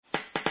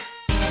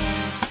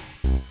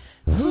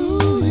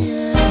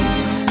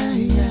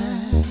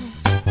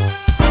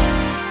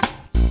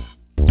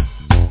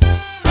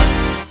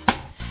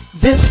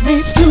This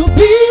needs to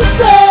be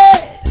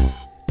said.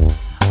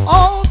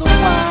 All the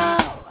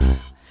while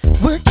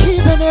we're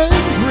keeping it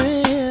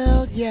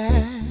real,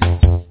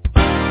 yeah.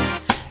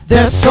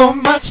 There's so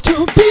much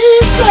to be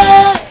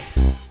said.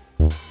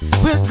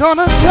 We're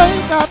gonna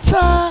take our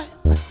time.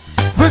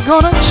 We're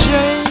gonna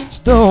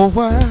change the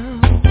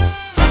world.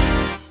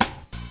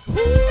 Ooh,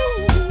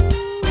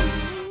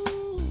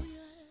 yeah.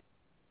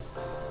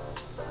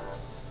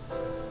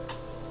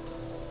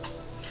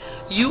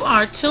 You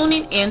are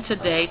tuning in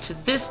today to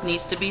This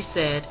Needs to Be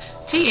Said,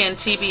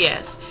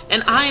 TNTBS,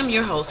 and I am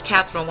your host,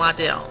 Catherine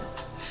Waddell.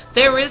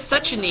 There is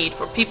such a need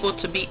for people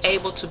to be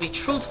able to be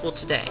truthful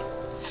today.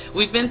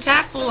 We've been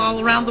tactful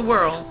all around the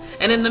world,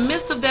 and in the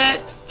midst of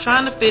that,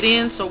 trying to fit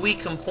in so we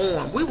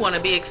conform. We want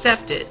to be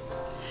accepted.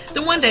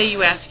 Then one day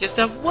you ask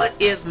yourself, what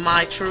is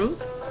my truth?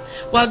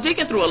 While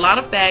digging through a lot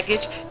of baggage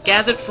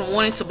gathered from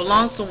wanting to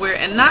belong somewhere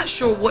and not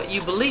sure what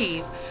you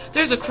believe,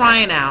 there's a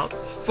crying out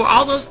for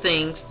all those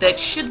things that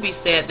should be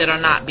said that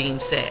are not being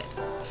said.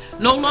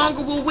 No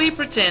longer will we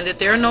pretend that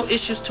there are no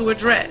issues to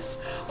address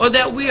or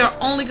that we are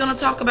only going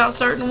to talk about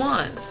certain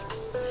ones.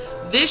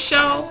 This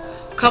show,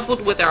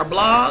 coupled with our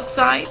blog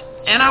site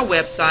and our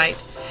website,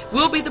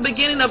 will be the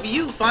beginning of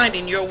you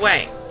finding your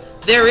way.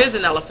 There is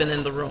an elephant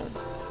in the room.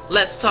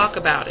 Let's talk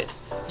about it.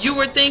 You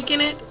were thinking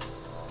it?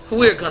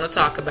 We're going to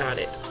talk about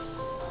it.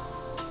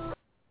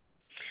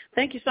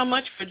 Thank you so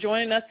much for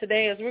joining us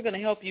today as we're going to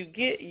help you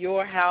get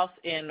your house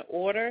in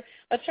order.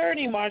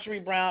 Attorney Marjorie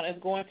Brown is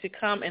going to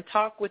come and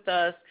talk with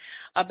us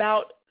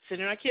about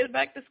sending our kids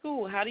back to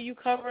school. How do you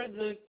cover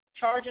the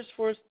charges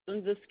for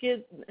the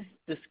kids'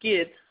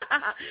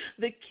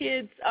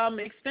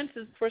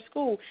 expenses for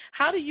school?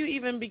 How do you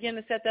even begin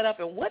to set that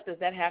up, and what does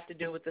that have to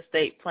do with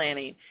estate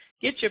planning?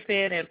 Get your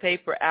pen and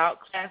paper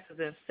out. Class is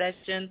in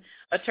session.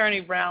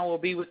 Attorney Brown will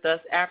be with us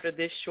after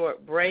this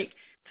short break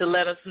to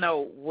let us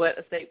know what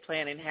estate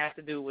planning has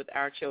to do with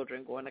our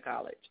children going to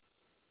college.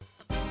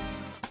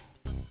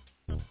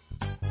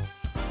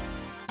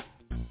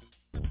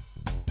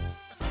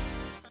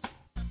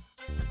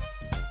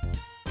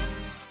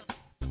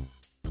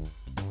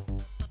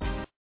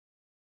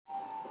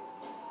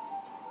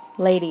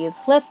 Ladies,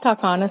 let's talk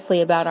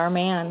honestly about our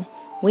man.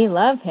 We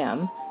love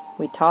him.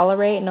 We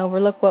tolerate and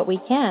overlook what we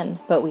can,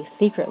 but we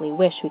secretly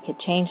wish we could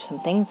change some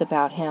things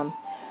about him.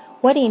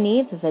 What he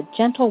needs is a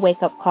gentle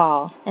wake-up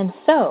call, and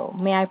so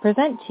may I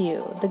present to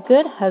you The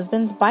Good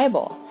Husband's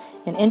Bible,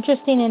 an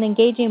interesting and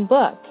engaging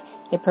book.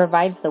 It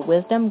provides the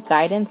wisdom,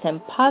 guidance,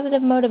 and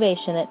positive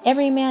motivation that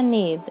every man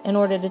needs in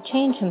order to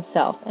change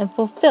himself and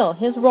fulfill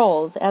his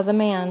roles as a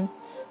man.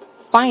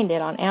 Find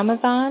it on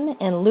Amazon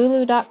and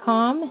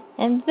Lulu.com,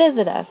 and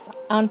visit us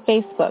on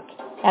Facebook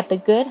at The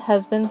Good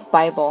Husband's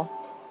Bible.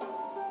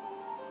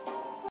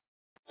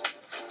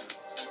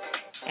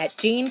 At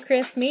Gene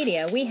Chris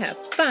Media, we have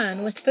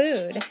fun with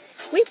food.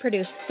 We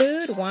produce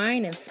food,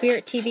 wine, and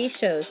spirit TV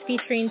shows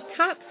featuring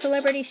top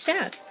celebrity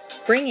chefs,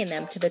 bringing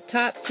them to the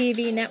top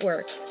TV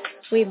networks.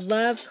 We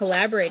love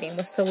collaborating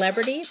with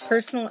celebrity,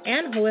 personal,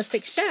 and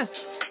holistic chefs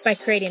by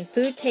creating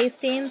food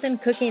tastings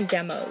and cooking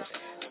demos.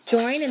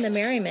 Join in the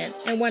merriment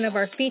in one of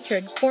our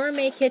featured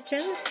gourmet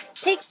kitchens,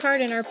 take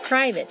part in our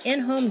private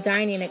in-home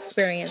dining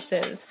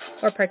experiences,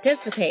 or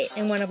participate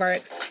in one of our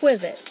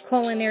exquisite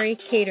culinary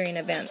catering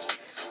events.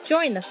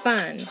 Join the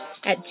fun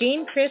at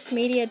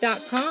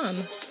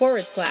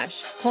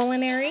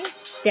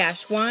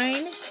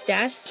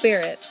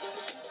genechrismedia.com/culinary-wine-spirits.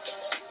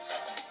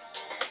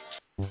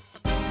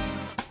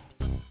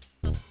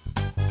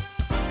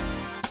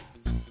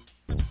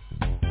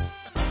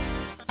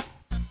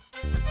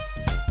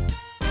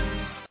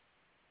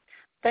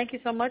 Thank you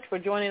so much for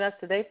joining us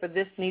today for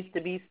This Needs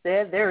to Be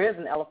Said. There is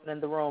an elephant in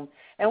the room.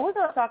 And we're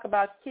going to talk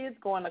about kids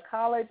going to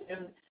college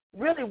and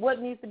really what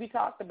needs to be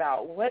talked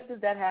about. What does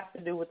that have to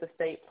do with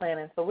estate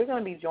planning? So we're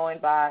going to be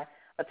joined by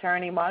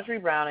Attorney Marjorie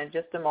Brown in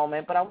just a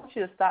moment. But I want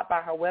you to stop by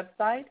her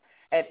website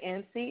at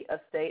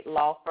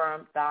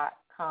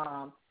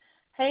ncestatelawfirm.com.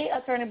 Hey,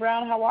 Attorney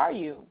Brown, how are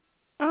you?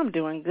 I'm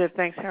doing good,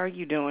 thanks. How are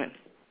you doing?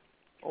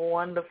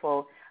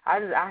 Wonderful. I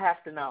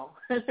have to know.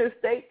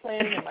 Estate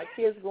planning and my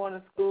kids going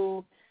to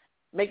school.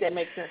 Make that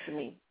make sense to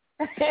me.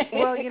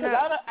 Well,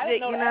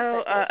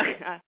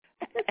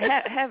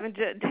 having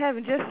just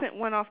sent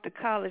one off to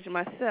college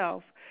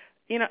myself,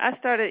 I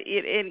started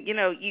it, and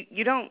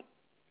you don't.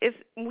 It's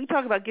when we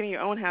talk about getting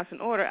your own house in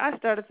order. I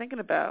started thinking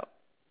about,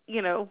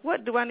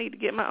 what do I need to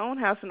get my own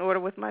house in order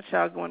with my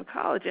child going to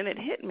college, and it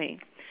hit me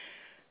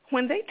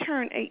when they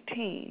turn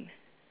 18.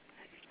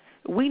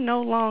 We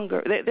no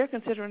longer they're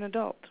considered an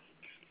adult,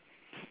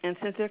 and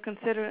since they're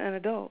considered an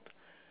adult,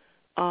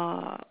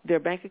 their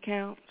bank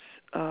accounts,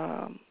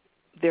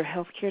 their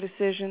health care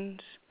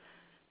decisions,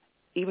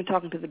 even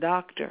talking to the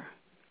doctor,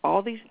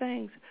 all these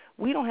things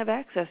we don't have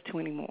access to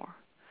anymore.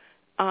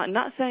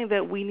 Not saying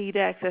that we need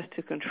access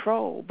to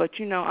control, but,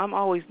 I'm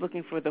always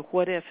looking for the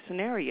what-if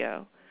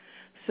scenario.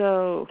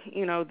 So,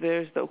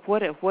 there's the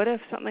what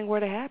if something were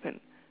to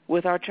happen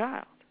with our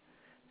child?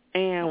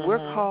 And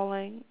we're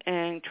calling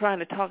and trying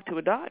to talk to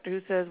a doctor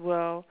who says,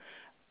 well,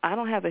 I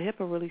don't have a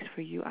HIPAA release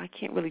for you. I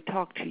can't really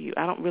talk to you.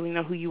 I don't really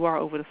know who you are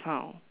over the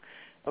phone.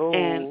 Oh.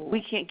 And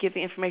we can't get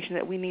the information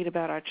that we need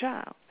about our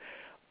child.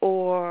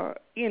 Or,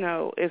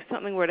 if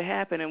something were to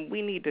happen and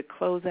we need to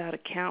close out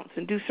accounts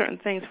and do certain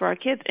things for our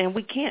kids, and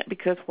we can't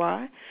because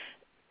why?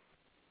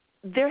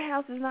 Their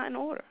house is not in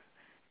order.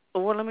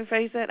 Or let me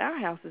phrase that, our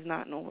house is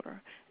not in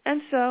order.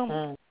 And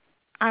so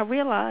I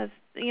realized,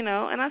 and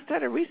I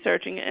started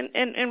researching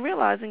and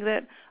realizing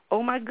that,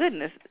 oh, my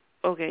goodness,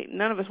 okay,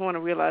 none of us want to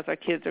realize our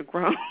kids are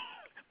grown.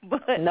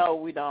 But no,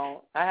 we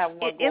don't. I have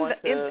one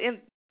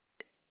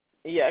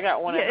I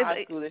got one in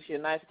high school this year,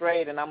 ninth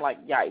grade, and I'm like,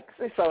 yikes.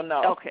 So,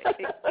 no. Okay,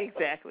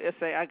 exactly. I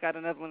say I got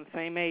another one the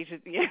same age.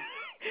 Yeah.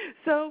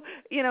 So,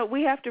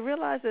 we have to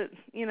realize that,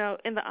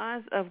 in the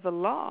eyes of the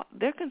law,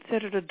 they're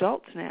considered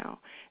adults now.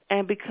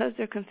 And because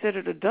they're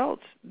considered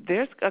adults,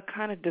 there's a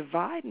kind of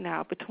divide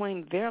now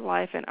between their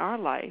life and our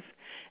life.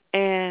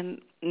 And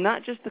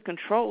not just the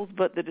controls,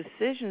 but the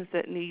decisions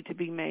that need to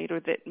be made or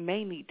that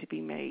may need to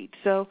be made.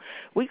 So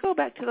we go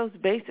back to those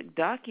basic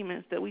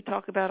documents that we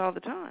talk about all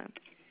the time.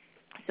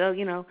 So,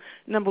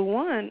 number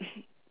one,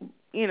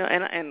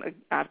 and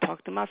I've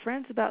talked to my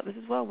friends about this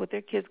as well with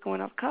their kids going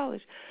off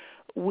college.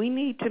 We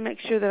need to make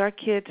sure that our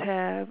kids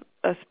have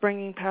a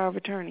springing power of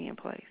attorney in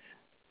place.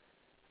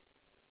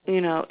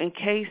 In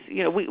case,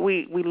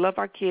 we love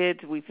our kids.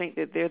 We think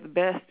that they're the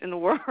best in the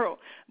world.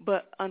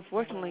 But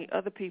unfortunately, there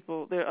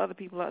are other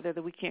people out there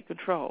that we can't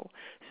control.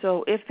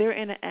 So if they're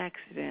in an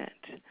accident,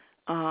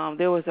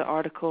 there was an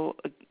article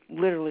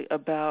literally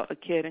about a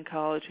kid in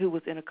college who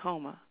was in a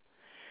coma.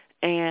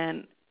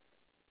 And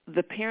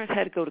the parents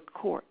had to go to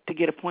court to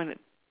get appointed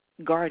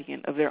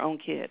guardian of their own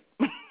kid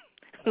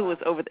who was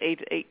over the age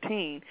of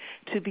 18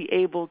 to be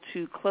able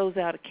to close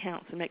out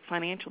accounts and make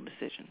financial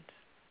decisions.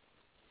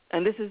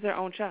 And this is their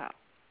own child.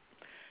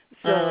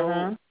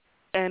 So,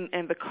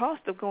 and the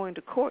cost of going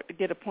to court to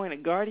get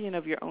appointed guardian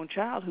of your own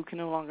child who can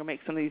no longer make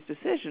some of these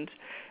decisions,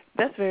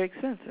 that's very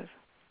expensive.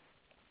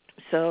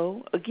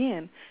 So,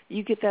 again,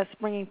 you get that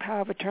springing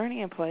power of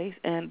attorney in place,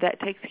 and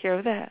that takes care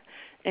of that.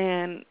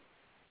 And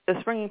the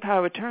springing power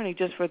of attorney,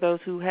 just for those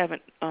who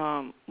haven't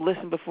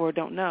listened before or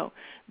don't know,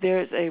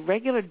 there's a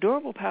regular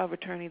durable power of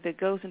attorney that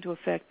goes into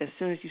effect as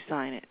soon as you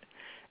sign it.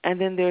 And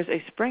then there's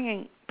a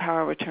springing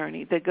power of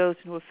attorney that goes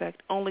into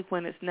effect only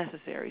when it's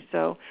necessary.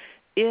 So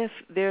if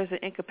there's an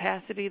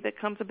incapacity that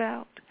comes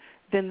about,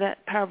 then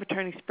that power of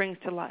attorney springs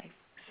to life.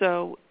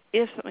 So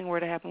if something were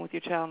to happen with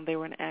your child and they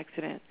were in an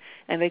accident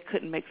and they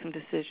couldn't make some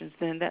decisions,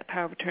 then that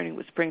power of attorney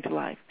would spring to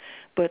life.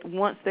 But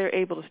once they're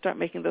able to start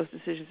making those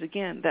decisions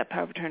again, that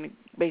power of attorney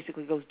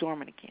basically goes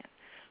dormant again.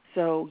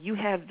 So you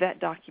have that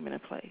document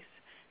in place.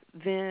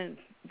 Then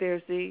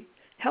there's the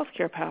health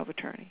care power of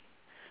attorney.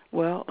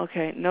 Well,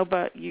 okay,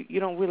 you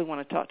don't really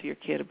want to talk to your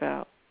kid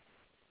about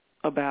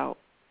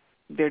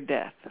their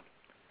death.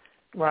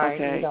 Right,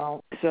 okay? you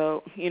don't.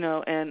 So,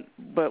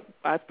 but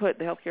I put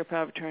the healthcare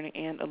power of attorney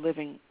and a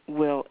living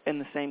will in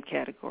the same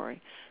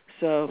category.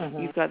 So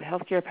you've got the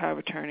healthcare power of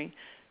attorney.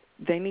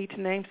 They need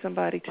to name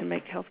somebody to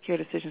make healthcare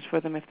decisions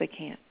for them if they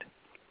can't.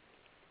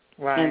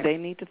 Right. And they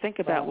need to think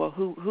about, well,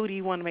 who do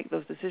you want to make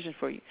those decisions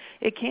for you?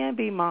 It can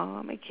be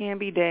mom, it can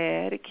be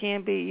dad, it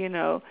can be,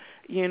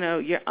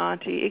 your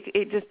auntie.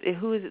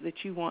 Who is it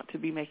that you want to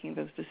be making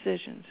those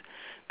decisions?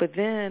 But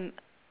then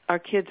our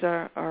kids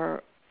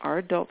are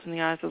adults in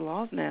the eyes of the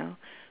laws now.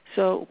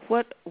 So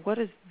what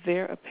is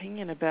their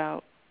opinion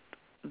about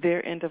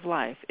their end of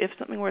life? If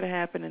something were to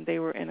happen and they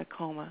were in a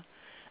coma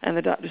and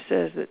the doctor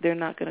says that they're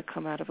not going to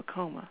come out of a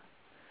coma,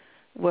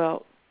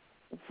 well,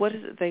 what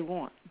is it they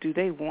want? Do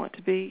they want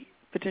to be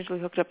potentially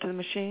hooked up to the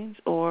machines,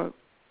 or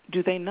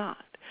do they not?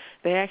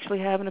 They actually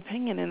have an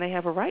opinion, and they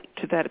have a right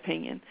to that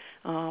opinion.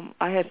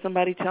 I had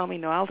somebody tell me,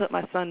 no, I'll let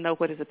my son know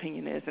what his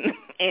opinion is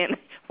and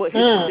what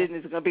his decision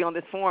is going to be on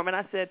this form. And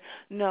I said,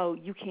 no,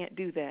 you can't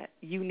do that.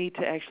 You need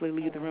to actually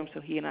leave the room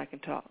so he and I can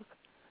talk,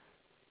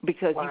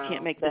 because you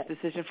can't make this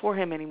decision for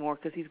him anymore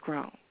because he's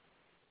grown.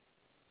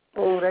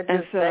 Oh, that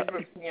gets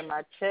me in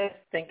my chest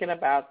thinking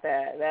about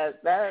that.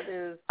 That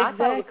is exactly. I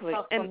thought it was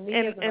tough for me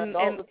as an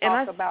adult to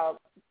talk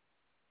about.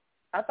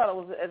 I thought it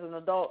was, as an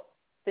adult,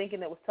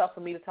 thinking it was tough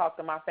for me to talk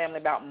to my family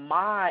about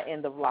my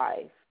end of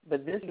life.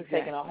 But this is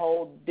taking a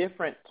whole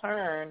different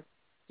turn.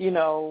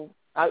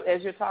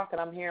 As you're talking,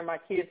 I'm hearing my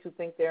kids who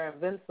think they're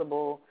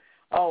invincible.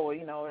 Oh,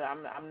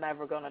 I'm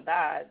never going to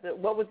die.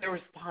 What would their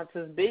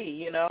responses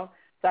be? So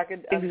I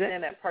could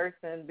understand that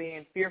person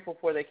being fearful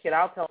for their kid.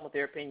 I'll tell them what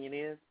their opinion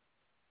is.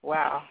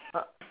 Wow.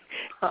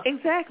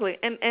 Exactly.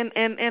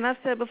 And I've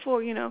said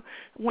before,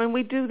 when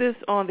we do this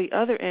on the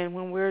other end,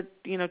 when we're,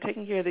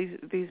 taking care of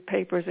these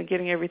papers and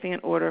getting everything in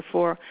order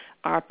for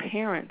our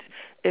parents,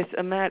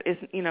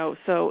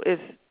 so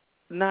it's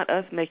not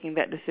us making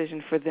that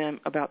decision for them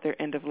about their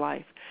end of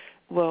life.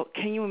 Well,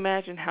 can you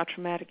imagine how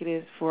traumatic it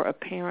is for a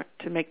parent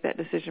to make that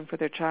decision for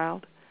their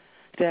child?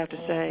 To have to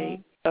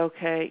say,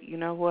 okay, you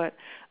know what,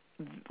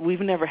 we've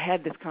never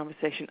had this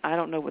conversation. I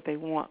don't know what they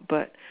want,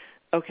 but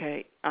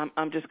okay,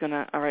 I'm just going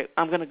to, all right,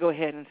 I'm going to go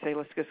ahead and say,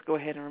 let's just go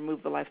ahead and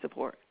remove the life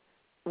support.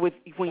 when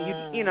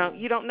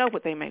you don't know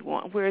what they may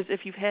want. Whereas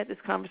if you've had this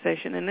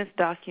conversation and it's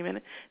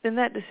documented, then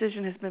that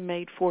decision has been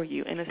made for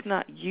you, and it's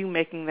not you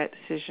making that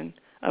decision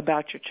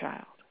about your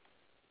child.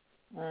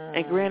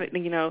 And granted,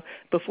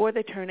 before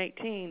they turn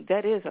 18,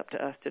 that is up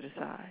to us to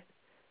decide.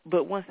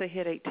 But once they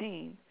hit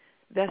 18,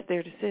 that's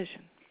their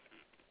decision.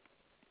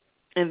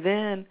 And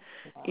then,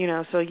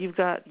 so you've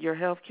got your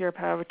health care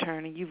power of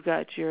attorney, you've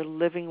got your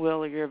living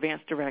will or your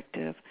advance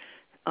directive,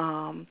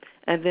 and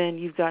then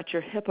you've got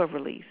your HIPAA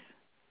release.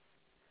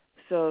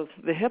 So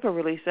the HIPAA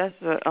release, that's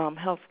the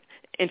Health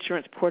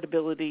Insurance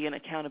Portability and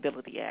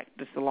Accountability Act.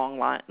 It's a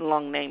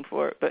long name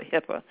for it, but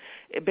HIPAA.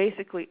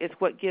 Basically, it's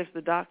what gives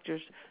the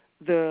doctors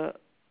the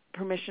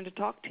permission to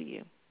talk to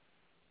you.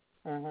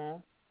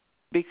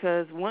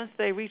 Because once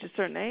they reach a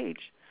certain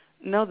age,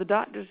 the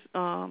doctors,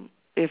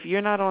 if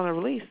you're not on a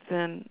release,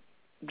 then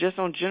just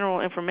on general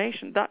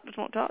information, doctors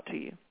won't talk to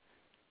you.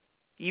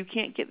 You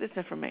can't get this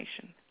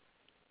information.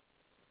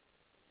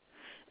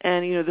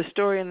 And, the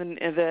story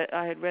that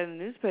I had read in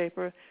the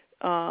newspaper,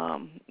 there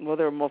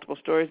were multiple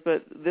stories,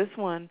 but this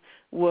one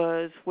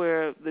was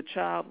where the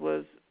child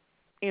was,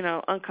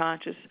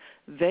 unconscious.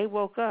 They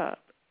woke up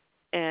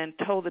and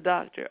told the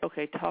doctor,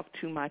 okay, talk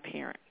to my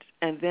parent.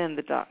 And then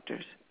the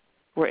doctors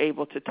were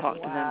able to talk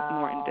to them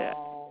more in depth.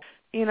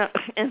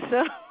 And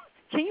so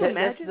can you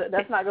imagine?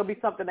 That's not going to be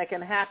something that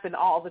can happen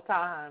all the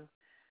time.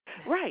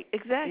 Right,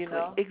 exactly,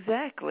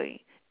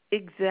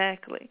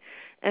 Exactly.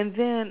 And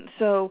then,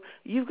 so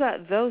you've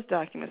got those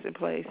documents in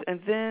place. And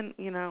then,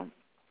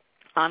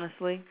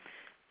 honestly,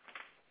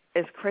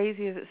 as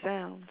crazy as it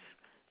sounds,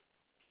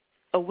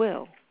 a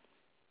will.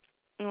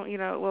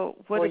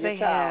 What do they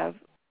have?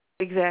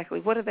 Exactly.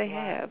 What do they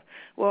have?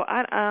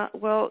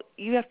 Well,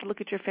 you have to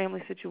look at your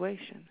family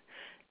situation.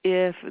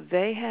 If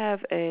they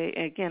have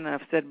again,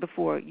 I've said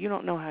before, you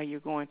don't know how you're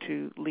going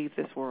to leave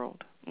this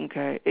world,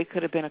 okay? It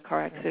could have been a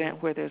car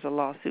accident where there's a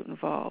lawsuit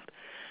involved.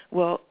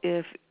 Well,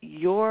 if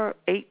your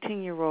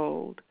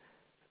 18-year-old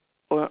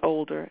or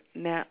older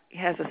now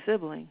has a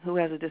sibling who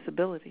has a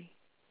disability,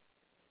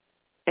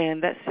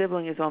 and that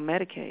sibling is on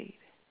Medicaid,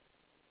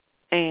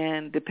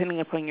 and depending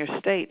upon your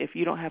state, if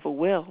you don't have a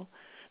will,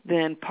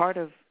 then part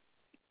of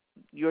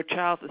your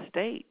child's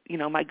estate,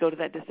 might go to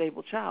that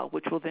disabled child,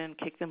 which will then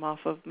kick them off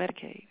of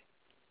Medicaid.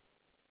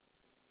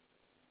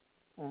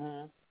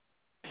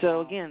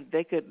 So again,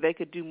 they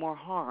could do more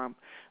harm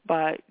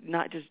by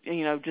not just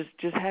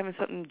just having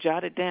something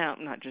jotted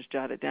down, not just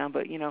jotted down,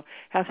 but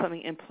have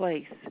something in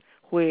place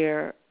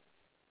where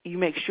you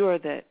make sure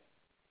that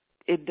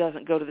it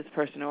doesn't go to this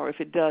person, or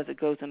if it does, it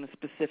goes in a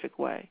specific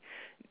way.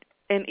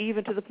 And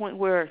even to the point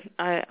where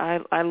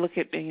I look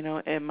at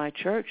at my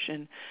church,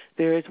 and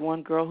there is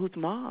one girl whose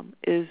mom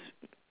has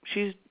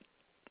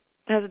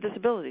a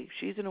disability.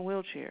 She's in a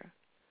wheelchair.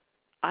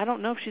 I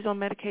don't know if she's on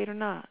Medicaid or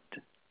not,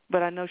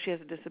 but I know she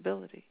has a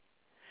disability.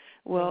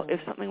 Well, if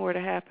something were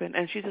to happen,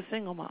 and she's a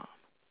single mom,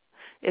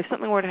 if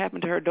something were to happen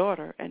to her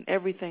daughter and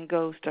everything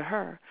goes to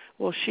her,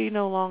 well, she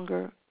no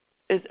longer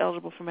is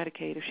eligible for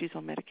Medicaid if she's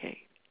on Medicaid.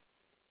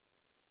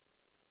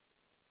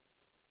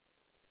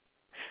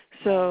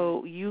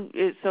 So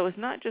it's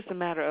not just a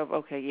matter of,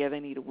 okay, yeah, they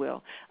need a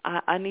will.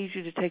 I need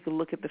you to take a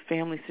look at the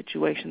family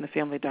situation, the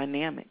family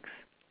dynamics,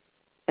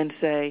 and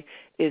say,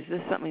 is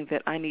this something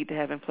that I need to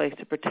have in place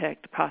to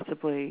protect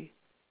possibly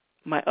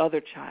my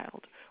other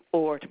child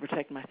or to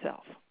protect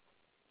myself?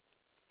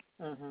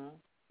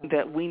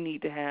 That we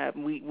need to have,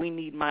 we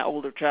need my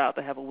older child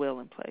to have a will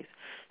in place.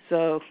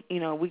 So,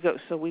 we've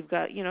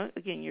got,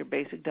 again, your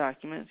basic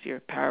documents,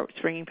 your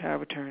springing power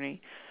of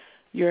attorney,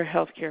 your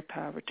health care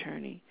power of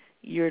attorney,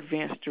 your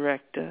advance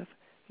directive,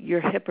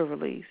 your HIPAA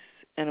release,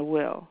 and a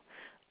will.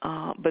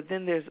 But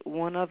then there's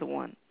one other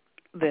one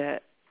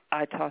that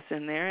I toss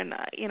in there, and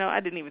I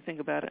didn't even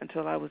think about it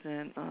until I was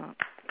in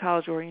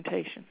college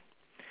orientation.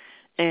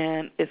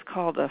 And it's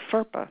called a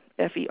FERPA,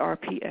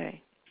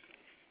 F-E-R-P-A,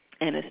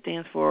 and it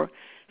stands for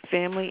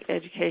Family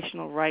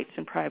Educational Rights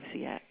and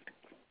Privacy Act.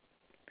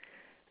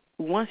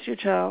 Once your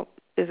child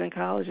is in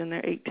college and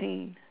they're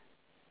 18,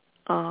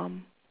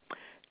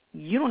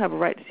 you don't have a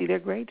right to see their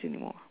grades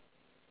anymore.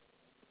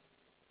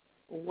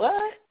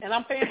 What? And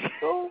I'm paying for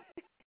school?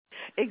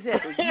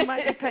 Exactly. You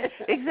might be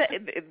paying.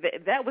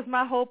 That was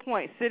my whole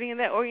point, sitting in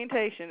that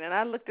orientation, and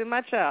I looked at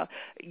my child.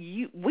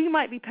 We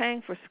might be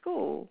paying for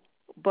school,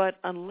 but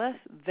unless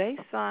they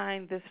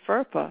sign this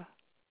FERPA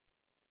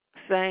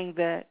saying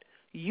that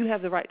you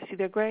have the right to see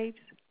their grades,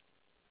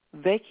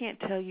 they can't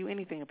tell you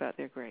anything about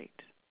their grades.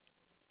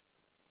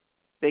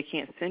 They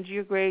can't send you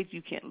your grades.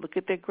 You can't look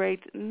at their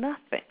grades,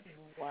 nothing.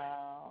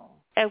 Wow.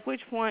 At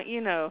which point,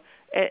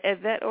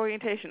 at that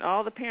orientation,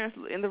 all the parents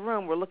in the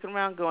room were looking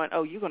around going,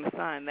 oh, you're going to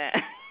sign that.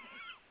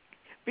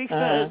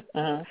 Because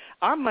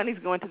our money's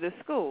going to this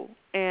school,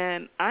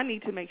 and I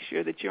need to make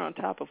sure that you're on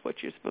top of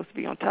what you're supposed to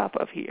be on top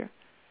of here,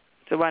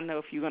 so I know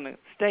if you're going to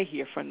stay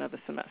here for another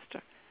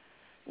semester.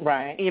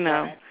 Right.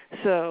 Right.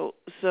 So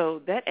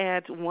that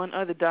adds one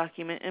other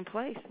document in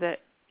place that,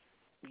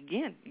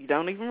 again, you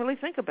don't even really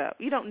think about.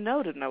 You don't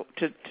know to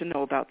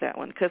know about that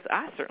one, because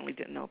I certainly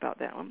didn't know about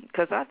that one,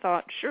 because I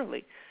thought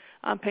surely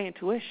I'm paying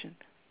tuition.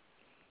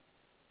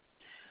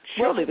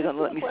 Surely they're going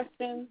to let me.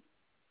 Question.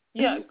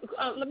 Yeah,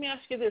 let me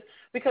ask you this,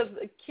 because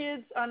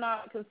kids are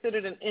not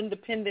considered an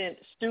independent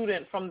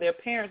student from their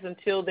parents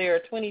until they're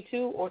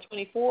 22 or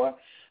 24.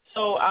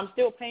 So I'm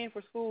still paying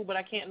for school, but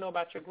I can't know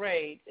about your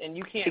grades, and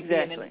you can't be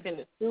an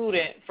independent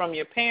student from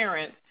your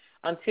parents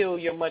until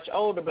you're much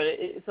older. But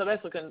so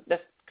that's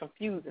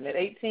confusing. At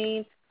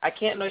 18, I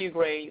can't know your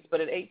grades, but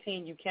at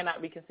 18, you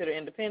cannot be considered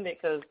independent,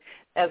 because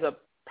as a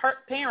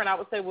parent, I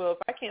would say, well, if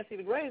I can't see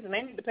the grades, then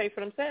they need to pay for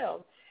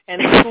themselves,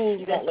 and the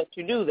schools won't let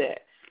you do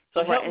that.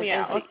 So help me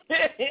out.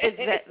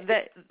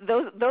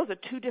 Those are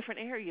two different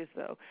areas,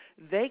 though.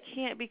 They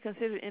can't be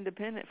considered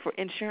independent for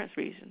insurance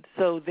reasons.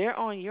 So they're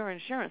on your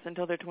insurance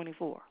until they're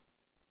 24.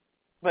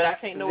 But I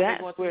can't know what they're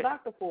going to the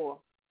doctor for.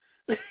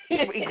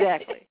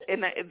 Exactly.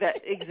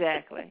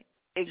 Exactly.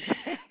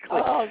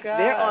 Oh, God.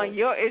 They're on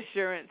your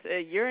insurance.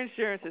 Your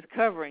insurance is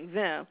covering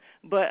them.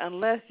 But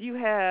unless you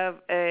have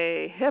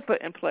a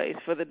HIPAA in place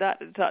for the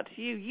doctor to talk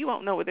to you, you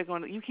won't know what they're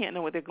going to. You can't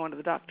know what they're going to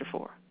the doctor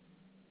for.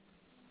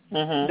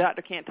 The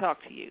doctor can't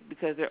talk to you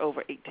because they're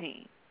over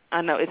 18.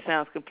 I know it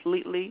sounds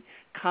completely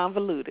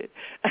convoluted.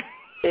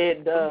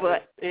 It does.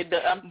 But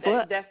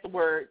that's the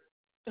word.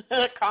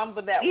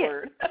 Convolute that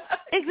word.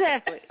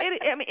 Exactly.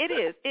 It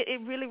is.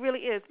 It really, really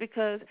is,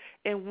 because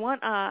in one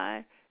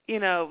eye,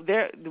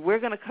 we're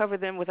going to cover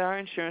them with our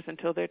insurance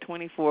until they're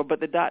 24, but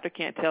the doctor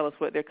can't tell us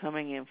what they're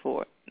coming in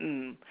for.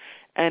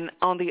 And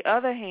on the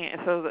other hand,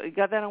 so you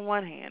got that on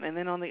one hand, and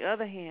then on the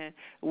other hand,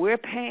 we're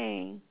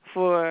paying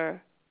for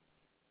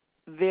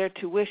their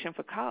tuition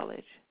for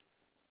college,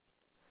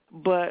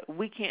 but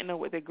we can't know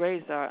what their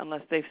grades are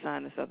unless they've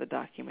signed this other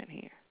document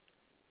here.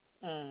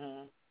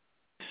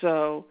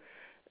 So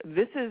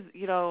this is,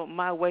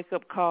 my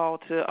wake-up call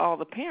to all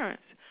the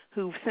parents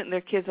who've sent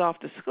their kids off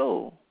to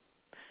school,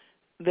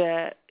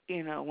 that,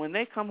 when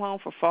they come home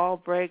for fall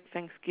break,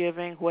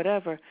 Thanksgiving,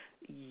 whatever,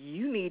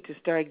 you need to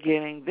start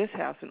getting this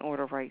house in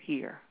order right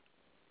here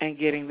and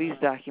getting these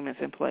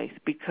documents in place,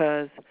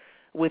 because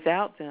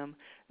without them,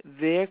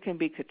 there can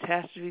be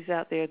catastrophes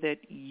out there that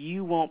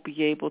you won't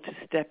be able to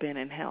step in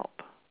and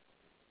help.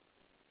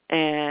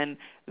 And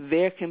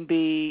there can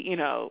be,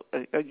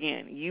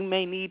 again, you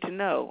may need to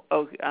know,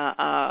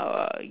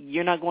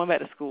 you're not going back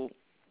to school.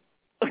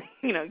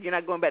 You're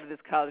not going back to this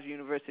college or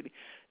university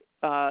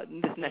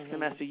this next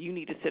semester. You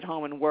need to sit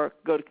home and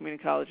work, go to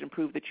community college, and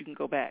prove that you can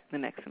go back the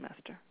next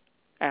semester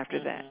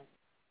after that,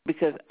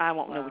 because I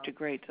won't know what your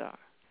grades are.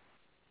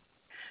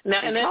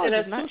 Now, and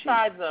there's two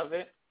sides of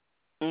it.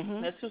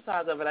 There's two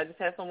sides of it. I just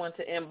had someone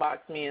to inbox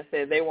me and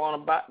said they were on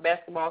a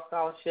basketball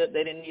scholarship.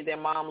 They didn't need their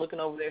mom looking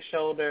over their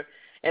shoulder,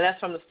 and that's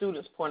from the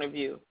student's point of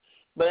view.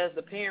 But as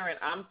the parent,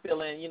 I'm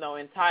feeling,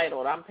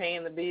 entitled. I'm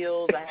paying the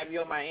bills. I have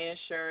you on my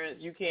insurance.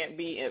 You can't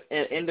be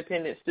an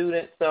independent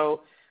student,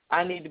 so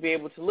I need to be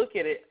able to look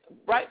at it,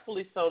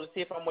 rightfully so, to see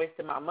if I'm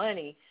wasting my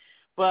money.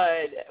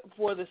 But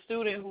for the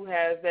student who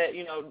has that,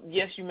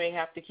 yes, you may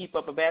have to keep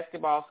up a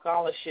basketball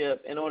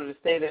scholarship in order to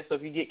stay there. So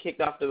if you get kicked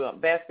off the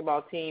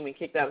basketball team and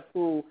kicked out of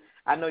school,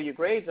 I know your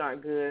grades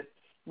aren't good.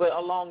 But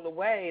along the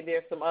way,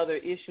 there's some other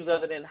issues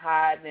other than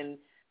hiding and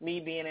me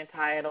being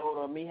entitled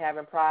or me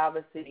having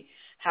privacy.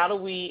 How do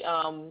we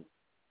come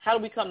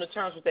to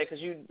terms with that?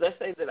 Because let's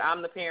say that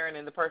I'm the parent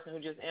and the person who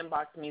just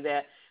inboxed me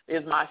that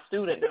is my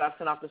student that I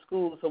sent off to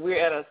school. So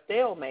we're at a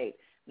stalemate.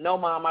 No,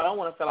 Mom, I don't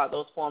want to fill out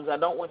those forms. I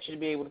don't want you to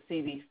be able to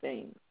see these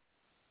things.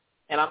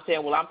 And I'm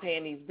saying, well, I'm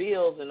paying these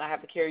bills and I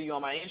have to carry you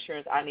on my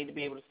insurance. I need to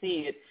be able to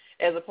see it,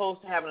 as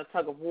opposed to having a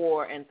tug of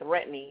war and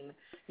threatening,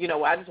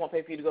 I just want to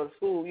pay for you to go to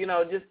school,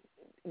 just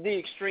the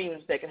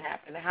extremes that can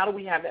happen. How do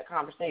we have that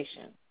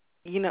conversation?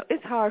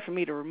 It's hard for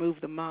me to remove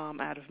the mom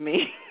out of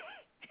me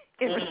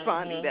in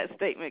responding to that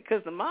statement,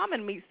 because the mom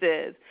in me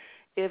says,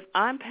 if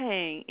I'm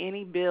paying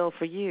any bill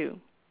for you,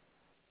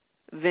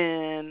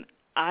 then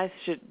I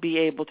should be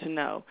able to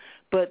know.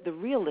 But the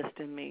realist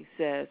in me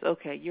says,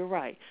 okay, you're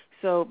right.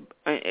 So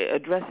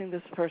addressing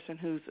this person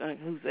who's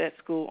at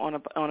school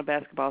on a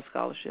basketball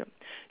scholarship,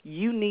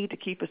 you need to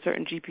keep a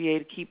certain GPA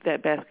to keep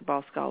that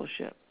basketball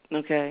scholarship.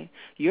 Okay?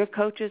 Your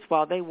coaches,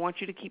 while they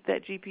want you to keep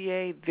that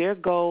GPA, their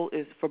goal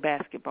is for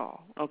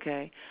basketball.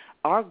 Okay?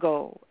 Our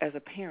goal as a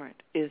parent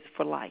is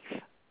for life.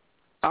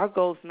 Our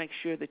goal is to make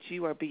sure that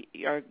you are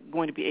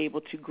going to be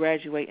able to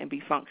graduate and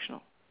be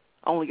functional.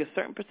 Only a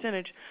certain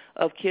percentage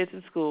of kids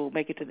in school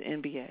make it to the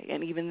NBA,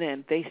 and even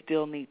then, they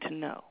still need to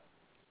know.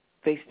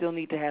 They still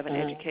need to have an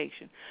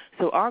education.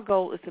 So our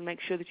goal is to make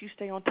sure that you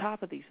stay on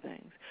top of these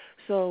things.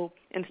 So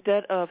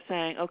instead of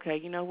saying, okay,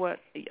 you know what,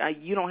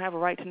 you don't have a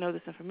right to know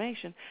this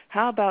information,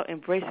 how about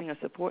embracing a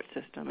support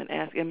system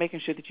and making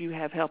sure that you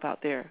have help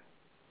out there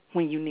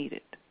when you need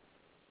it?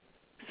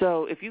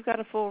 So if you've got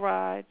a full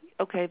ride,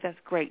 okay, that's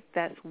great.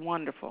 That's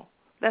wonderful.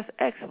 That's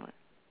excellent.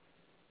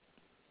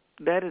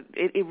 That is,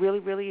 it really,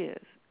 really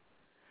is.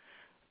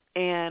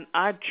 And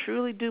I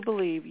truly do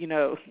believe,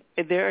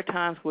 there are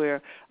times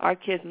where our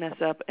kids mess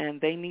up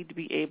and they need to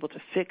be able to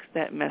fix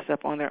that mess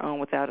up on their own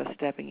without us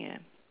stepping in.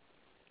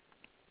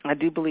 I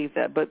do believe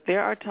that. But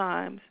there are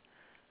times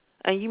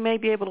And you may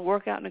be able to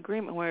work out an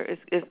agreement where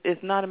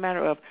it's not a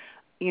matter of,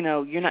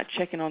 you're not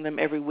checking on them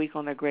every week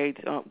on their grades,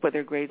 what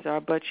their grades are.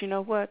 But you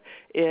know what?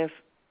 If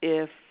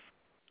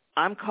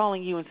I'm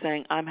calling you and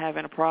saying I'm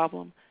having a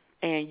problem,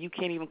 and you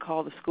can't even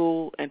call the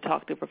school and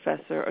talk to a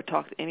professor or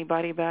talk to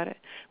anybody about it,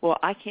 well,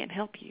 I can't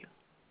help you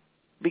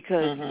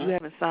because you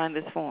haven't signed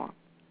this form.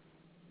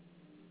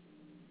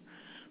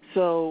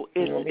 So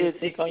it's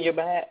speak on your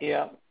behalf.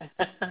 Yeah,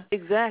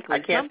 exactly. I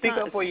can't speak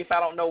up for you if I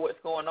don't know what's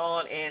going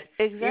on, and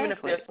even if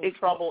there's some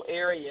trouble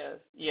areas.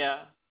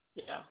 Yeah.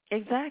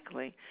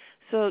 Exactly.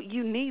 So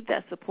you need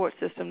that support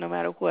system no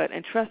matter what.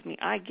 And trust me,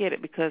 I get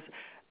it because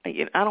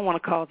I don't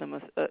want to call them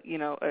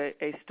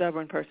a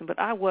stubborn person, but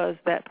I was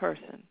that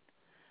person.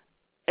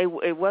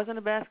 It wasn't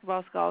a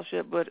basketball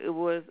scholarship, but it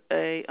was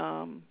it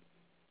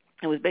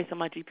was based on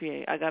my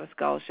GPA. I got a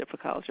scholarship for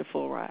college, a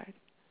full ride.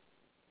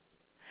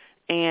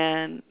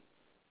 And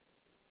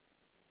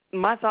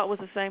my thought was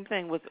the same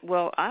thing.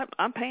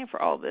 I'm paying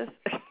for all this.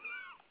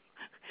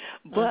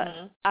 But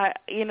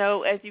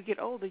as you get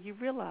older, you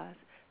realize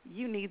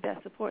you need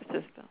that support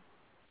system.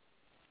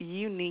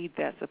 You need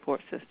that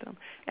support system.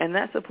 And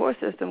that support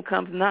system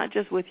comes not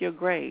just with your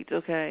grades,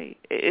 okay?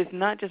 It's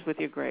not just with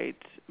your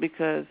grades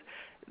because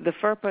the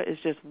FERPA is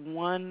just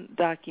one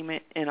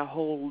document in a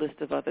whole list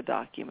of other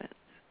documents.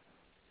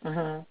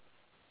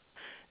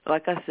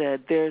 Like I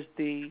said, there's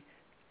the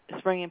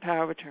spring and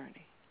power of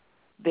attorney.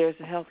 There's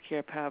the health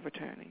care power of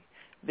attorney.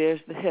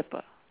 There's the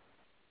HIPAA.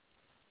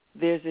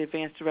 There's the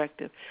advance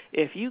directive.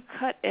 If you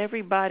cut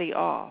everybody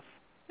off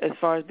as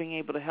far as being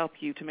able to help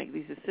you to make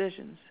these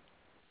decisions,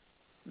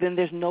 then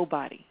there's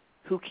nobody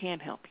who can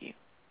help you.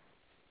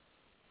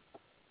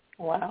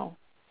 Wow.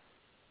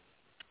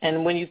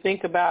 And when you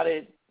think about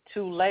it,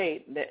 too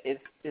late,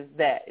 it's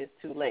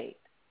too late.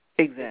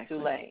 Exactly. It's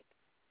too late.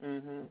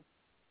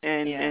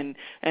 And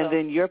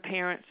then your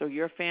parents or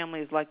your family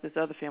is like this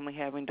other family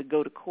having to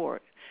go to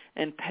court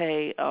and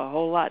pay a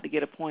whole lot to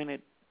get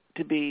appointed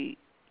to be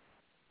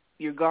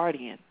your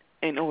guardian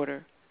in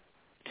order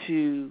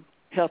to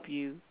help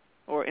you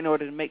or in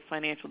order to make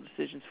financial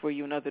decisions for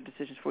you and other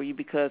decisions for you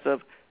because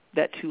of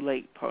that too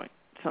late point.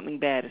 Something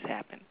bad has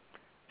happened,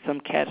 some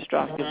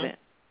catastrophic event.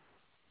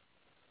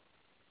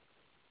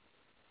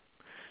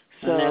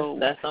 So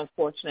that's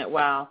unfortunate.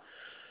 Wow.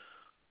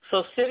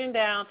 So sitting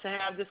down to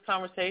have this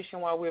conversation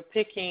while we're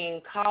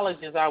picking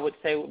colleges, I would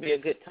say would be a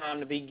good time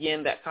to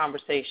begin that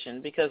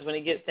conversation because when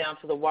it gets down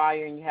to the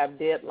wire and you have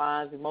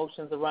deadlines,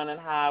 emotions are running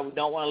high, we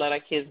don't want to let our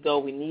kids go.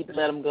 We need to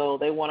let them go.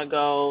 They want to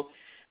go.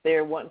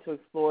 They're wanting to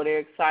explore. They're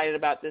excited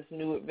about this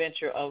new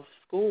adventure of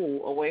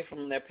school away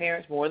from their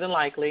parents more than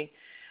likely.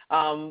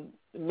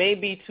 May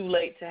be too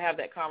late to have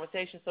that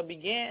conversation. So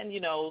begin,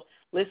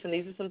 listen,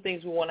 these are some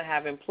things we want to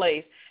have in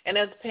place. And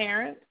as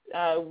parents,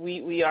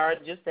 we are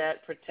just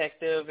that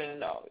protective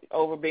and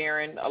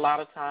overbearing a lot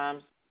of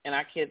times in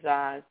our kids'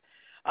 eyes.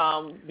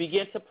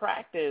 Begin to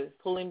practice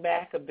pulling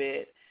back a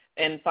bit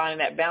and finding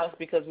that balance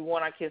because we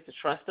want our kids to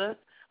trust us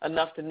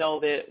enough to know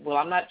that, well,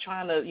 I'm not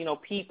trying to,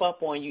 peep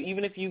up on you.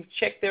 Even if you've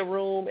checked their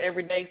room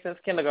every day since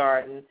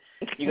kindergarten,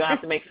 you're going to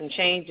have to make some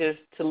changes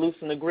to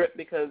loosen the grip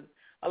because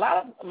a lot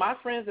of my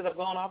friends that have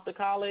gone off to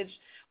college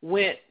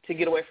went to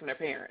get away from their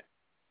parents.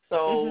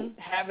 So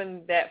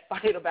having that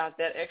fight about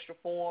that extra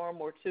form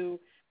or two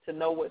to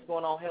know what's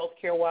going on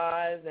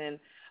healthcare-wise and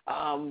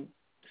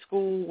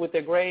school with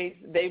their grades,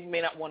 they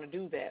may not want to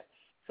do that.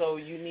 So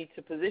you need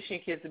to position your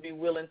kids to be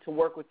willing to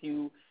work with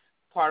you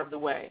part of the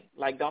way.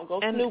 Like, don't go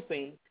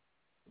snooping,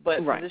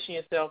 but position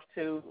yourself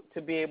to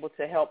be able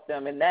to help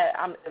them. And that,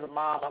 as a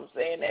mom, I'm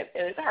saying that,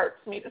 and it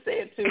hurts me to say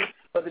it too,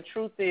 but the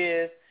truth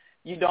is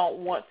you don't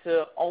want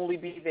to only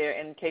be there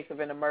in case of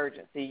an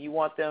emergency. You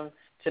want them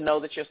to know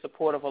that you're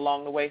supportive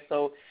along the way.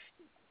 So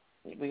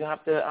we're going to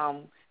have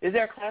to is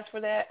there a class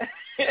for that?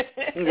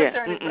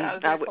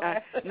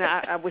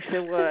 I wish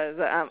there was.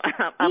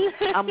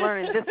 I'm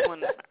learning this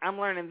one. I'm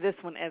learning this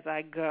one as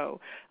I go.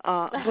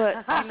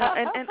 But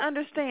and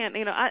understand,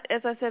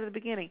 as I said at the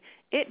beginning,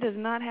 it does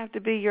not have to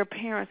be your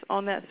parents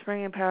on that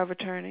spring and power of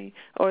attorney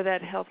or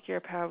that health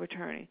care power of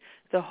attorney.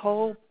 The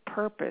whole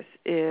purpose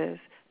is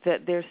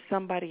that there's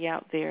somebody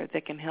out there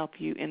that can help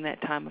you in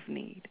that time of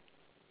need.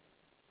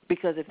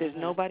 Because if there's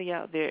nobody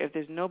out there, if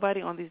there's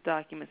nobody on these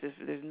documents, if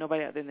there's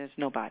nobody out there, then there's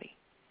nobody.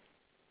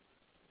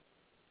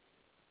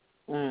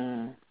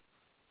 And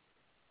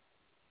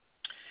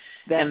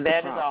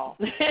that is all.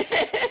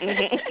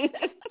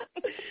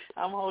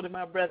 I'm holding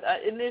my breath.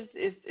 And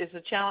it's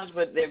a challenge,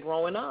 but they're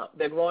growing up.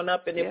 They're growing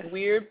up, and if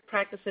we're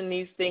practicing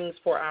these things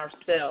for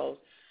ourselves,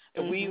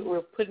 and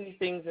we're putting these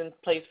things in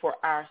place for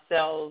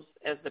ourselves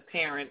as the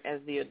parent,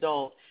 as the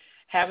adult,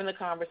 having the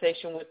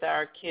conversation with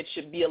our kids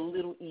should be a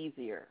little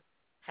easier.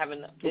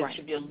 It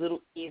should be a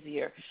little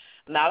easier.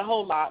 Not a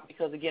whole lot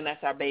because, again,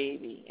 that's our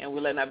baby, and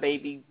we're letting our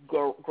baby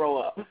grow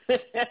up.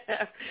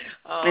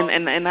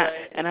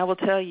 And I will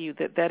tell you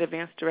that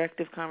advanced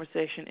directive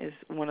conversation is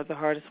one of the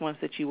hardest ones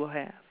that you will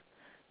have,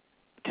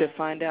 to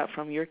find out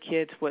from your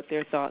kids what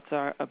their thoughts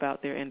are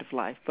about their end of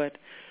life. But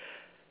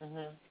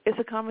It's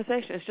a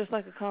conversation. It's just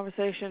like a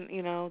conversation,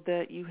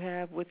 that you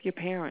have with your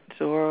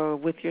parents or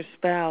with your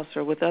spouse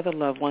or with other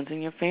loved ones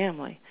in your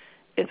family.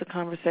 It's a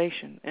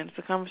conversation, and it's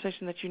a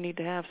conversation that you need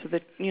to have so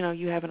that,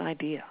 you have an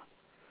idea.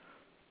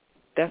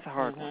 That's a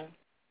hard one.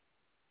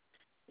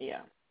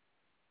 Yeah.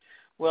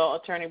 Well,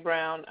 Attorney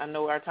Brown, I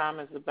know our time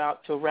is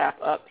about to wrap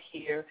up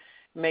here.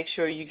 Make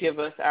sure you give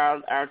us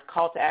our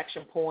call to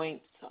action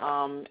points,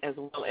 as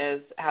well as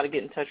how to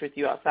get in touch with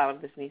you outside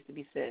of This Needs to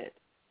Be Said.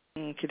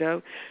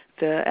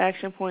 The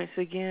action points,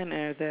 again,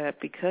 are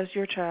that because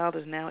your child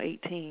is now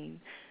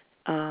 18,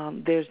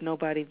 there's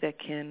nobody that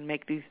can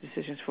make these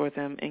decisions for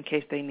them in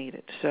case they need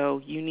it.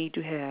 So you need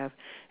to have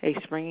a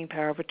springing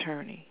power of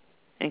attorney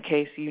in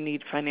case you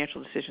need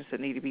financial decisions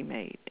that need to be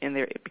made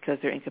because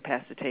they're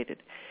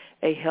incapacitated,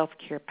 a health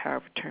care power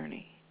of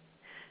attorney.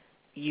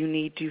 You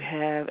need to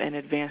have an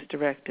advance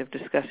directive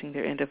discussing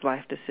their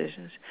end-of-life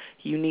decisions.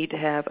 You need to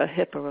have a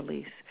HIPAA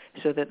release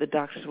so that the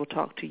doctors will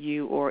talk to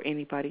you or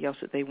anybody else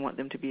that they want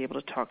them to be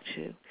able to talk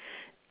to.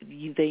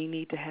 They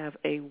need to have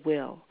a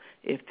will.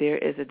 If there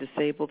is a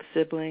disabled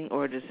sibling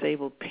or a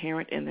disabled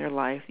parent in their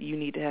life, you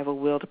need to have a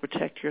will to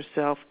protect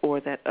yourself or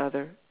that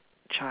other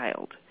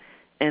child.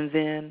 And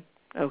then,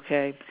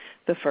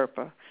 the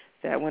FERPA.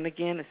 That one,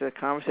 again, is a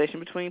conversation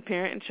between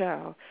parent and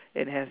child.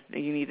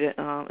 You need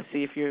to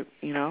see if you're,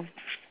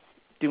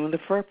 doing the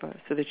FERPA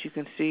so that you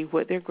can see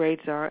what their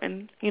grades are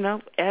and,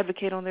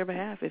 advocate on their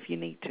behalf if you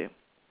need to.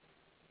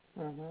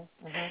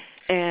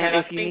 And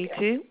if you need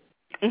to.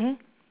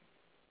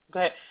 Go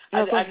ahead.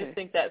 I just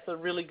think that's a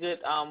really good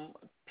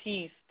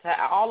piece.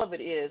 All of it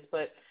is,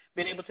 but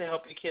being able to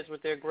help your kids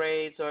with their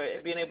grades or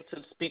being able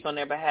to speak on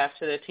their behalf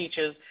to their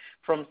teachers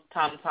from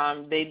time to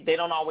time, they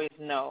don't always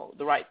know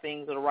the right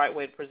things or the right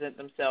way to present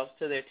themselves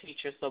to their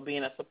teachers. So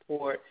being a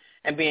support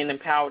and being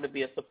empowered to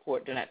be a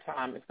support during that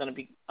time is going to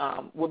be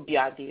would be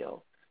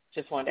ideal.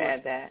 Just wanted to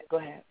add that. Go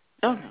ahead.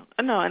 Oh,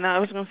 no, and I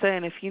was going to say,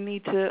 and if you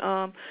need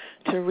to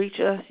reach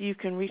us, you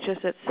can reach us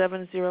at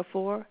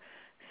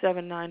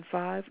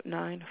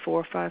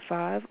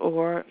 704-795-9455,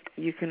 or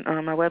you can,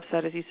 my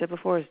website, as you said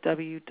before, is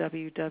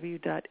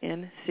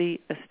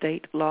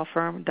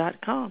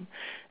www.ncestatelaw.com,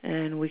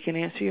 and we can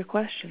answer your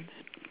questions.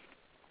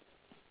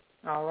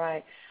 All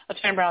right.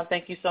 Attorney Brown,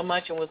 thank you so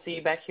much, and we'll see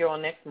you back here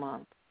on next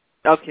month.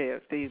 Okay,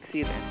 see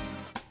you then.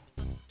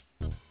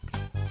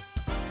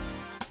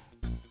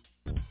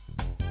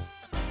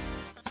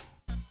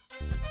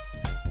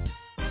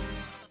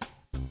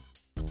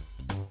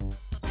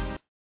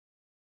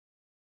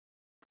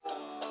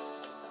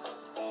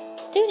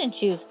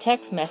 Students use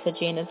text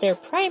messaging as their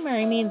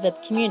primary means of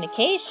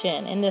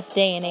communication in this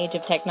day and age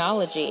of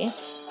technology.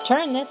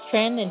 Turn this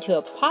trend into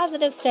a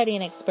positive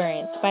studying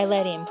experience by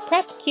letting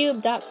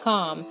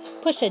PrepCube.com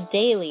push a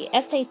daily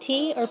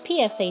SAT or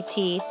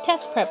PSAT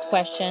test prep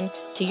question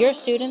to your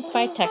students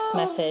by text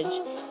message.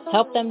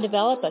 Help them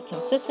develop a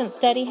consistent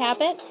study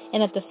habit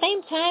and at the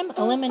same time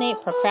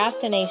eliminate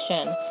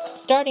procrastination,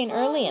 starting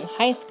early in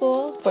high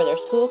school for their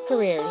school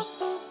careers.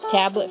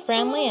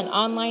 Tablet-friendly and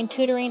online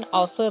tutoring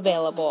also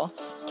available.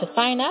 To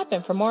sign up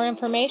and for more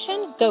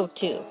information, go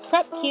to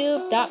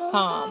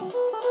PrepCube.com.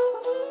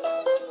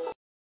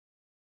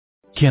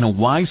 Can a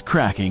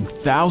wisecracking,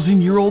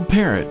 1,000-year-old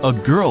parrot, a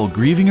girl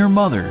grieving her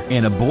mother,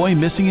 and a boy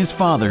missing his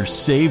father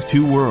save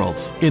two worlds?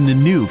 In the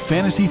new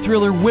fantasy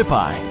thriller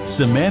Whip-Eye,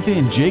 Samantha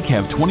and Jake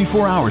have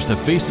 24 hours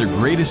to face their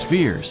greatest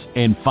fears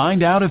and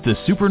find out if the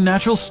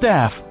supernatural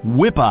staff,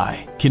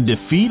 Whip-Eye, can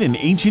defeat an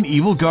ancient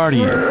evil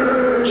guardian.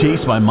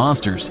 Chased by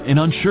monsters and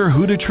unsure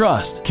who to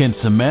trust, can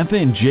Samantha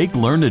and Jake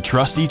learn to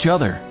trust each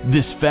other?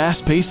 This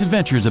fast-paced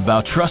adventure is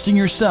about trusting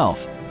yourself,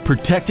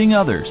 protecting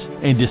others,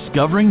 and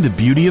discovering the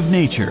beauty of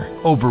nature.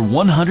 Over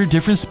 100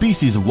 different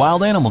species of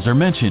wild animals are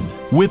mentioned.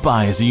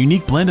 Whip-Eye is a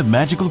unique blend of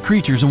magical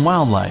creatures and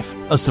wildlife,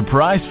 a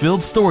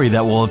surprise-filled story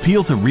that will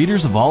appeal to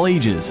readers of all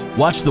ages.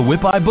 Watch the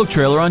Whip-Eye book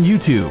trailer on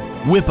YouTube.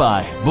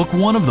 Whip-Eye, Book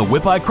 1 of the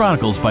Whip-Eye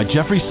Chronicles by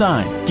Jeffrey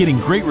Stein,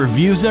 getting great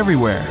reviews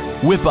everywhere.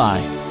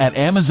 Whip-Eye at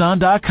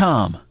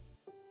Amazon.com.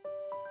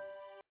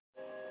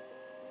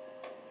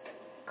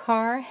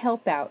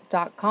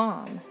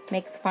 CarHelpout.com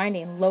makes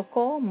finding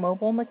local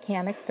mobile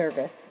mechanic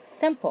service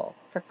simple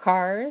for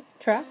cars,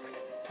 trucks,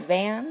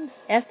 vans,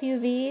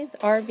 SUVs,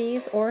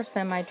 RVs, or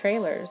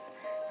semi-trailers.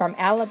 From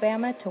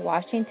Alabama to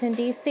Washington,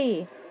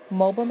 D.C.,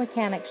 Mobile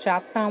Mechanic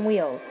Shops on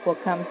Wheels will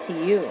come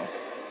to you.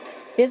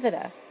 Visit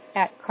us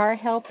at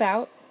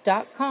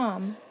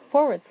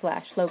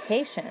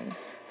carhelpout.com/location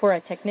for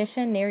a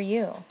technician near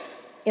you.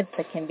 It's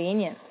the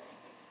convenience.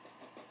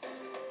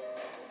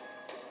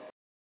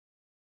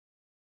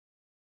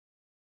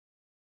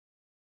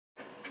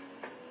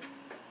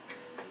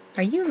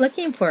 Are you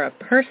looking for a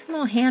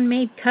personal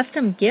handmade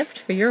custom gift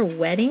for your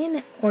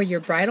wedding or your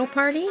bridal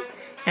party?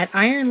 At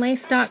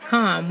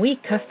ironlace.com, we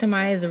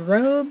customize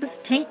robes,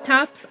 tank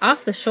tops,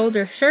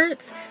 off-the-shoulder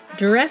shirts,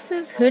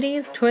 dresses,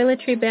 hoodies,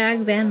 toiletry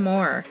bags, and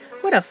more.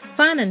 What a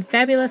fun and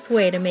fabulous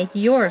way to make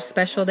your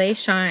special day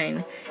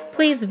shine.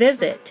 Please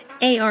visit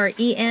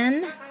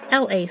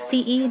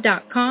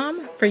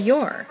arenlace.com for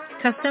your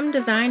custom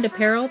designed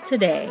apparel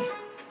today.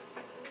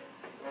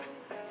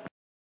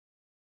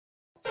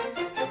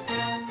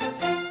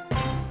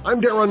 I'm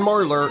Darren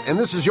Marlar, and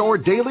this is your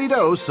daily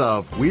dose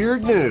of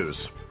weird news.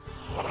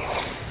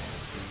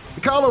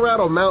 The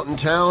Colorado mountain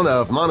town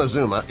of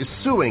Montezuma is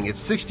suing its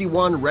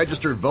 61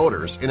 registered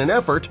voters in an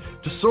effort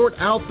to sort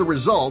out the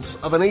results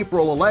of an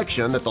April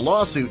election that the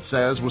lawsuit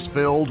says was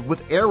filled with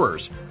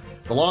errors.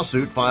 The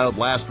lawsuit filed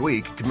last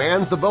week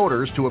commands the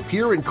voters to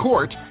appear in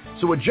court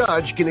so a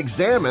judge can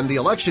examine the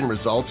election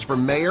results for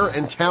mayor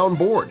and town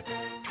board.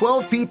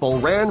 12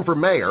 people ran for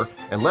mayor,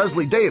 and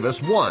Leslie Davis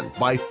won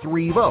by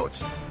 3 votes.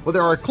 Well,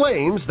 there are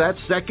claims that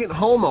second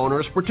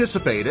homeowners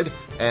participated,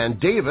 and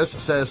Davis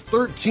says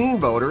 13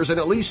 voters and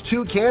at least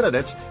 2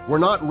 candidates were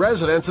not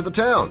residents of the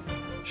town.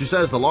 She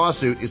says the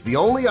lawsuit is the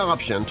only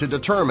option to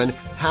determine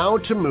how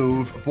to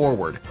move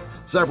forward.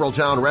 Several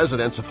town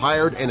residents have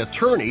hired an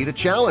attorney to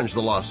challenge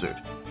the lawsuit.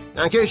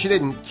 Now, in case you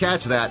didn't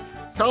catch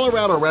that,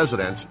 Colorado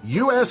residents,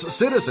 U.S.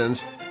 citizens,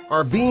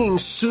 are being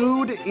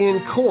sued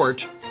in court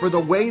for the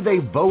way they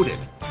voted.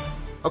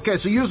 Okay,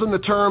 so using the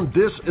term,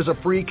 this is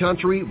a free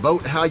country,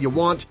 vote how you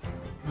want,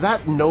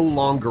 that no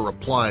longer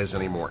applies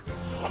anymore.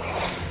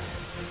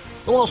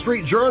 The Wall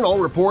Street Journal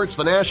reports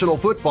the National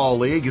Football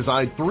League has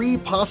eyed 3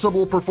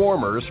 possible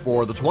performers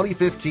for the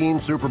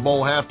 2015 Super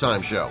Bowl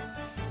halftime show: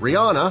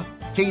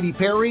 Rihanna, Katy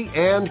Perry,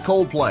 and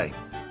Coldplay.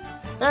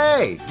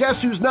 Hey, guess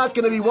who's not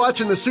going to be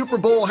watching the Super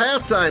Bowl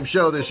halftime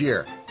show this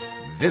year?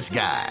 This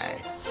guy.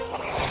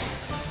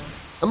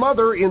 A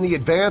mother in the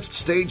advanced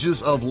stages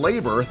of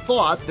labor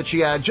thought that she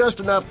had just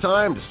enough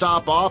time to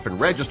stop off and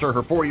register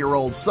her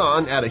 4-year-old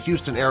son at a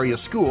Houston area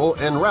school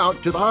en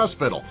route to the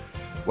hospital.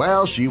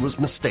 Well, she was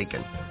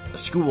mistaken.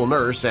 A school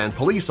nurse and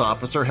police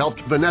officer helped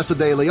Vanessa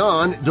De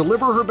Leon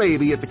deliver her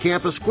baby at the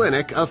campus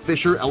clinic of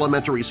Fisher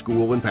Elementary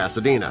School in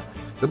Pasadena.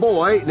 The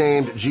boy,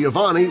 named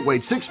Giovanni,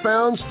 weighed 6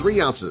 pounds,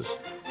 3 ounces.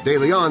 De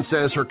Leon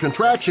says her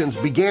contractions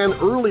began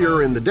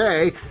earlier in the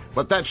day,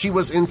 but that she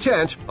was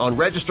intent on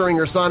registering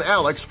her son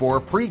Alex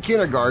for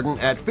pre-kindergarten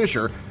at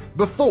Fisher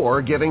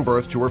before giving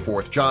birth to her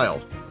 4th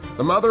child.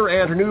 The mother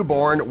and her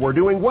newborn were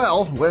doing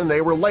well when they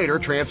were later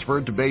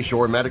transferred to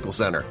Bayshore Medical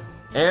Center,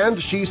 and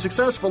she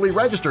successfully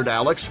registered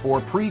Alex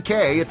for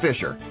pre-K at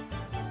Fisher.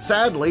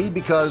 Sadly,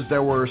 because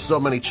there were so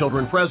many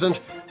children present,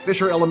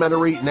 Fisher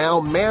Elementary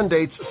now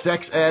mandates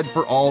sex ed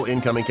for all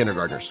incoming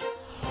kindergartners.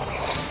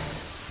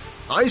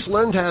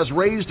 Iceland has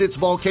raised its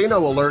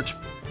volcano alert.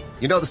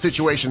 You know the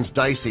situation's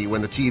dicey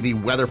when the TV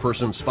weather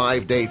person's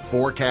 5-day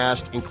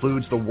forecast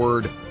includes the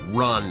word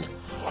run.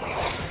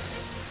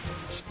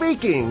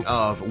 Speaking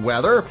of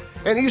weather,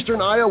 an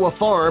eastern Iowa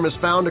farm has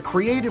found a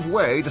creative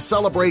way to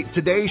celebrate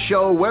Today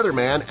Show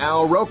weatherman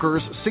Al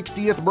Roker's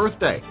 60th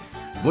birthday.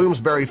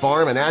 Bloomsbury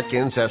Farm in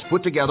Atkins has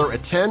put together a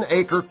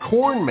 10-acre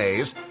corn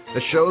maze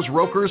that shows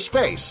Roker's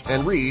face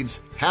and reads,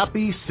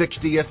 "Happy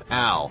 60th,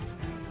 Al."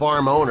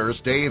 Farm owners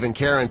Dave and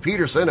Karen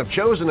Peterson have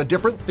chosen a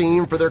different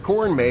theme for their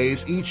corn maze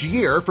each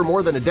year for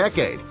more than a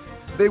decade.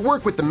 They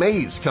work with the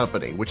Maze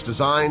Company, which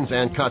designs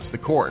and cuts the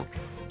corn.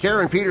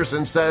 Karen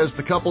Peterson says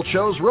the couple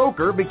chose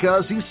Roker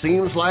because he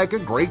seems like a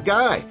great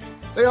guy.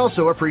 They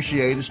also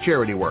appreciate his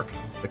charity work.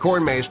 The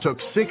corn maze took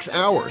 6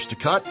 hours to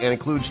cut and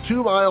includes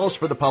 2 miles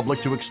for the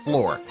public to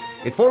explore.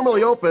 It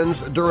formally opens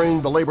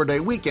during the Labor Day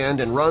weekend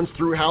and runs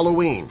through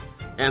Halloween.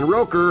 And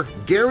Roker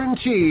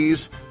guarantees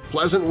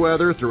pleasant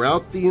weather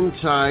throughout the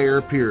entire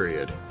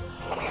period.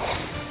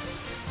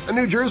 A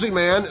New Jersey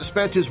man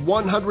spent his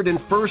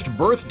 101st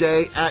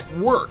birthday at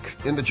work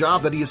in the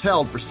job that he has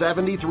held for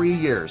 73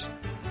 years.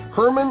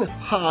 Herman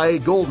High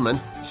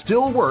Goldman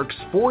still works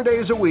 4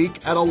 days a week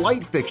at a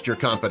light fixture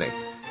company.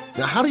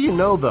 Now, how do you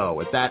know, though,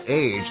 at that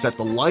age, that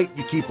the light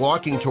you keep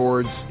walking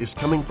towards is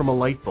coming from a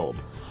light bulb?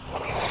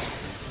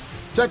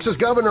 Texas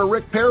Governor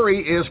Rick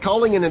Perry is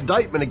calling an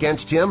indictment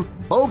against him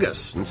bogus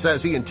and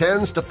says he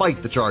intends to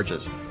fight the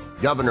charges.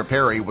 Governor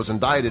Perry was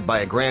indicted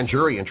by a grand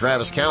jury in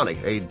Travis County,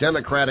 a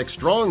Democratic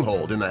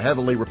stronghold in a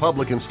heavily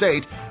Republican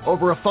state,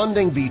 over a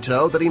funding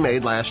veto that he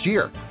made last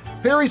year.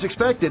 Perry's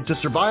expected to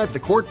survive the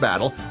court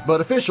battle,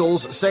 but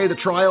officials say the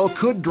trial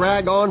could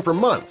drag on for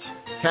months,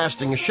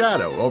 casting a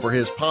shadow over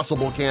his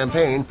possible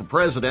campaign for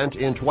president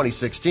in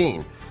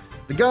 2016.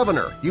 The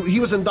governor, he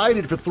was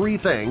indicted for 3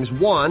 things.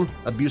 1,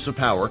 abuse of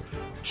power.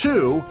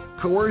 2,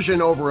 coercion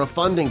over a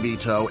funding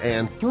veto.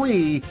 And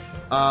 3,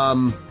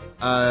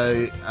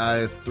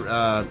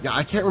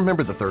 I can't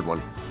remember the 3rd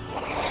one.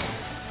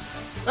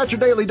 That's your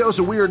Daily Dose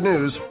of Weird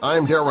News.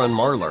 I'm Darren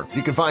Marlar.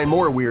 You can find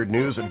more weird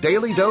news at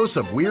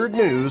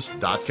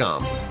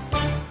dailydoseofweirdnews.com.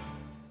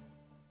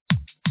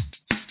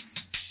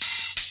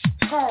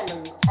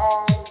 Calling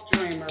all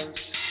dreamers.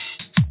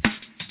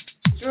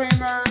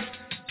 Dreamers,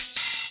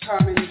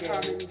 come and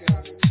get it.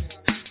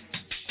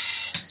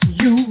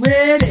 You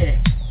ready?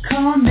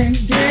 Come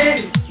and get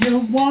it.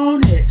 You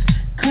want it?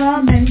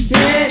 Come and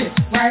get it.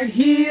 Right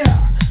here.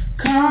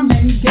 Come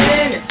and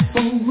get it.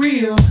 For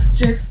real.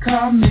 Just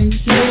come and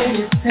get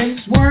it.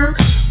 Takes work,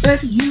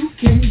 but you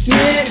can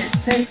get it.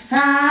 Takes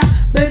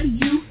time, but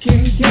you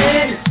can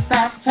get it.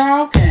 Stop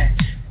talking.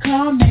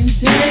 Come and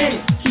get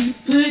it.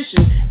 Keep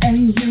pushing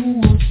and you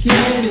will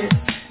get it.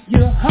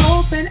 You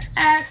hope and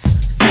ask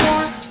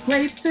for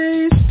great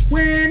things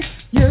when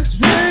You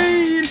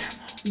strain,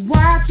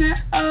 watching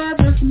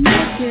others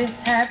make it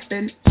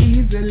happen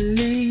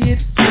easily, it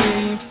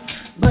seems.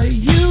 But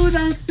you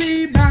don't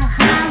see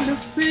behind the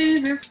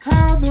scenes, it's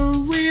called the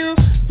real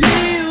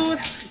deal.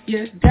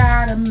 You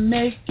gotta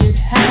make it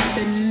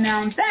happen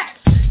now,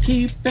 that's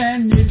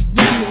keeping it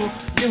real.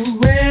 You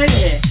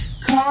ready?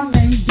 Come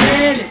and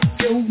get it.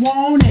 You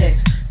want it?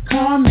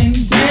 Come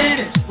and get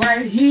it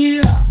right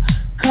here.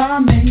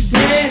 Come and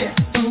get it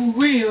for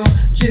real.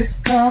 Just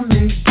come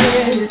and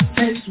get it.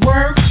 Takes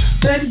work,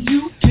 but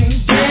you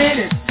can get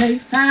it.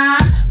 Takes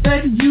time,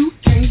 but you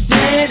can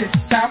get it.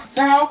 Stop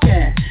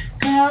talking.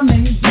 Come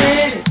and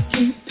get it.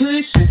 Keep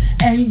pushing,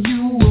 and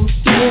you will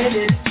get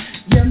it.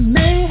 You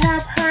may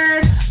have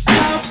heard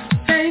of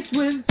faith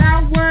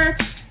without work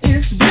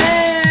is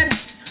dead.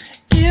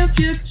 If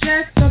you're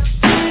just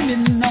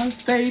depending on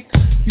faith,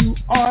 you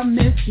are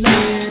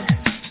misled.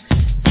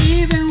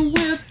 Even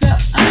with the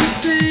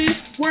unseen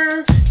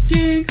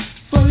working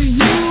for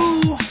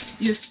you,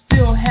 you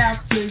still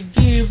have to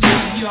give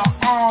it your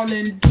all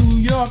and do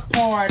your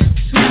part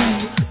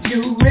too.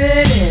 You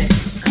ready?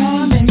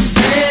 Come and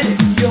get it.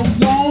 You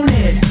want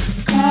it?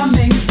 Come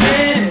and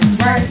get it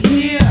right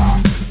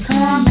here.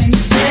 Come and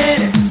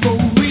get it for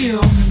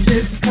real.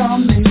 Just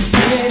come and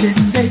get it.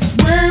 Takes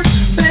work,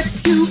 but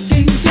you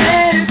can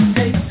get it.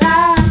 Takes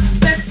time,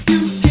 but you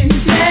can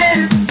get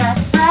it. Stop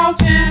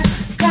talking.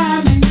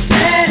 Come and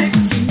get it.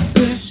 Keep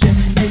pushing,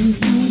 and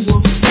you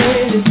will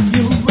get it.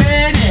 You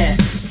ready?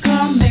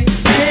 Come and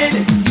get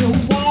it. You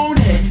want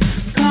it?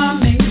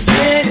 Come and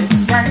get it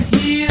right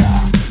here.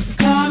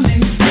 Come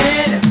and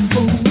get it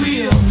for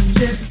real.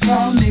 Just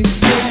come and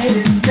get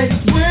it.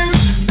 Takes work,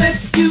 but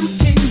you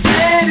can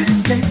get it.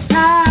 Takes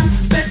time,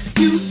 but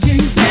you can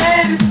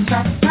get it.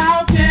 Stop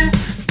talking.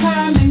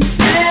 Come and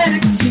get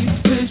it. Keep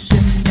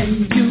pushing, and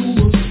you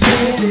will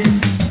get it.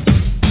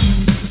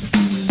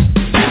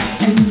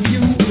 And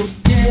you will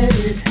get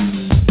it.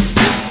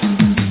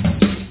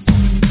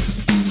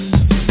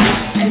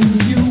 And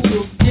you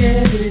will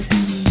get it.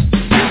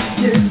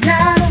 You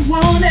gotta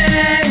want it.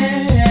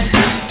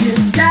 You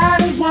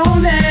gotta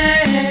want it.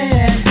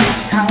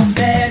 How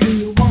bad do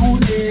you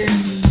want it?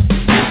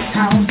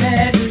 How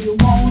bad do you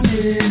want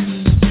it?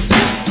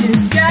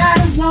 You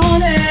gotta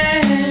want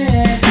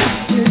it.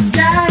 You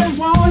gotta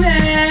want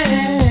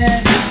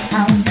it.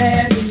 How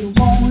bad do you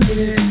want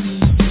it?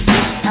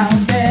 How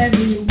bad do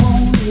you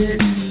want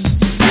it?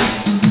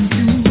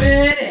 You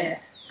ready?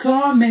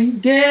 Come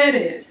and get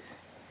it.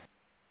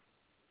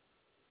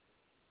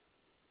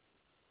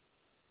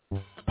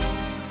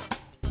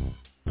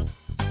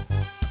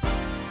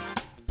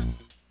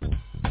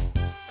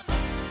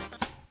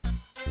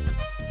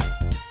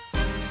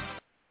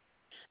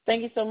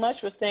 Thank you so much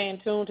for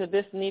staying tuned to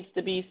This Needs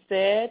to Be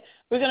Said.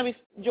 We're going to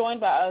be joined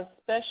by a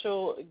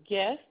special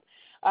guest.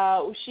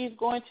 She's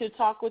going to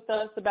talk with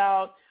us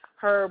about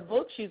her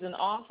book. She's an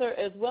author,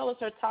 as well as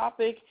her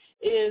topic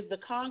is the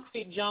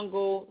concrete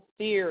jungle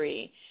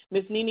theory.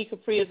 Ms. Nini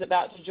Capri is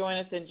about to join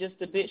us in just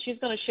a bit. She's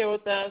going to share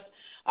with us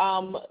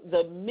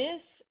the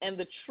myths and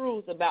the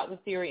truth about the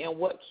theory and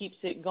what keeps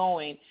it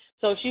going.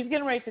 So she's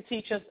getting ready to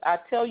teach us. I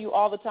tell you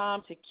all the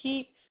time to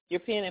keep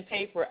your pen and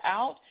paper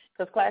out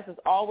because class is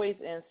always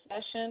in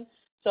session.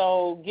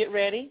 So get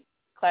ready.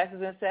 Class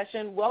is in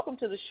session. Welcome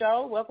to the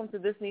show. Welcome to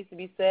This Needs to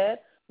Be Said.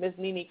 Ms.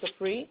 Nini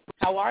Capri,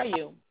 how are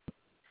you?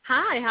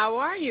 Hi, how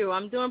are you?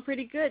 I'm doing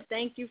pretty good.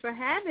 Thank you for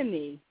having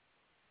me.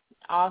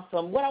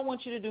 Awesome. What I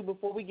want you to do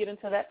before we get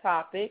into that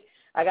topic,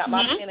 I got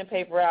my pen and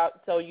paper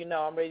out so you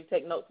know I'm ready to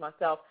take notes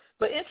myself,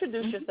 but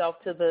introduce yourself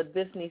to the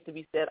This Needs to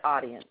Be Said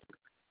audience.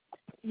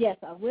 Yes,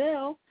 I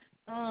will.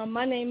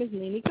 My name is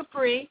Nini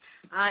Capri.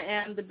 I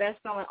am the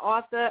best-selling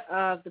author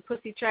of the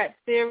Pussy Trap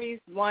series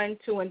 1,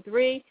 2, and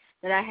 3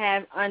 that I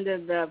have under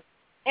the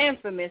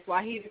infamous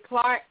Wahida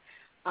Clark,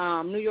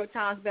 New York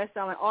Times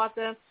best-selling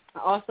author. I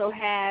also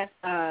have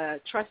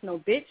Trust No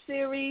Bitch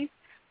series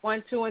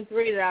 1, 2, and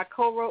 3 that I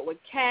co-wrote with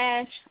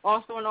Cash,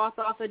 also an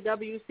author of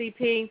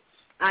WCP.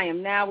 I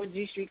am now with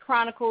G Street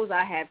Chronicles.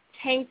 I have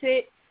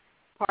Tainted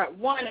Part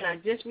 1, and I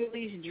just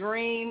released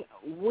Dream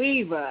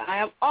Weaver. I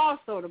am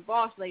also the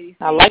boss lady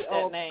CEO I like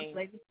that name.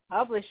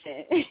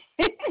 Publishing.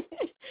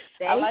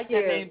 I like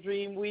that name,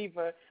 Dream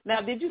Weaver.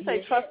 Now, did you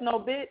say Trust No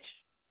Bitch?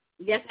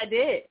 Yes, I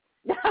did.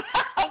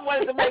 I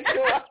wanted to make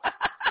sure.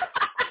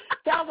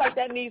 Sounds like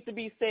that needs to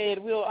be said.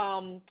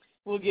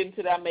 We'll get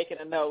into that. I'm making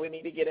a note. We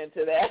need to get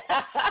into that.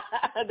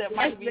 That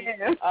might be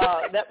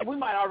that we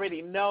might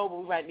already know, but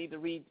we might need to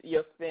read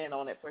your spin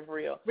on it for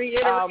real.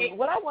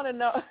 What I want to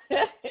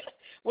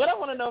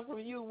know from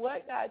you,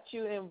 what got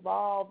you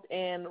involved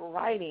in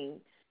writing?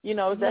 You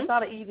know, that's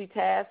not an easy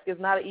task. It's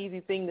not an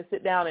easy thing to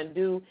sit down and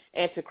do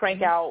and to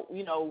crank out,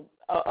 you know,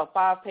 a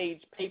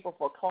 5-page paper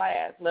for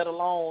class, let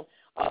alone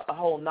a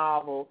whole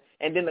novel,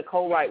 and then to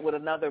co-write with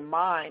another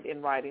mind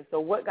in writing. So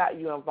what got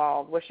you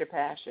involved? What's your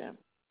passion?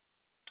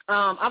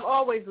 I've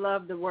always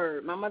loved the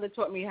word. My mother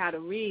taught me how to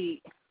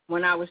read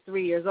when I was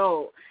 3 years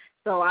old.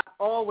 So I've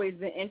always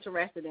been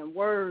interested in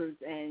words,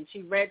 and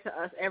she read to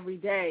us every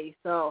day.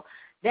 So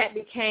that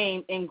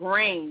became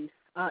ingrained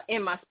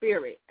in my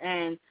spirit.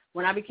 And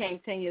when I became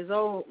 10 years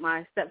old,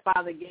 my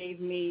stepfather gave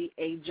me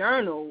a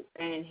journal,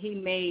 and he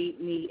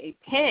made me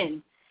a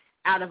pen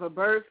out of a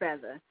bird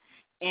feather.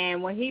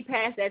 And when he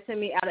passed that to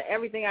me, out of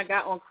everything I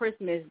got on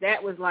Christmas,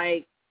 that was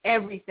like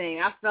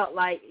everything. I felt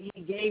like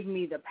he gave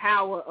me the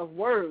power of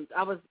words.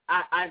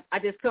 I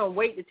just couldn't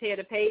wait to tear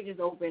the pages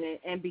open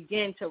and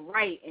begin to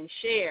write and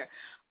share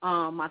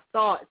my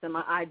thoughts and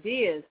my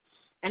ideas.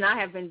 And I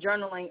have been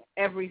journaling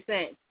ever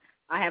since.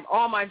 I have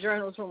all my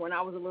journals from when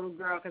I was a little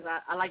girl because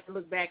I like to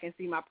look back and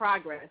see my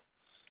progress.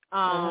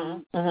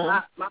 My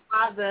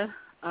father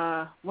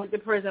went to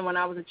prison when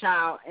I was a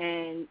child,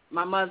 and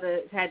my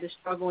mother had to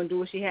struggle and do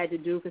what she had to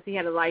do because he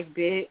had a life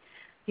bid.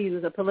 He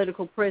was a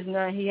political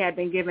prisoner. He had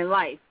been given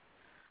life.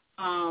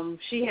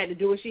 She had to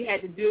do what she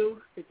had to do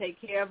to take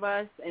care of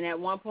us, and at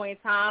one point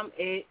in time,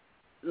 it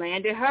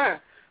landed her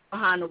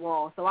behind the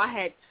wall. So I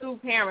had two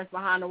parents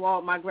behind the wall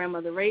with my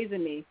grandmother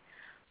raising me.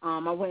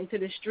 I went into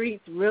the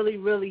streets really,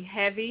 really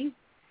heavy,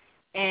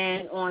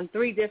 and on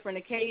 3 different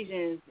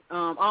occasions,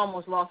 I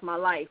almost lost my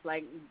life.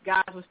 Like,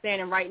 guys were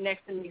standing right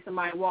next to me.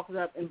 Somebody walked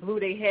up and blew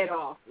their head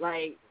off.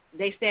 Like,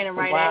 they standing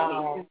right at me.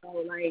 You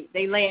know, like,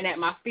 they laying at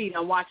my feet.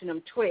 I'm watching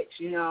them twitch.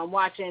 You know, I'm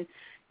watching,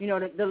 you know,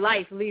 the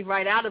life leave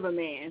right out of a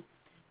man.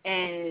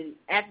 And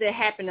after it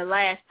happened the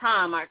last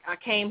time, I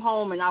came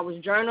home and I was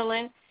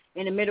journaling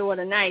in the middle of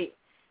the night.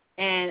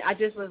 And I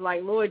just was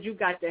like, Lord, you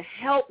got to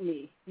help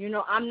me. You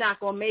know, I'm not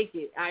going to make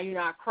it.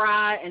 I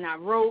cried and I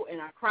wrote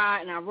and I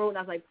cried and I wrote. And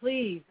I was like,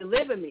 please,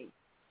 deliver me.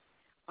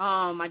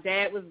 My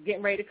dad was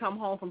getting ready to come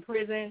home from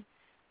prison.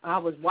 I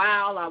was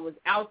wild. I was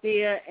out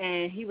there.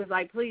 And he was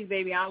like, please,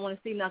 baby, I don't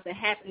want to see nothing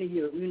happen to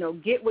you. You know,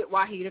 get with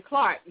Wahida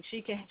Clark.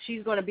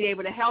 She's going to be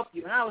able to help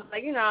you. And I was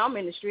like, you know, I'm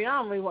in the street. I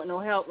don't really want no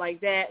help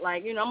like that.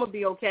 Like, you know, I'm going to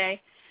be okay.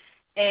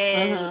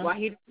 And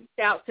Wahida reached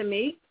out to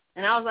me.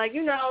 And I was like,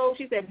 you know,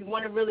 she said, if you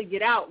want to really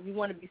get out, if you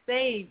want to be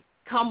saved,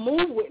 come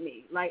move with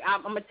me. Like,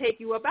 I'm going to take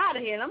you up out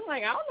of here. And I'm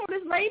like, I don't know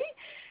this lady.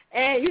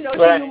 And, you know,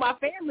 she knew my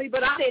family,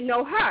 but I didn't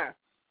know her.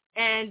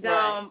 And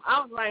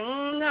I was like,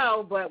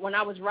 no. But when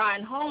I was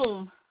riding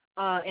home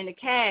in the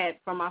cab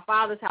from my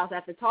father's house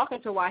after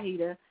talking to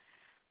Wahida,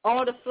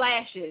 all the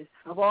flashes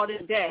of all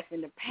the death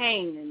and the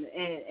pain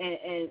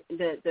and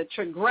the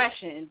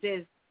transgression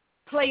just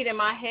played in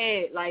my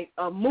head like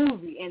a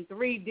movie in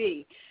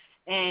 3D.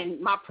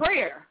 And my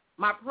prayer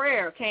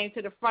came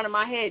to the front of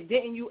my head.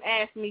 Didn't you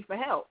ask me for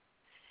help?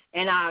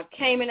 And I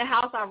came in the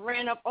house. I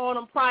ran up all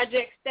them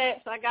project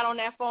steps. I got on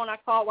that phone. I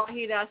called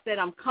Wahida. I said,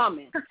 I'm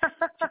coming.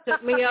 She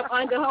took me up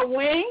under her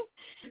wing.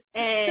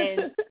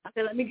 And I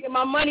said, let me get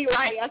my money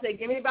right. I said,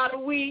 give me about a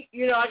week.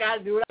 You know, I got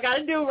to do what I got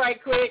to do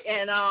right quick.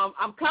 And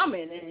I'm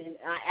coming. And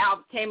I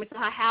came into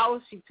her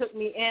house. She took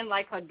me in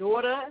like her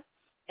daughter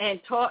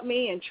and taught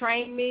me and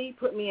trained me,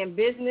 put me in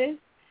business.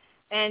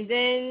 And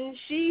then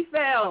she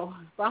fell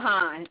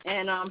behind,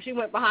 and she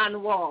went behind the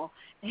wall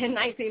in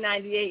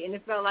 1998, and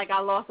it felt like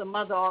I lost a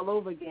mother all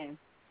over again.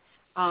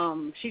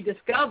 She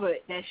discovered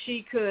that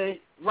she could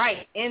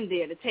write in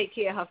there to take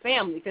care of her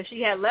family because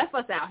she had left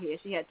us out here.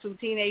 She had 2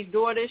 teenage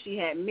daughters. She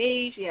had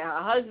me. She had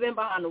her husband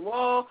behind the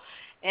wall,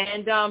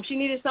 and she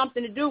needed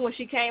something to do when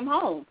she came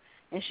home.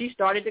 And she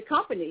started the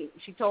company.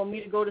 She told me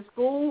to go to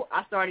school.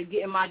 I started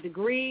getting my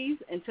degrees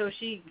until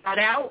she got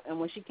out, and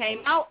when she came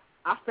out,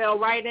 I fell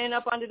right in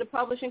up under the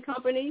publishing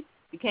company,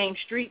 became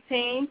street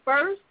team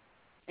first,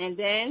 and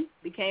then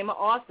became an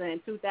author in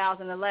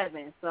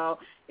 2011. So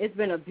it's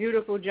been a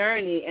beautiful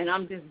journey, and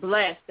I'm just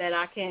blessed that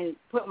I can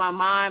put my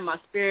mind, my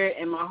spirit,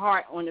 and my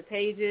heart on the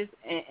pages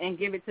and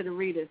give it to the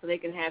readers so they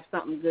can have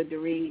something good to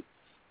read.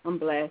 I'm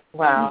blessed.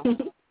 Wow.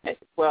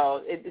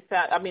 Well,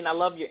 I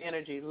love your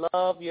energy.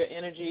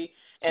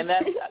 And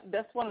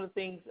that's one of the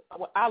things.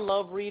 I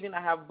love reading.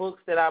 I have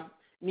books that I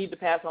need to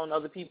pass on to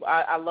other people.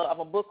 I'm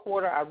a book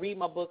hoarder. I read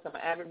my books. I'm an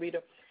avid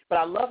reader. But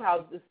I love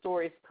how the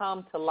stories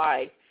come to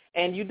life.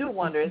 And you do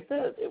wonder,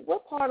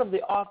 what part of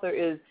the author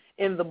is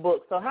in the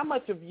book? So how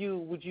much of you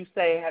would you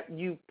say have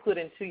you put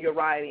into your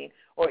writing,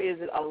 or is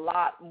it a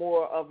lot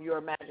more of your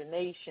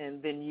imagination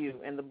than you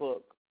in the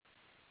book?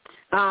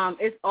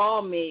 It's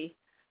all me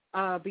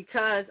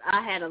because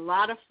I had a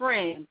lot of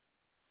friends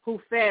who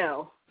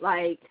fell.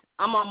 Like,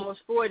 I'm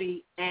almost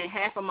 40, and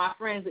half of my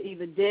friends are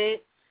either dead,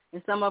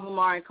 and some of them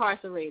are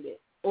incarcerated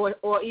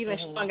or even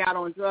strung out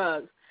on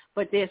drugs.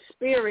 But their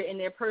spirit and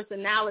their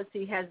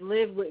personality has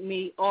lived with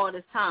me all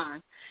this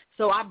time.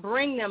 So I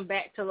bring them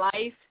back to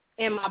life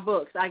in my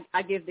books.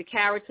 I give the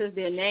characters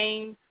their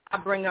names. I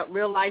bring up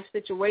real-life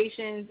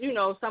situations. You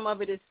know, some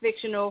of it is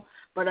fictional,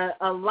 but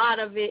a lot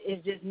of it is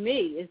just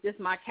me. It's just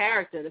my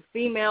character. The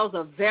females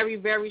are very,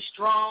 very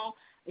strong.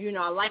 You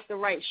know, I like to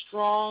write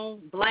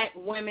strong black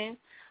women.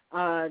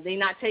 They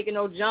not taking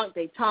no junk.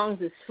 Their tongues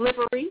is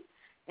slippery.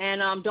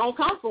 And don't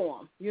come for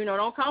them. You know,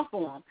 don't come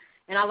for them.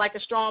 And I like a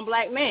strong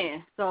black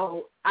man.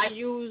 So I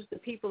use the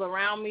people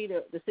around me,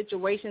 the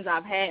situations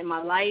I've had in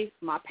my life,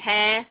 my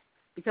past,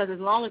 because as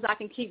long as I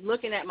can keep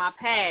looking at my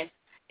past,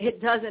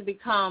 it doesn't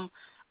become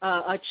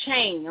a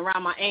chain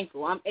around my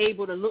ankle. I'm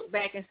able to look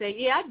back and say,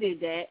 yeah, I did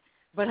that,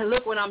 but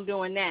look what I'm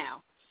doing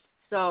now.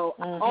 So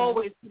I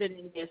always put it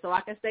in there so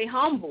I can stay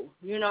humble,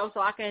 you know, so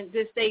I can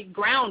just stay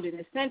grounded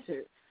and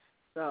centered.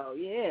 So,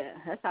 yeah,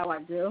 that's how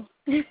I do.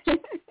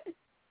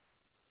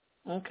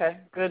 Okay,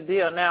 good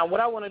deal. Now, what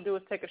I want to do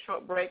is take a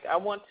short break. I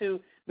want to,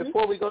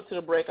 before we go to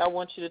the break, I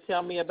want you to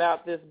tell me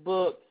about this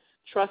book,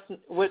 Trust,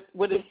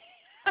 what is,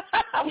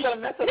 I'm going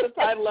to mess up the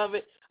title of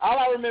it. All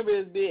I remember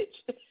is bitch.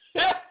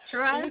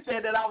 Trust. You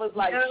said that I was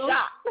like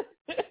shocked.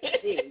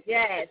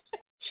 Yes,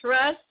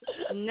 Trust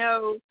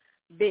No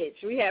Bitch.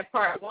 We have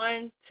part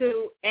 1,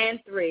 2, and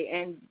 3,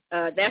 and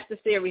that's the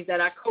series that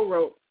I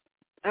co-wrote.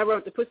 I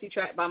wrote the Pussy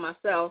Trap by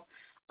myself,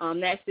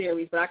 that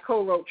series, but I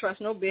co-wrote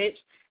Trust No Bitch,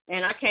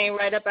 and I came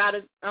right up out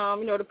of,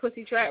 the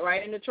Pussy Trap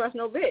right into Trust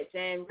No Bitch.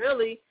 And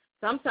really,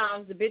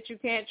 sometimes the bitch you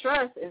can't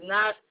trust is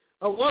not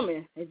a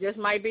woman. It just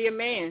might be a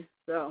man.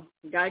 So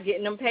you got to get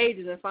in them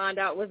pages and find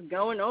out what's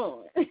going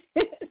on.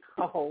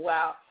 Oh,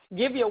 wow.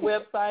 Give your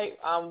website.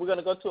 We're going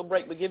to go to a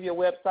break, but give your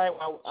website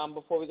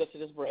before we go to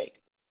this break.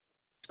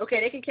 Okay,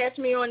 they can catch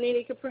me on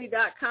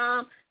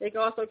NiniCapri.com. They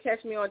can also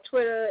catch me on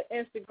Twitter,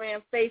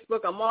 Instagram,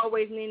 Facebook. I'm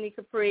always Nini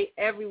Capri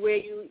everywhere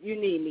you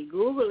need me.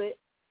 Google it.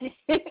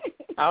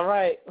 All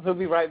right. We'll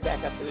be right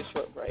back after this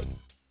short break.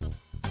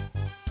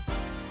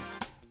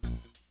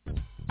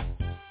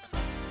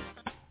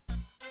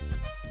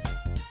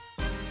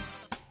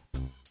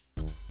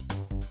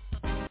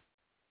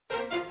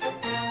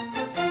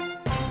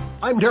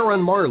 I'm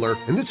Darren Marlar,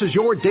 and this is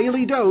your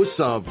daily dose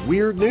of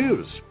weird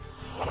news.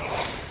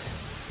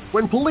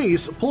 When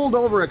police pulled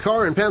over a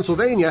car in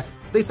Pennsylvania,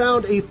 they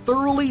found a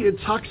thoroughly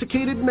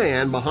intoxicated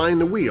man behind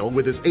the wheel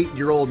with his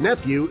 8-year-old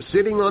nephew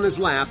sitting on his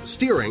lap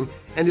steering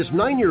and his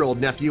 9-year-old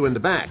nephew in the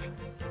back.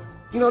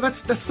 You know, that's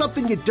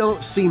something you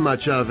don't see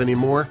much of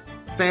anymore.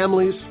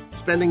 Families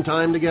spending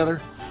time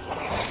together.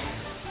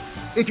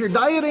 If you're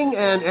dieting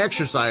and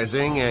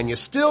exercising and you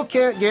still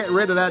can't get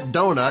rid of that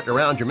donut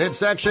around your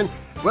midsection,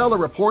 well, a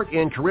report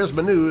in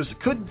Charisma News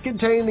could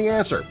contain the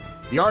answer.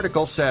 The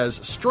article says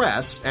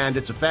stress and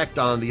its effect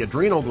on the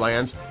adrenal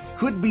glands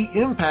could be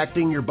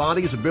impacting your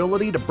body's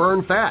ability to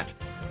burn fat.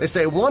 They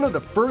say one of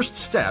the first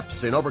steps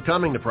in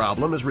overcoming the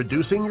problem is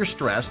reducing your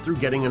stress through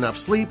getting enough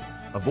sleep,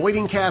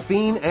 avoiding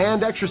caffeine,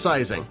 and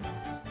exercising.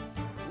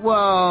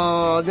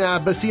 Well,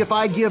 but see, if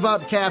I give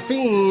up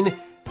caffeine,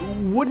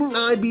 wouldn't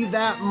I be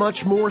that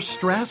much more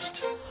stressed?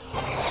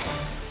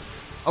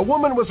 A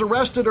woman was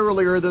arrested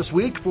earlier this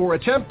week for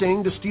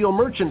attempting to steal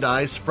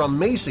merchandise from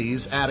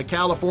Macy's at a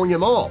California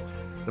mall.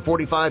 The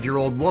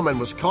 45-year-old woman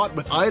was caught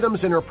with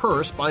items in her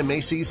purse by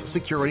Macy's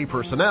security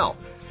personnel.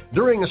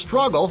 During a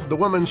struggle, the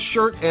woman's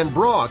shirt and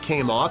bra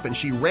came off and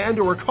she ran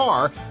to her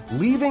car,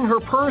 leaving her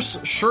purse,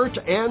 shirt,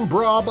 and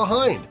bra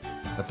behind.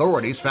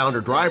 Authorities found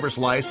her driver's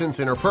license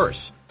in her purse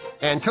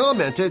and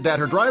commented that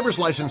her driver's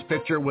license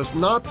picture was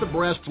not the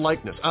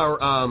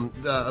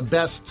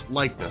best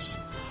likeness.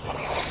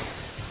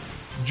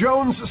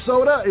 Jones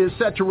Soda is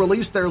set to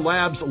release their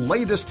lab's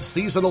latest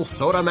seasonal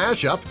soda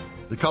mashup.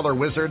 The Color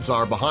Wizards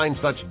are behind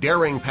such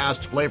daring past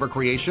flavor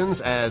creations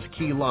as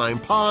key lime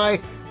pie,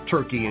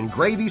 turkey and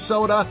gravy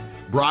soda,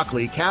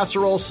 broccoli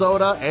casserole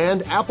soda,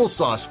 and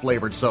applesauce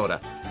flavored soda.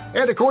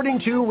 And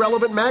according to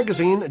Relevant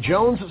Magazine,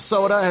 Jones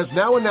Soda has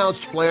now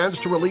announced plans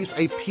to release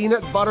a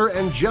peanut butter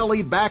and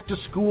jelly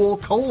back-to-school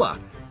cola.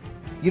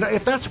 You know,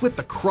 if that's with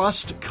the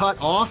crust cut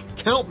off,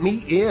 count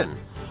me in.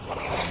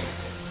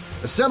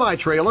 A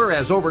semi-trailer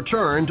has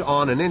overturned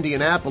on an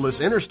Indianapolis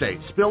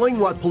interstate, spilling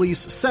what police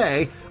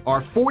say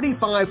are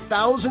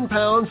 45,000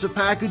 pounds of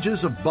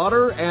packages of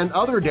butter and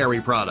other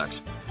dairy products.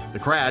 The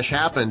crash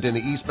happened in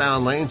the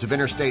eastbound lanes of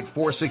Interstate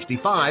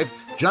 465,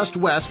 just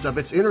west of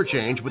its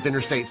interchange with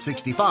Interstate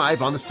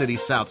 65 on the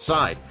city's south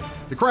side.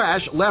 The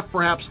crash left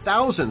perhaps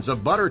thousands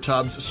of butter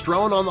tubs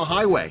strewn on the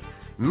highway,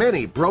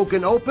 many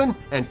broken open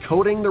and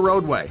coating the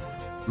roadway.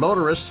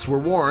 Motorists were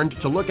warned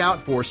to look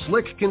out for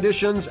slick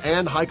conditions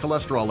and high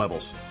cholesterol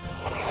levels.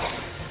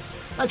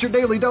 That's your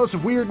daily dose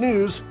of weird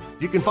news.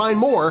 You can find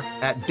more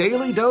at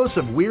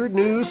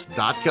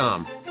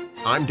dailydoseofweirdnews.com.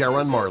 I'm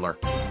Darren Marlar.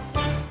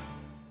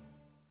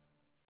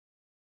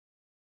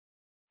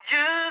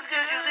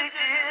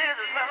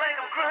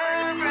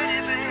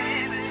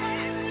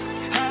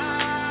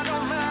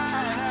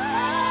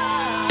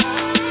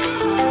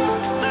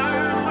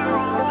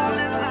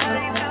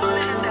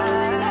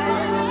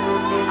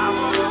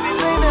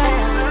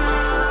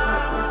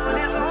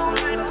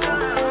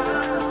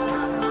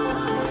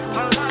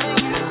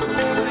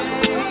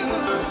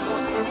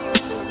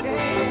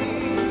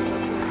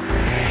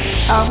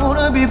 I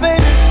wanna be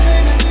baby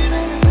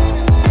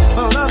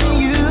for loving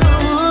you.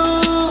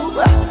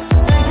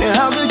 And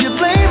how could you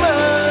blame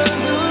us?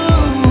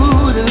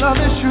 The love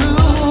is true.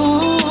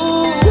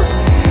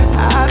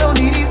 I don't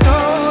need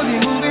all the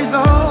movie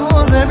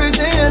songs,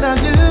 everything that I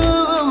do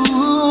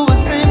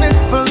is famous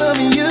for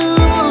loving you.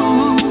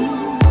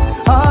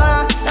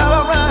 Alright.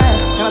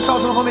 Can I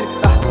talk to him for a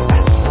minute?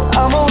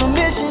 I'm on a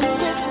mission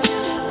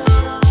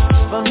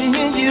for me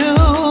and you.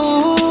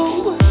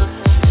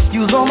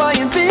 Use all my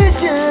ambition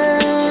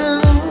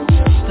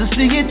to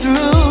see it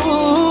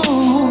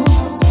through.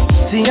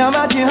 See, I'm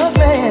out here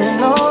hustling,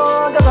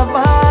 Lord,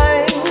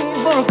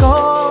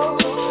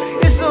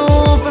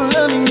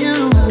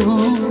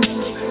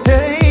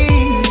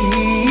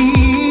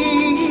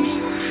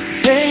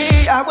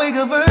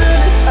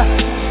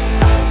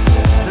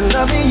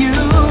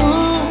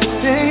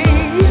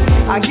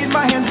 I get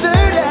my hands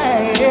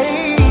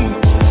dirty.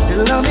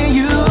 Loving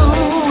you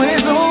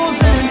is all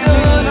said and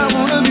done. I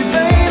wanna be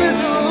famous,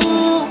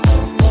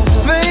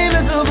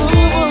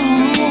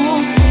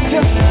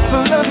 just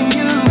for loving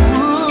you.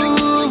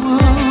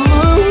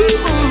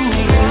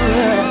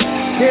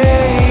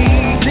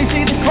 Yeah, they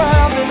see the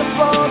crowd and the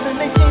applause, and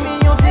they see me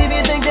on TV,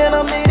 think that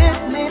I made it.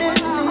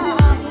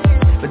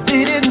 But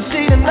they didn't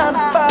see the 9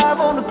 to 5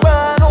 on the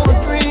grind, on the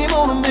dream,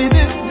 on the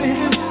maybe.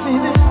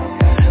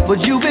 But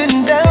you've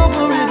been down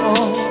for it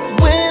all.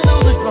 When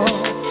those are gone,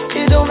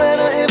 it don't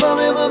matter if I'm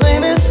ever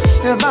famous,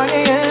 if I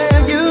can't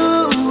have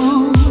you,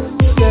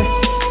 yeah,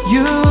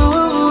 you.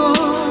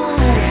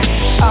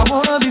 I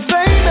wanna be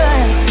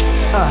famous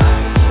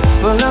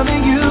for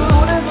loving you.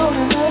 That's all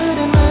that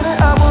matters.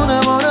 I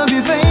wanna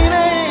be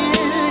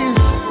famous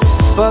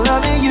for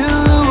loving you.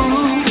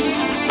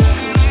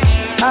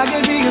 I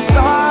can be a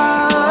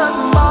star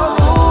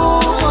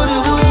tomorrow, but it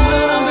wouldn't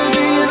matter,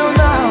 baby, you know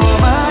now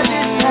I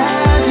just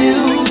have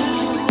you.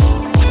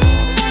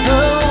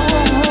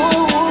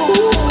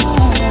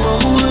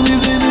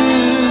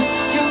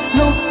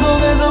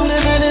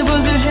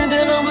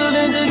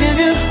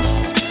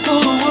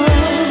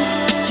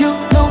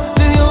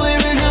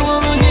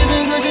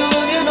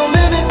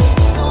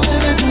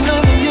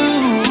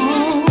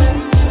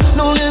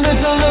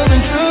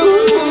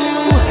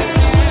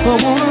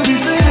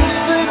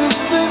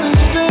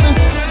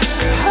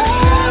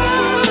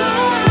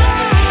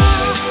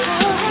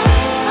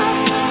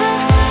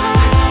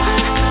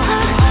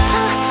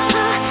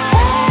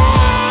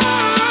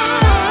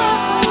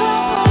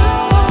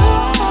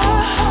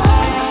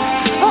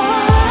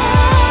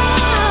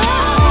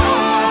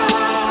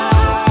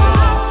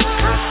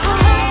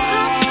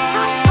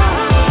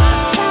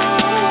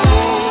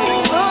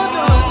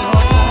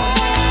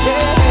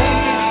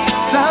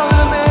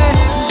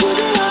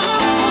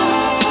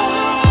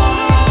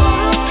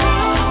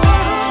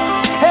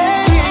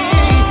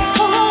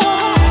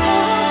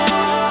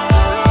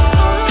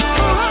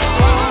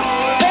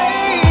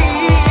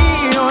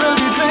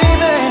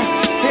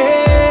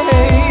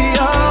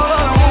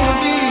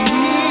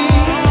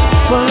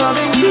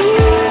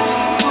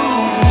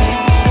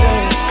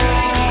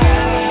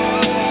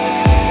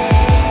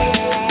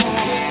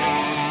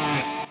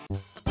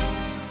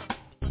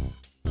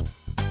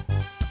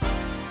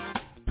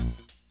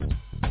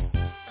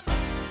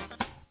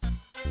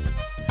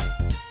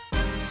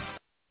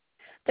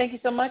 Thank you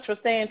so much for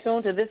staying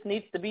tuned to This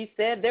Needs to Be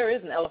Said. There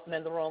is an elephant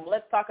in the room.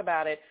 Let's talk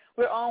about it.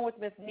 We're on with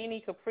Miss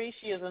Nene Capri.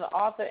 She is an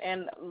author,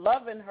 and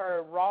loving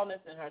her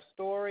rawness and her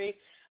story,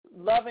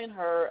 loving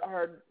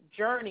her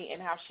journey and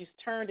how she's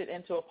turned it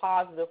into a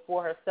positive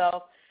for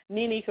herself.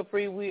 Nene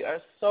Capri, we are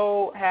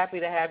so happy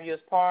to have you as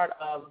part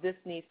of This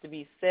Needs to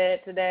Be Said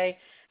today.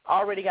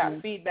 Already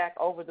got feedback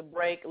over the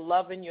break,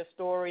 loving your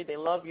story. They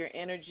love your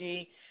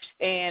energy.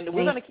 And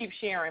we're going to keep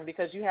sharing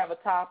because you have a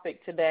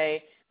topic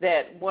today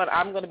that what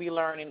I'm going to be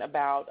learning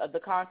about, the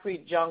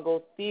concrete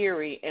jungle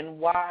theory and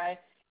why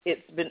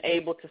it's been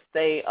able to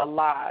stay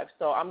alive.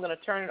 So I'm going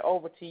to turn it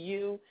over to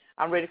you.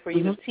 I'm ready for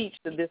you to teach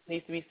the This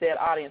Needs to Be Said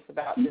audience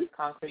about this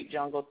concrete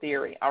jungle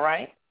theory. All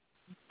right?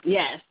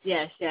 Yes.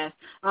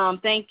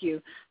 Thank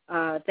you.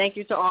 Thank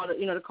you to all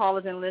the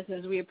callers and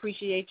listeners. We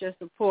appreciate your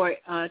support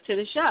to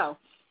the show.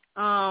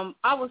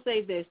 I will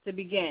say this to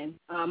begin.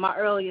 My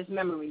earliest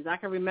memories. I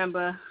can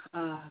remember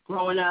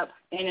growing up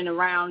in and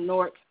around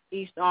Newark,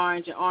 East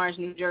Orange, and Orange,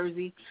 New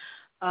Jersey,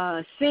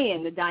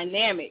 seeing the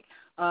dynamic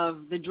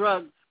of the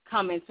drugs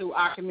coming to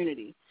our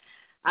community.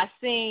 I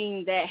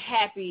seen that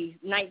happy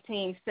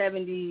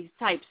 1970s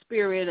type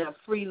spirit of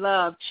free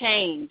love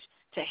change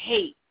to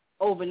hate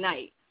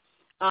overnight.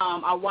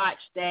 I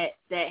watched that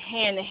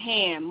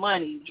hand-to-hand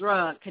money,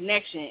 drug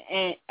connection,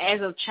 and as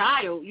a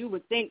child, you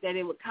would think that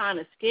it would kind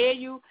of scare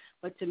you,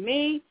 but to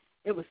me,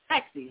 it was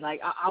sexy. Like,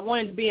 I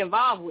wanted to be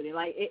involved with it.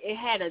 Like, it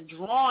had a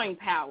drawing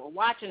power.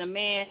 Watching a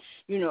man,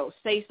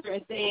 say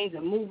certain things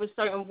and move a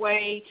certain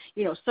way,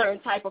 certain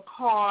type of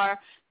car,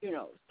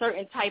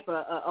 certain type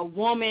of a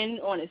woman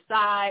on his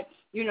side.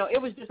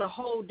 It was just a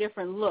whole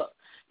different look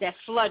that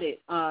flooded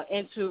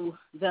into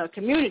the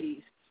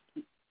communities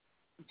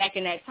back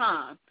in that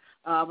time.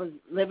 I was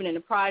living in the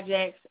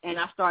projects, and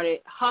I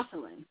started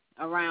hustling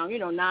around,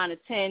 9 to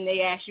 10.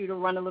 They asked you to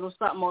run a little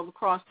something over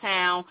across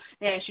town.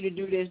 They asked you to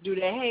do this, do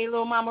that. Hey,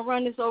 little mama,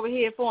 run this over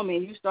here for me.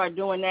 And you start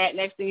doing that.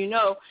 Next thing you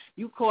know,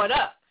 you caught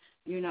up.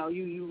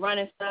 You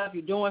running stuff.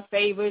 You're doing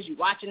favors. You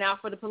watching out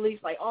for the police.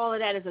 Like, all of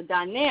that is a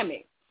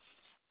dynamic.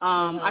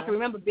 I can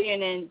remember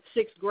being in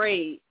 6th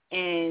grade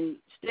and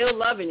still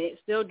loving it,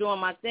 still doing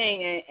my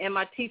thing, and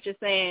my teacher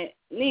saying,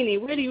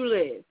 Nene, where do you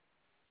live?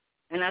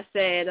 And I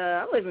said,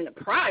 I live in the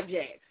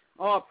projects,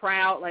 all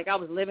proud, like I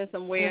was living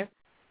somewhere.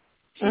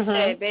 She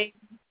said, baby,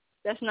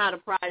 that's not a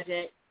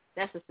project,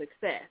 that's a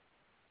success.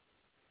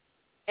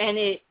 And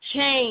it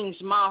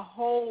changed my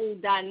whole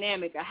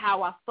dynamic of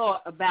how I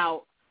thought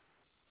about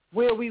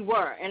where we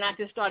were, and I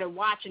just started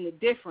watching the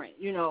different,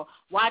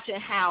 watching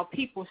how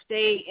people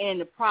stayed in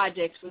the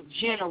projects for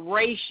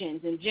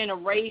generations and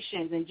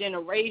generations and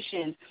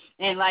generations,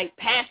 and like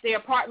passed their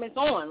apartments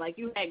on. Like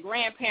you had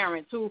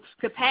grandparents who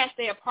could pass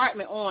their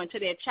apartment on to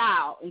their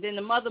child, and then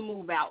the mother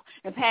move out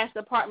and pass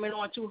the apartment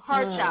on to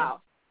her child.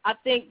 I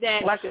think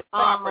that like it's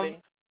property.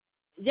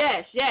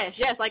 Yes,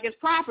 like it's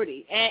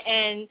property.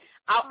 And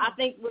I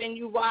think when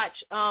you watch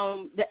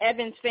the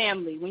Evans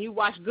Family, when you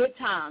watch Good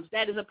Times,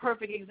 that is a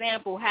perfect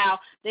example how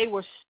they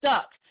were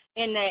stuck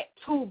in that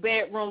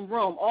 2-bedroom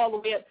room all the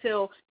way up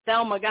till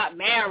Thelma got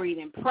married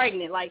and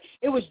pregnant. Like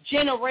it was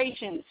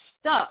generations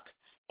stuck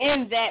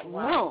in that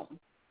room.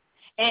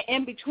 And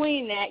in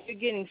between that, you're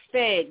getting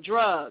fed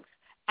drugs,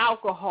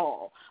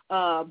 alcohol,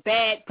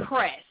 bad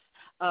press,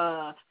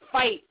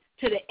 fight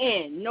to the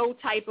end, no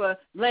type of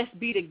let's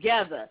be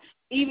together.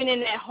 Even in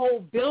that whole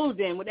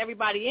building with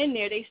everybody in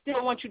there, they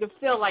still want you to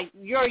feel like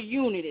your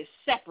unit is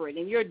separate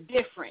and you're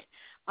different.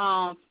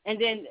 And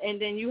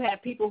then you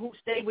have people who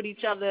stay with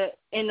each other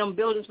in them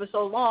buildings for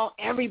so long.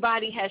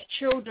 Everybody has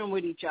children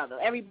with each other.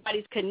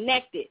 Everybody's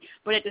connected.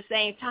 But at the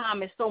same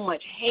time, it's so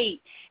much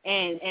hate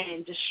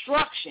and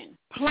destruction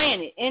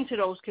planted into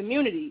those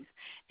communities.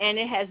 And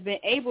it has been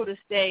able to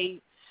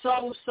stay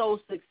so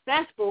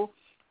successful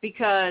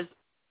because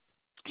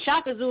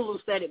Shaka Zulu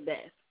said it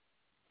best.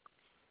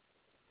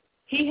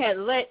 He had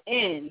let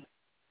in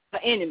an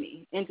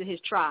enemy into his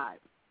tribe.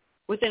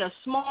 Within a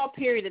small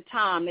period of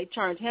time, they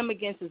turned him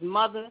against his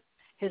mother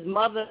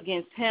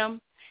against him,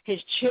 his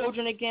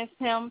children against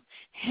him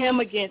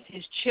against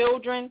his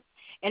children.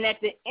 And at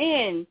the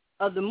end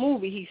of the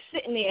movie, he's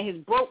sitting there in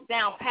his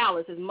broke-down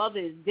palace. His mother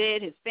is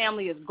dead. His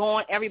family is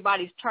gone.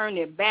 Everybody's turned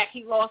their back.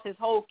 He lost his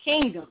whole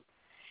kingdom.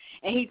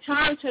 And he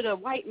turned to the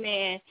white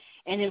man,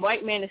 and the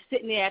white man is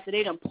sitting there after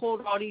they done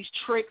pulled all these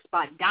tricks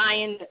by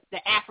dyeing the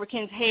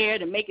Africans' hair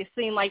to make it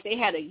seem like they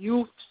had a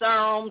youth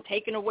serum,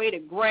 taking away the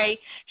gray,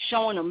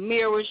 showing them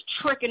mirrors,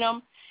 tricking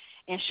them.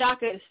 And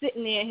Shaka is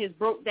sitting there in his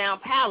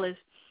broke-down palace,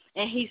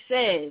 and he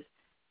says,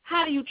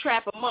 how do you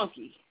trap a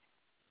monkey?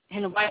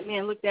 And the white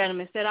man looked at him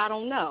and said, I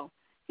don't know.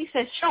 He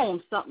said, show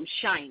him something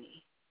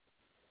shiny.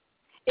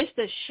 It's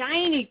the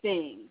shiny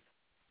things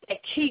that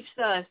keeps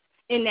us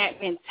in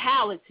that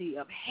mentality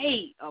of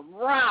hate, of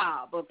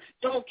rob, of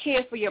don't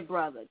care for your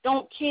brother,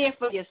 don't care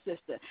for your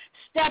sister,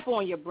 step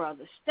on your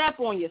brother, step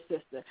on your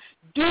sister,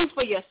 do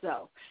for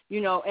yourself.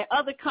 In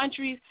other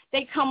countries,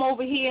 they come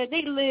over here,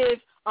 they live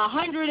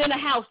 100 in a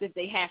house if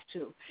they have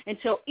to,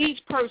 until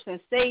each person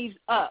saves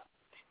up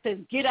to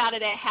get out of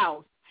that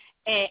house.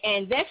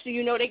 And next thing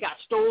you know, they got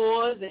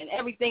stores and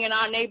everything in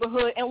our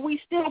neighborhood, and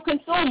we still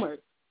consumers.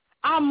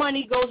 Our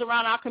money goes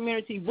around our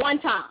community one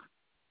time.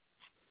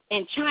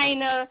 In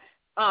China,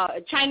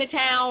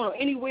 Chinatown, or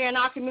anywhere in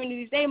our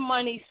communities, their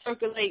money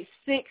circulates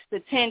 6 to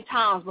 10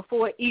 times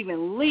before it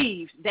even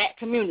leaves that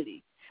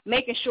community,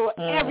 making sure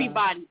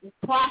everybody is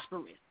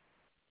prosperous.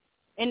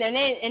 And then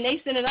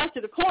they sending us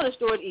to the corner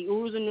store to eat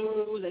ooze and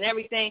noodles and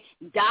everything,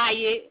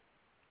 diet,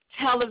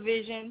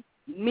 television,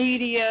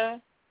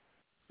 media,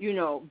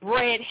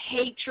 bread,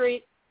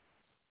 hatred.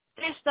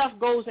 That stuff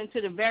goes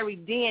into the very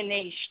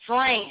DNA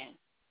strand.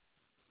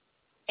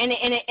 And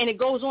it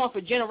goes on for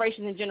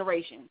generations and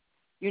generations.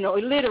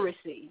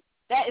 Illiteracy.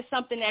 That is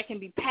something that can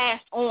be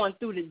passed on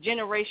through the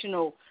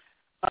generational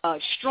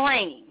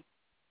strain,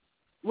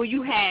 where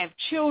you have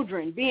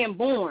children being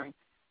born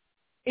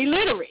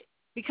illiterate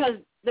because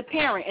the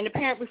parent and the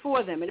parent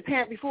before them and the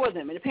parent before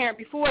them and the parent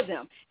before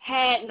them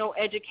had no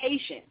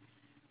education.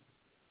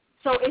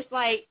 So it's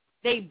like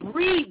they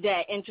breed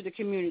that into the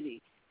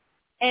community,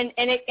 and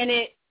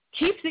it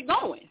keeps it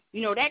going.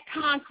 That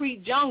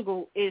concrete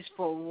jungle is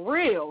for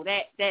real.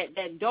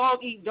 That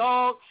dog eat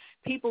dog,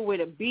 people with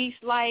a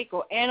beast-like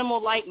or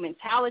animal-like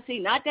mentality.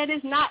 Not that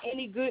there's not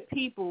any good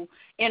people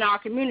in our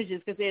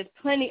communities, because there's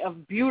plenty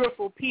of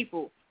beautiful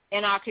people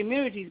in our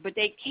communities, but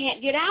they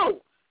can't get out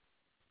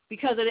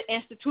because of the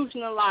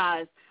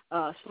institutionalized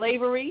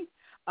slavery,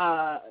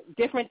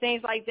 different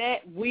things like that,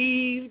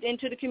 weaved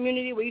into the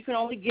community where you can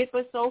only get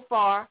for so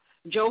far.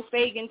 Joe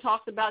Fagan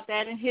talks about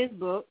that in his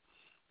book.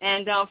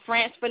 And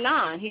Frantz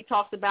Fanon, he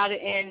talks about it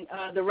in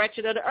The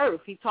Wretched of the Earth.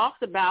 He talks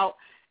about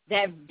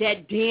that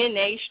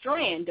DNA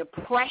strand,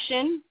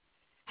 depression,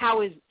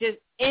 how it's just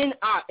in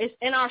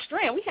our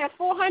strand. We have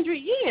 400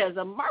 years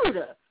of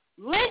murder,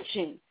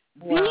 lynching,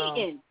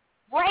 beating,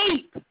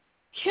 rape,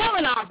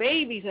 killing our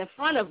babies in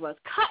front of us,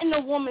 cutting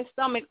a woman's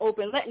stomach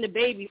open, letting the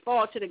baby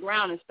fall to the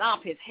ground and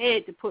stomp his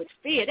head to put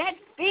fear. That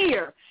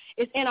fear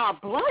is in our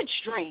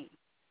bloodstream.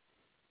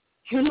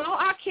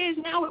 Our kids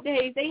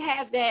nowadays, they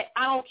have that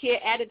I don't care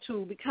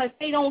attitude because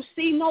they don't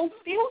see no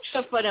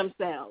future for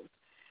themselves.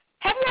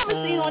 Have you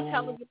ever seen on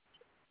television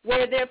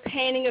where they're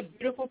painting a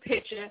beautiful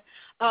picture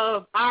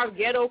of our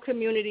ghetto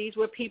communities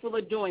where people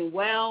are doing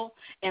well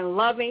and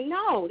loving?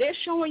 No, they're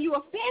showing you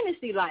a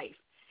fantasy life.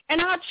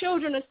 And our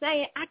children are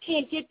saying, I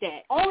can't get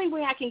that. Only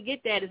way I can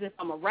get that is if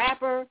I'm a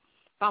rapper,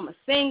 if I'm a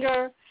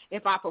singer,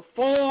 if I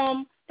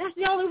perform. That's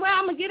the only way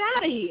I'm going to get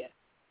out of here.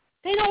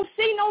 They don't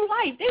see no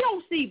life. They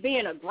don't see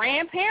being a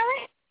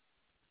grandparent.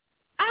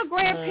 Our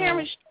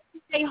grandparents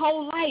their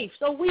whole life,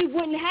 so we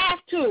wouldn't have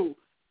to.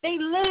 They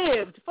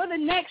lived for the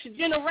next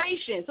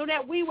generation so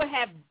that we would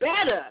have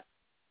better.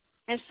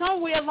 And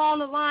somewhere along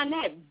the line,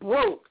 that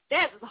broke.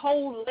 That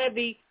whole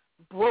levee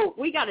broke.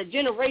 We got a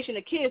generation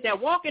of kids that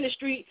walk in the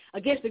street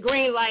against the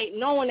green light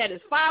knowing that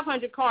there's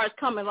 500 cars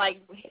coming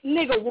like,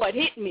 nigga, what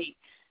hit me?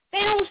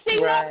 They don't see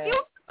no future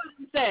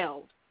for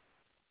themselves.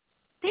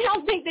 They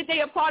don't think that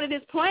they are part of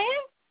this plan.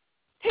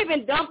 They've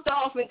been dumped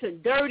off into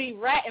dirty,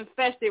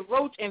 rat-infested,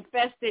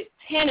 roach-infested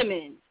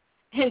tenements.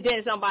 And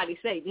then somebody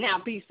say, now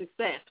be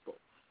successful.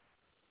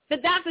 The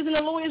doctors and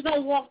the lawyers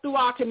don't walk through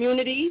our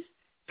communities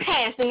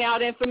passing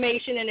out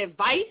information and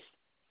advice.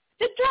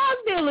 The drug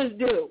dealers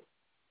do.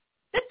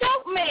 The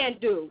dope man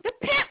do. The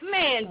pimp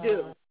man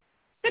do.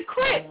 The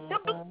crip, the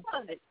blood.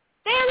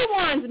 They're the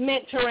ones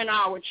mentoring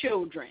our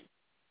children.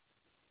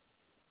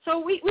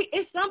 So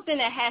it's something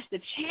that has to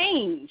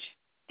change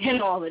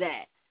in all of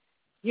that.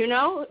 You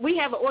know, we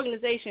have an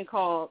organization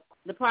called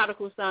the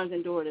Prodigal Sons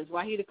and Daughters.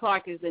 Wahida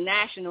Clark is the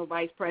national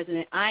vice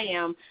president. I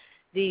am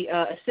the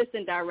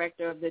assistant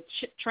director of the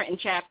Trenton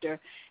chapter,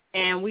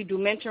 and we do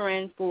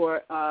mentoring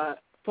for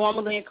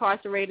formerly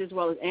incarcerated as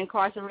well as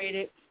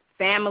incarcerated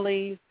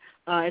families,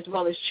 as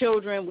well as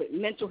children with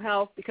mental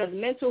health, because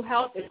mental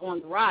health is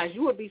on the rise.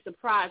 You would be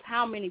surprised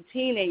how many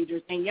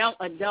teenagers and young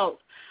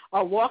adults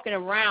are walking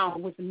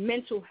around with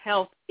mental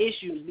health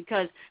issues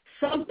because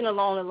something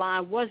along the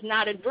line was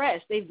not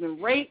addressed. They've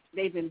been raped,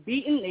 they've been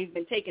beaten, they've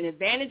been taken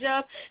advantage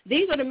of.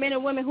 These are the men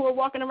and women who are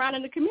walking around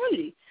in the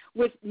community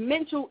with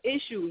mental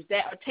issues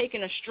that are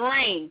taking a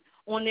strain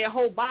on their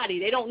whole body.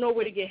 They don't know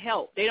where to get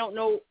help. They don't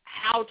know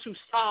how to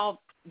solve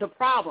the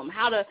problem,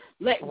 how to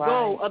let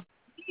go of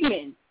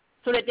demons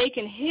so that they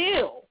can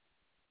heal.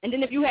 And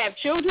then if you have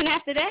children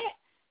after that,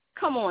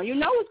 come on, you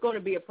know it's going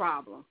to be a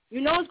problem. You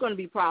know it's going to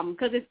be a problem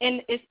because it's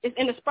in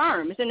the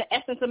sperm. It's in the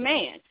essence of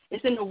man.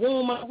 It's in the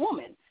womb of a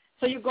woman.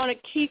 So you're going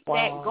to keep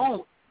that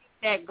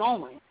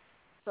going.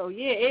 So,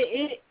 yeah,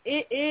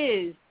 it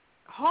is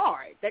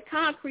hard. That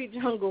concrete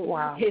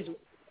jungle is,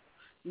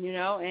 you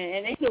know,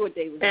 and they knew what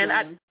they were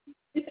doing.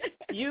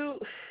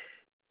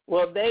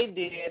 They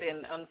did,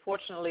 and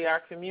unfortunately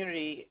our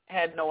community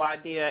had no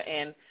idea.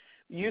 And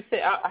you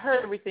said, I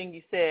heard everything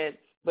you said,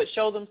 but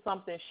show them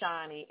something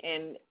shiny.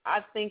 And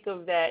I think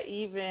of that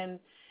even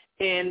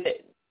in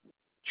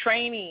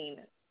training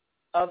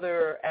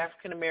other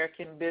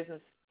African-American business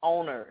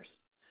owners.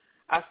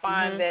 I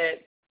find that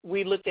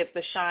we look at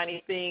the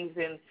shiny things,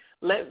 and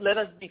let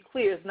us be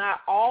clear, it's not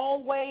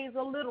always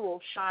a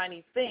literal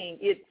shiny thing.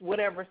 It's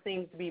whatever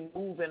seems to be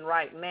moving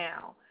right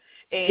now.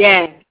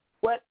 And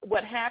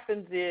what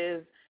happens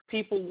is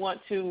people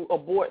want to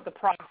abort the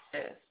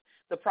process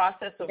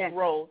of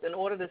growth. In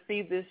order to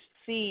see this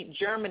seed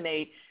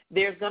germinate,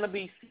 there's going to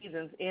be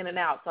seasons in and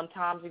out.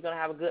 Sometimes you're going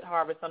to have a good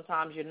harvest,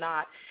 sometimes you're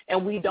not.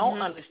 And we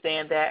don't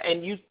understand that.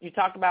 And you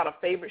talked about a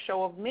favorite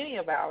show of many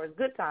of ours,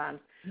 Good Times.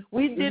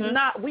 We did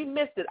not. We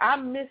missed it. I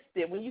missed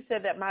it. When you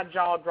said that, my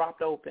jaw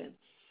dropped open.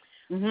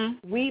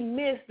 We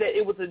missed that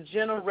it was a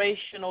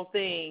generational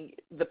thing.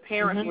 The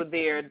parents were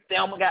there.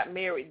 Thelma got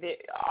married.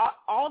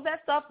 All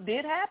that stuff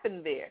did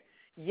happen there.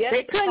 Yes,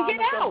 they couldn't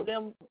get out.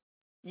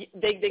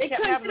 They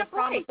kept having the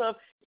promise of,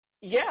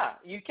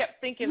 you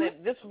kept thinking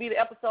that this would be the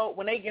episode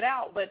when they get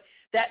out, but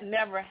that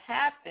never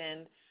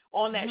happened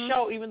on that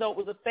show, even though it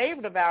was a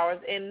favorite of ours,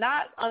 and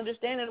not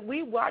understanding that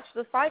we watched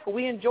the cycle.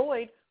 We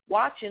enjoyed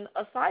watching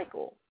a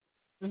cycle.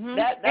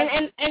 That's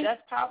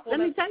powerful. Let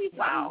me tell you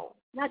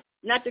something.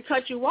 Not to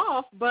cut you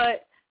off,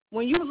 but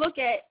when you look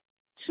at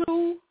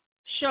two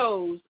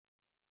shows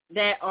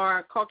that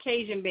are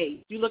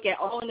Caucasian-based, you look at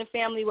All in the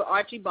Family with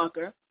Archie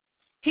Bunker.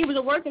 He was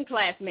a working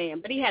class man,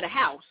 but he had a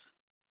house.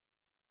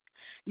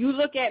 You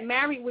look at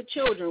Married with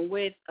Children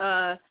with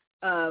the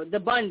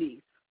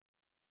Bundys.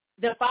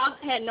 The father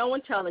had no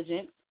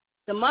intelligence.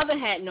 The mother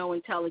had no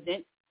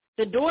intelligence.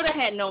 The daughter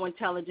had no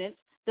intelligence.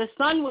 The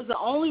son was the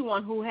only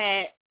one who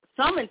had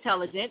some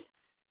intelligence.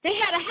 They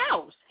had a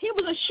house. He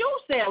was a shoe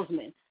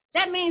salesman.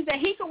 That means that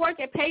he could work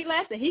at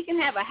Payless and he can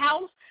have a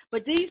house,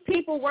 but these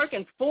people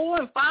working 4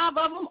 and 5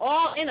 of them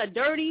all in a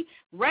dirty,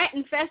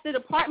 rat-infested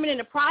apartment in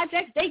the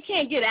projects, they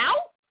can't get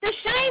out? The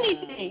shiny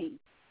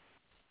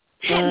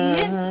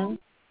thing.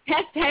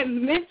 That's that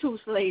mental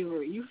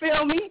slavery. You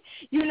feel me?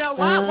 You know,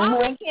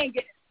 why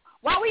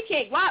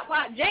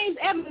James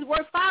Evans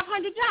worked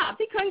 500 jobs.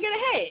 He couldn't get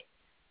ahead.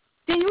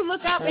 Then you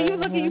look up and you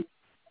look at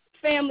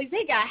families,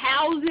 they got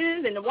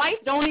houses and the wife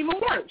don't even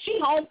work. She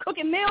home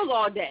cooking meals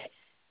all day.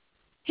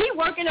 He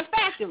work in a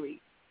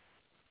factory.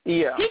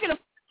 Yeah. He can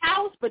afford a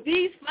house, but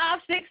these 5,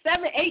 6,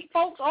 7, 8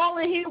 folks all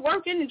in here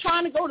working and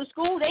trying to go to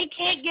school, they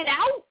can't get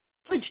out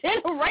for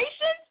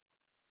generations?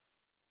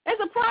 There's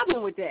a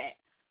problem with that.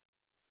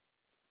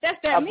 That's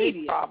that media. A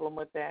big problem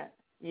with that.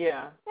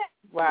 Yeah.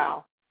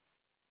 Wow.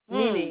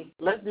 Nene,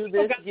 let's do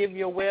this. Give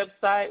your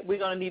website. We're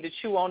going to need to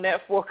chew on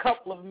that for a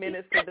couple of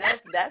minutes because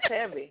that's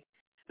heavy.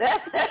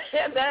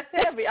 That's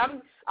heavy.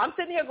 I'm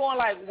sitting here going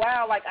like,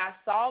 wow, like I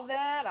saw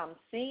that. I'm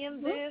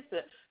seeing this.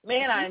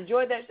 Man, I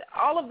enjoyed that.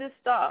 All of this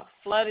stuff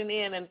flooding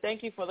in, and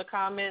thank you for the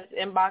comments,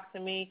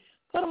 inboxing me.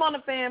 Put them on the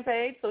fan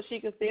page so she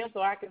can see them,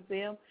 so I can see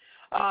them.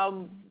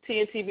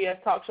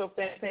 TNTBS Talk Show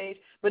fan page.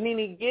 But,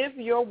 Nene, give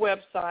your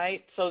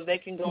website so they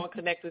can go and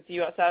connect with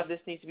you outside of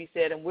This Needs to Be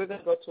Said, and we're going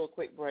to go to a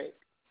quick break.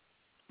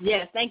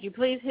 Yes, thank you.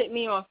 Please hit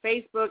me on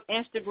Facebook,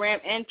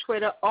 Instagram, and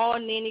Twitter, all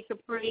Nene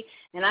Capri.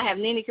 And I have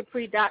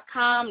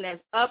NeneCapri.com.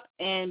 That's up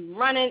and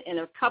running in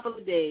a couple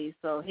of days.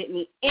 So hit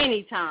me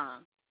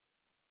anytime.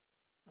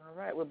 All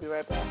right, we'll be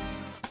right back.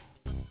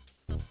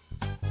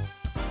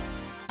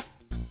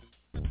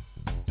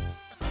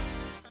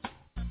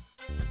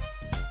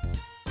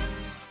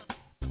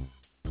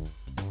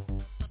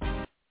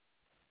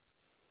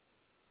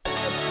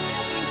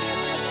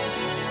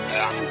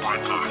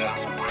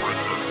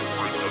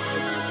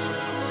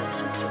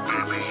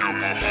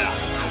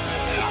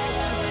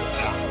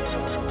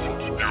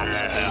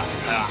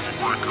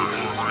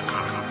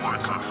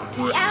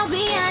 I'll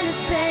be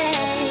honest,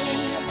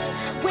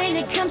 babe. When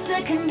it comes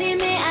to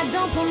commitment, I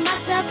don't put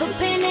myself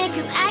up in it,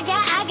 'cause I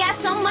got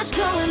so much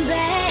going,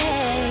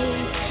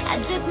 babe. I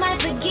just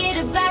might forget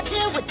about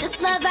you. With this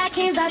love, I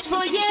can't vouch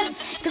for you,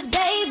 'cause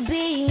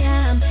baby,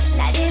 I'm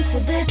not into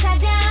the tie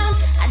down.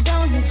 I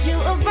don't need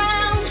you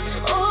around.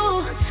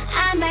 Ooh,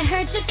 I might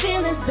hurt your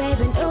feelings,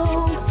 baby.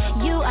 Ooh,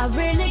 you are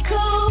really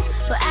cool,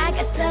 but I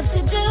got stuff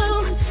to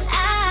do.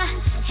 I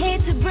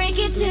hate to break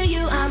it to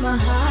you, I'm a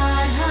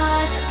heartbreaker,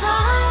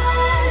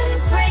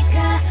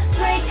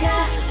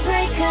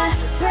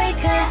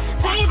 breaker.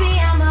 Baby,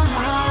 I'm a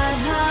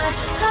heartbreaker,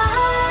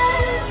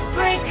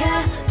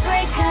 breaker.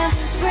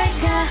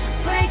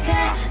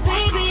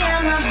 Baby,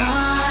 I'm a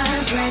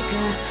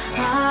heartbreaker.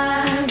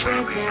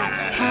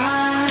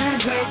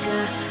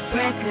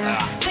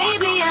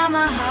 Baby, I'm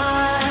a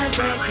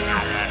heartbreaker.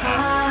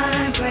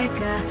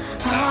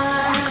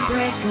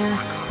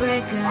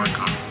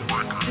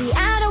 See,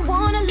 I don't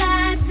wanna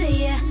lie to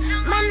you,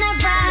 might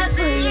not ride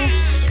for you,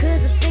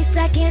 'cause if they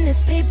stuck in this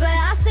paper,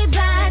 I'll say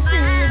bye to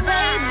you,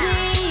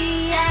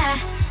 baby. I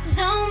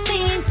don't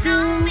mean to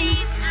me,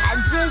 I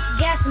just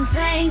got some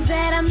things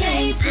that I'm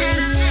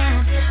missing.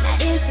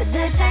 Not into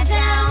the tie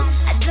down,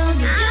 I don't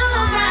need you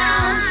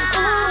around.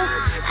 Ooh,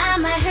 I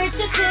might hurt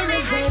your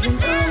feelings, baby. Ooh,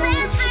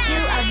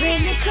 you are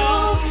really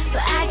cool,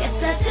 but I got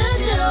stuff to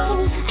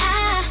do.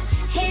 I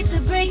hate to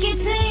break it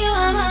to you,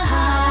 I'm a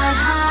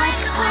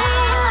heartbreaker.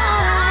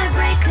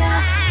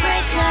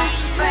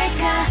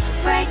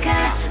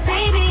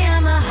 Baby,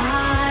 I'm a heartbreaker.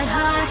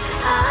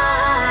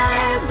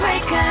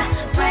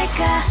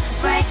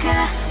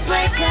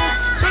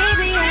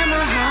 Baby, I'm a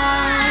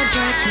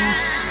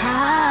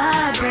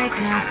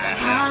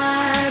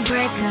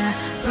heartbreaker.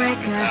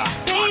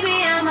 Baby,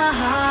 I'm a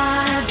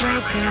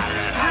heartbreaker.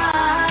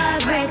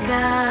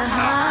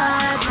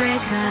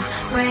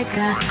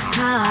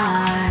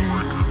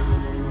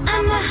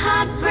 I'm a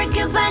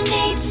heartbreaker by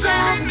nature,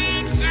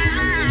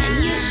 and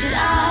you should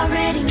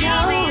already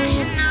know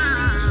it.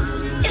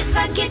 If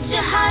I get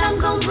your heart, I'm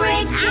gon'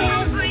 break it.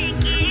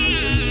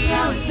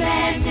 So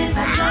fast if I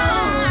go,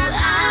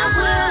 I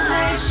will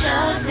hurt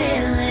your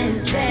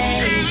feelings,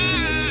 babe.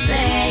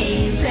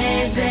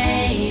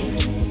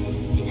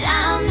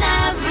 I'm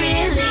not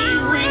really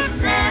with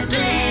that,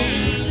 babe.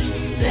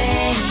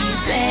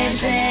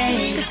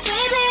 'Cause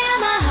baby,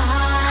 I'm a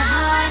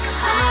heartbreaker.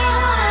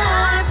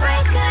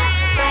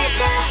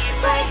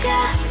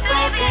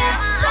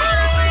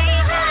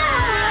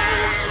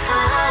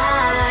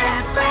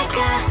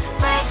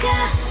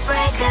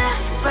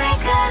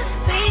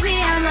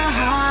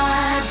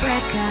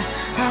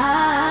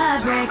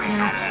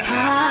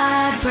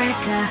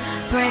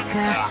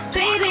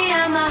 Baby,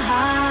 I'm a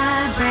heartbreaker.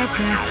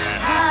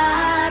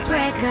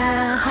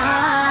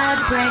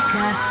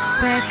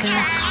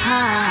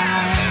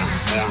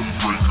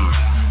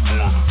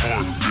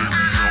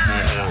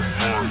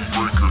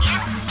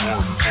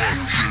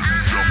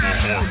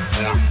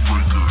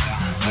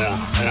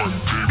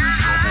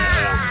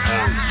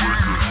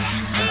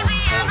 Baby,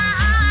 I'm a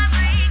heartbreaker.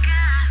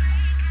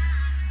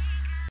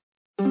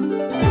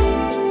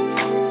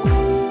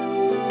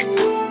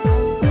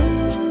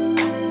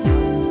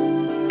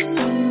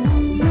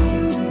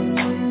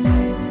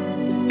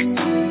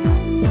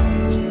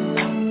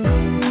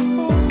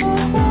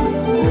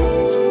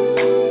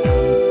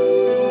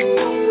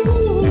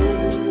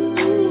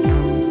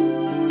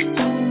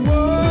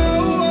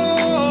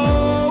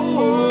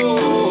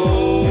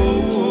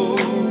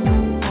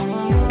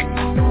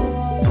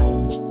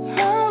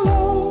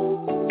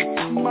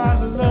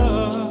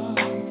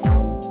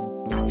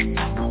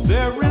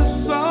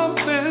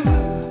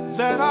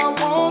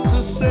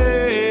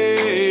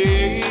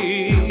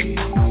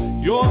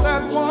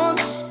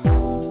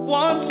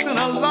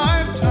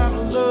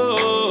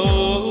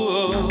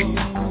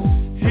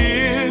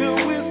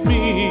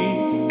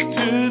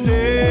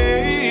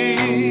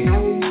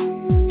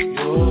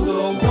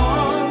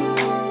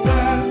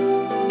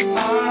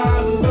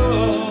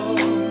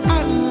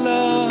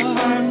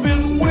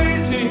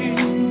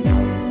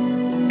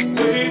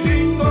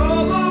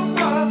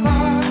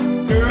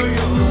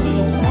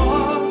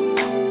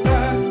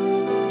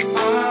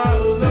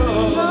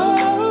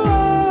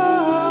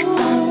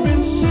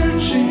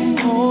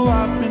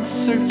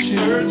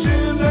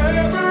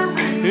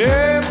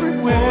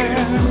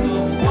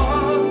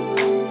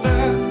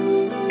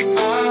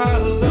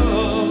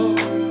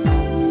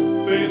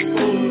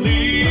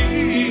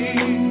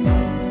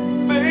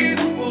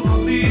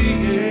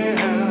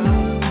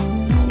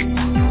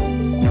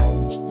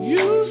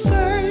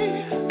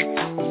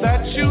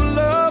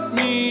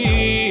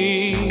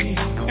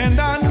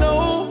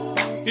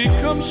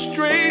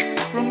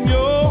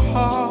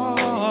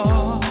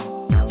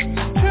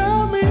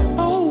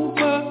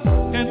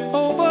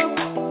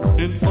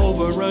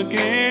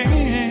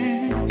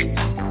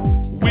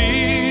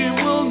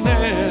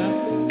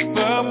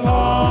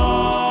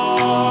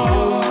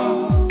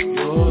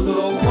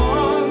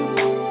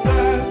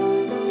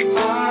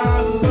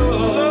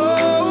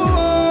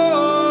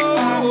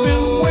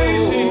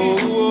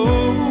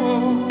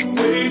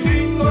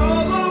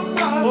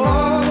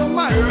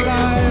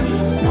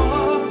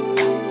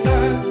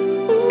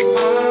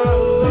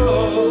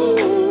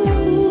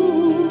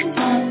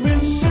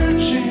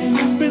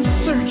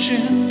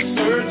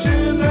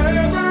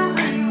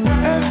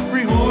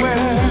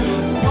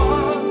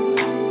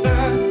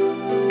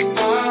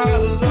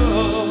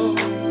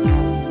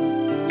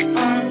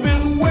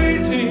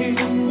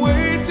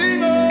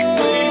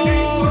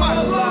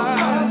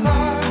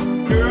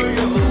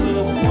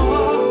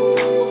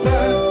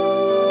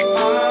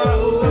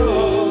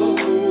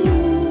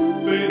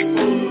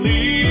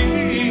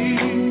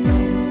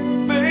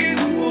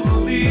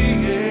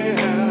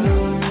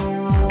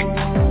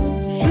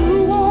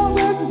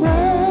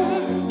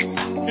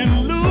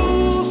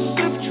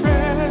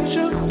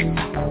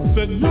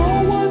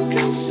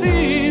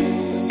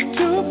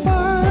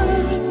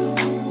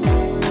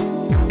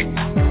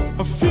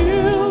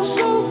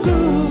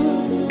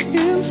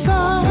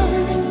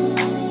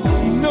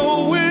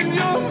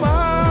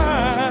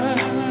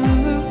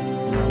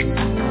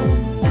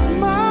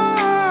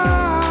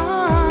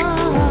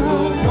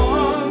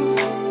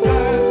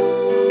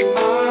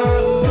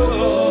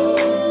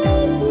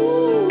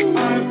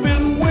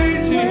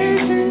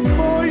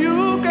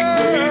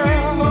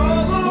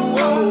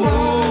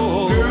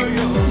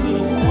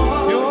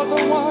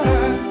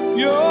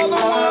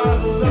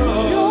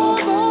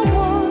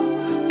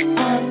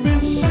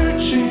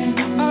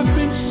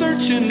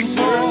 searching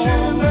for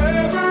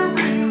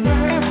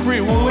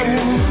everywhere.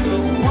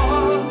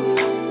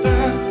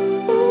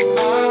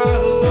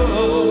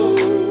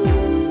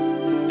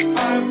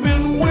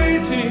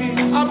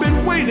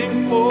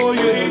 For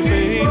you,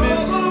 baby.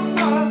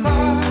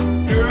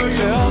 Girl,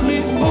 tell me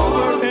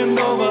over and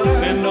over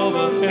and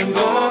over and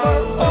over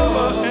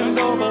and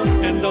over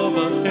and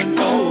over and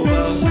over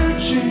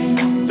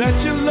that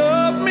you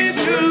love me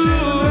too.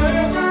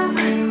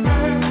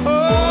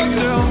 Oh,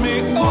 tell me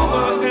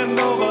over and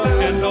over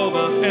and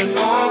over and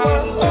over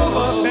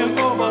and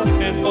over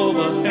and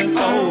over and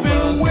over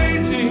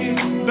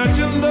that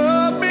you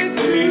love me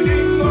too.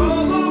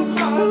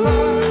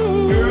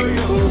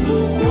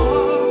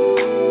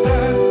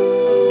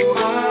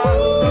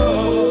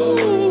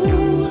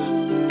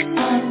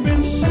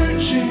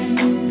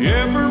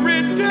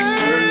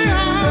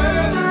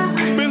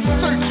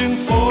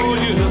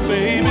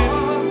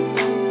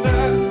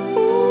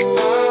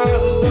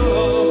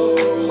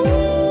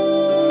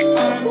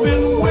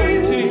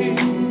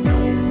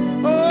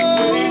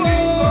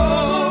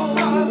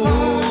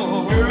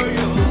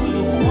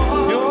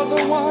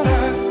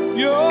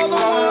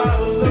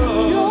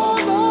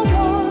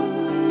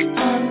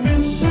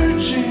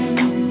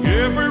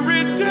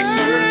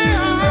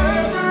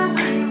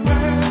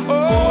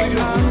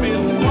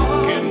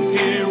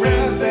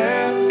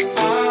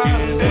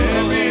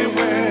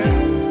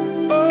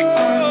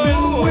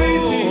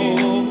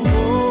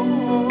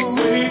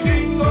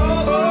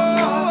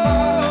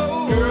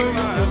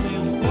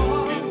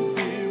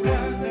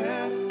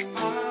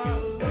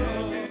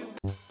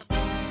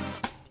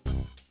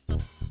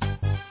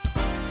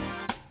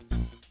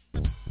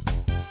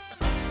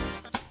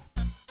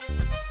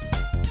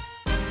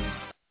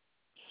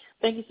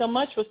 Thank you so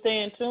much for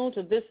staying tuned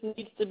to This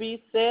Needs to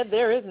Be Said.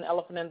 There is an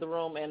elephant in the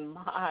room, and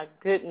my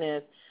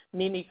goodness,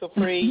 Nini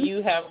Capri,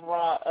 you have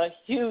brought a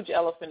huge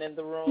elephant in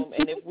the room,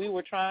 and if we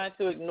were trying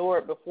to ignore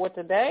it before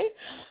today,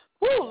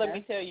 let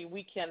me tell you,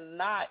 we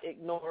cannot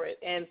ignore it.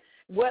 And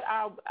what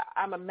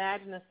I'm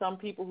imagining some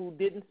people who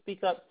didn't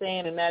speak up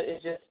saying, and that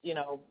is just,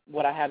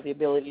 what I have the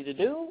ability to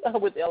do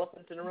with the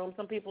elephants in the room,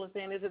 some people are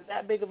saying, is it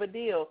that big of a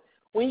deal?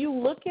 When you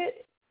look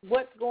at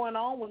what's going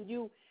on, when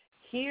you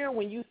hear,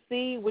 when you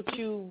see what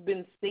you've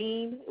been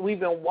seeing, we've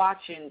been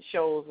watching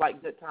shows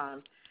like Good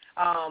Times.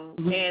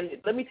 And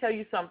let me tell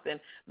you something.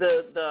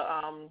 The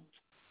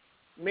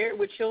Married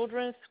with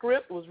Children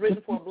script was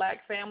written for a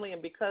black family,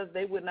 and because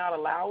they would not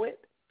allow it,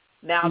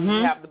 now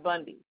you have the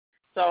Bundys.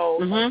 So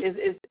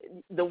it's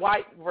the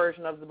white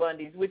version of the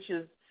Bundys, which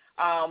is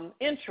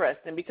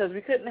interesting because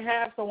we couldn't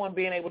have someone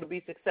being able to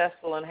be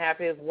successful and have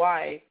his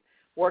wife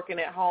working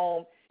at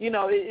home.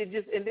 It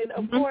just, and then,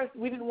 of course,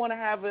 we didn't want to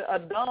have a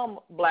dumb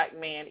black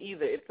man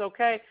either. It's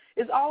okay.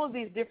 It's all of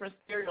these different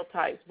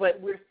stereotypes,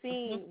 but we're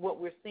seeing what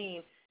we're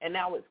seeing, and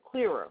now it's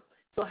clearer.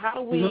 So how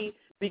do we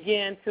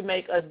begin to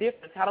make a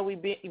difference? How do we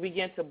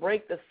begin to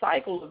break the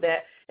cycle of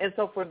that? And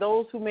so for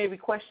those who may be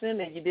questioning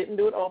that you didn't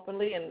do it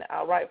openly, and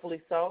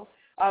rightfully so,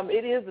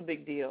 it is a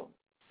big deal.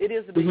 It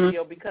is a big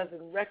deal because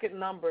in record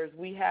numbers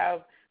we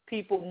have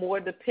people more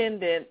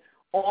dependent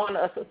on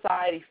a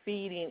society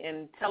feeding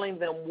and telling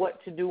them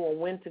what to do and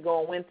when to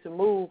go and when to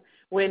move,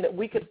 when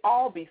we could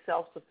all be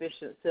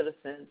self-sufficient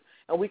citizens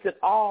and we could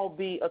all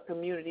be a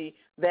community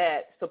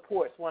that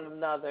supports one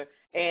another.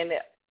 And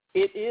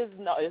it is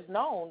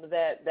known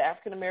that the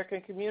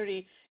African-American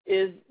community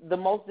is the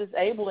most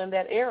disabled in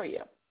that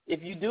area.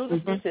 If you do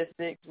the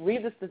statistics,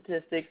 read the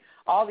statistics,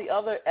 all the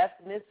other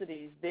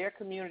ethnicities, their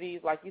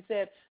communities, like you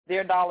said,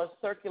 their dollar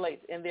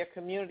circulates in their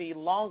community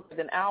longer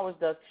than ours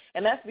does.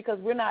 And that's because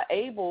we're not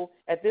able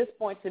at this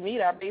point to meet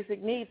our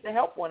basic needs to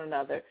help one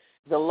another.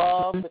 The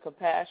love, the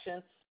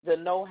compassion, the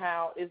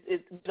know-how,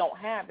 we don't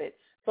have it.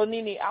 So,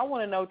 Nini, I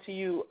want to know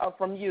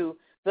from you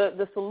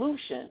the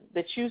solution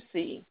that you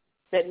see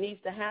that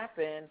needs to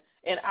happen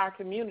in our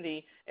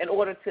community in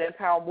order to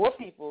empower more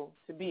people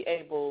to be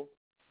able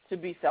to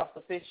be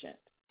self-sufficient.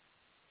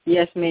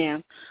 Yes,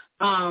 ma'am.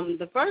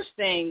 The first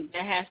thing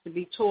that has to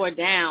be torn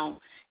down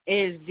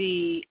is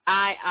the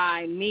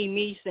I,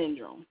 me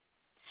syndrome.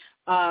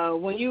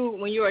 When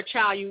you're a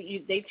child,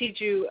 they teach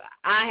you,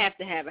 I have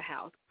to have a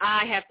house,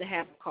 I have to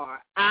have a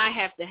car, I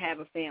have to have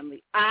a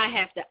family, I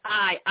have to,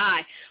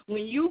 I.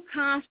 When you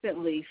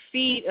constantly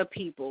feed a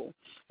people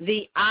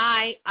the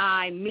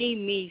I,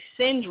 me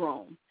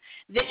syndrome,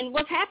 then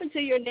what's happened to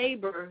your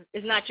neighbor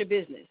is not your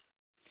business.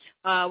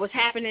 What's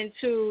happening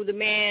to the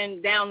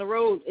man down the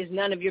road is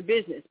none of your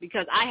business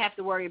because I have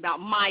to worry about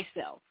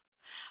myself.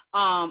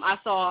 I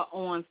saw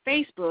on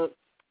Facebook,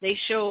 they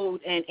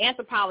showed an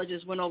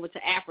anthropologist went over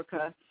to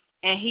Africa,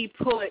 and he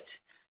put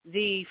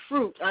the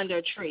fruit under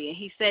a tree. And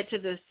he said to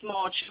the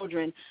small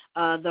children,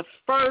 the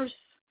first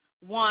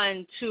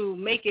one to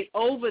make it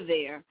over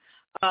there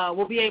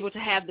will be able to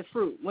have the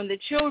fruit. When the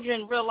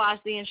children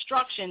realized the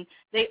instruction,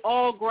 they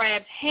all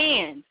grabbed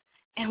hands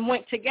and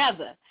went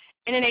together.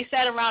 And then they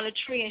sat around a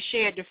tree and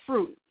shared the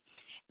fruit.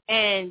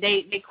 And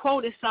they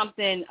quoted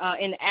something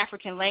in the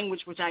African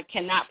language, which I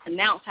cannot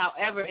pronounce.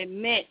 However, it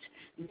meant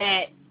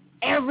that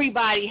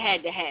everybody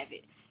had to have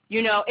it.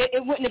 You know,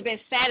 it wouldn't have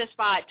been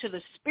satisfied to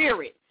the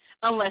spirit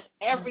unless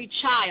every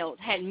child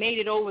had made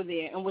it over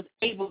there and was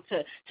able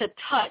to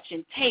touch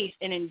and taste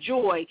and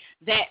enjoy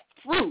that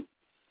fruit.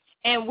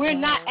 And we're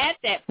not at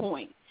that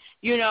point.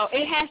 You know,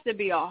 it has to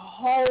be a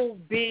whole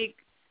big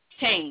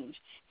change.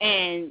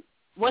 And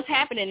what's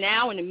happening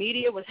now in the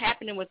media, what's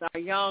happening with our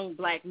young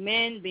black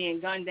men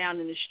being gunned down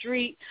in the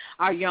street,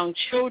 our young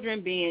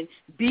children being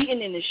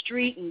beaten in the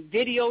street and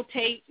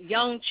videotaped,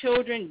 young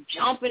children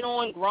jumping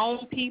on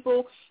grown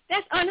people,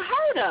 that's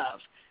unheard of.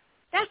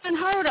 That's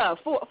unheard of.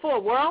 For a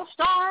world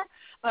star,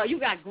 you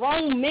got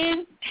grown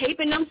men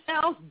taping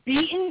themselves,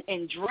 beating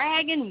and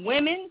dragging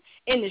women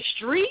in the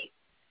street.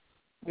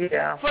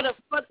 Yeah. For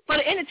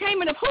the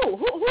entertainment of who?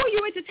 Who are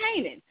you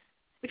entertaining?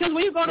 Because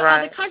when you go to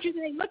other countries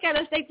and they look at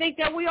us, they think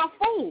that we are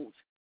fools.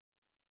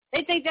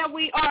 They think that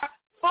we are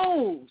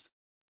fools.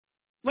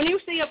 When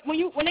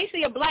they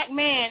see a black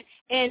man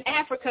in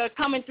Africa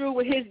coming through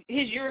with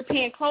his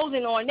European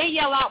clothing on, they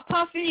yell out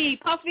puffy,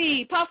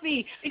 puffy,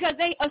 puffy, because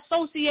they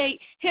associate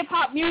hip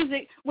hop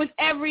music with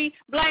every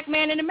black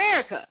man in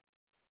America.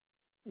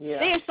 Yeah.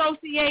 They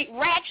associate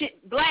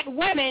ratchet black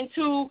women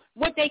to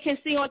what they can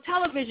see on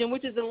television,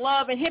 which is the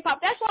love and hip hop.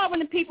 That's why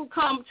when the people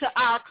come to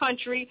our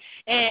country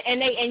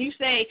and you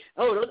say,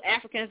 oh, those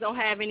Africans don't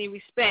have any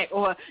respect,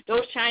 or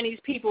those Chinese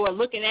people are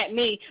looking at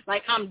me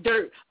like I'm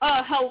dirt.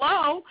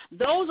 Hello,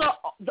 those are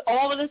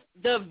all of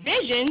the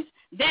visions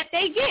that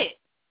they get.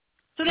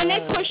 So then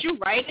they push you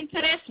right into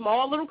that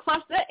small little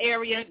cluster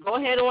area, go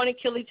ahead on and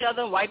kill each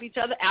other and wipe each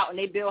other out, and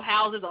they build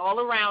houses all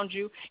around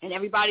you, and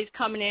everybody's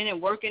coming in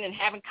and working and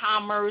having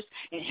commerce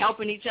and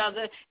helping each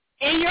other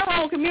in your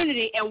own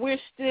community, and we're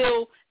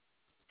still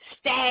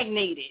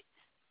stagnated.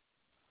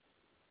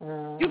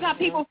 You got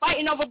people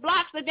fighting over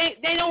blocks that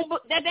they don't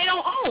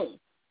own.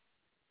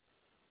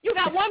 You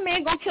got one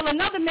man going to kill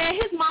another man.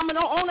 His mama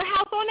don't own a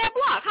house on that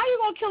block. How you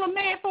going to kill a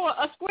man for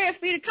a square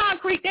feet of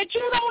concrete that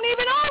you don't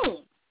even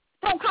own?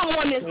 Don't come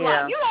on this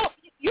block.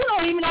 You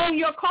don't even own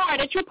your car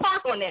that you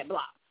park on that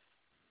block.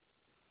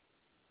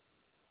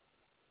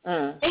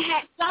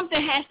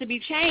 Something has to be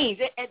changed.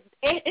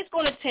 It's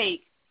going to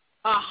take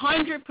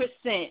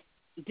 100%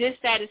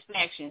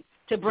 dissatisfaction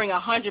to bring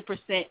 100%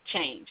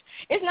 change.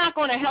 It's not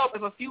going to help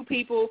if a few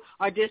people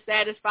are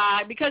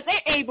dissatisfied because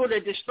they're able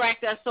to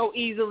distract us so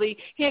easily.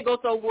 Here, go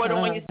throw water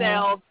on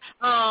yourself.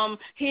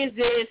 Here's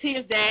this,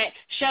 here's that.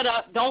 Shut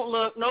up. Don't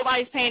look.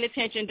 Nobody's paying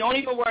attention. Don't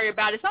even worry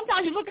about it.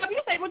 Sometimes you look up and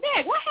you say, well,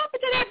 Dad, what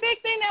happened to that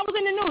big thing that was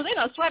in the news? They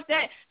done swept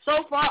that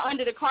so far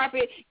under the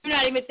carpet, you're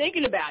not even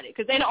thinking about it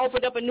because they done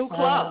opened up a new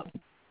club.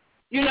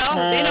 You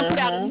know, they done put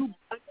out a new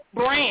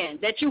brand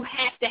that you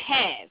have to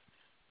have,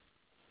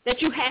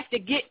 that you have to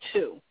get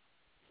to.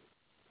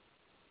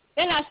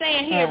 They're not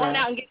saying, here, run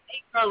out and get an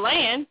acre of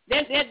land.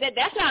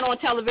 That's not on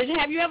television.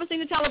 Have you ever seen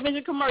a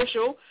television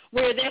commercial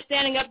where they're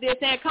standing up there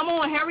saying, come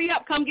on, hurry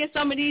up, come get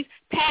some of these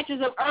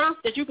patches of earth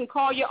that you can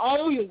call your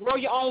own, you can grow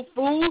your own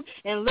food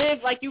and live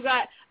like you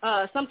got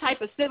some type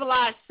of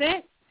civilized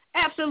sense?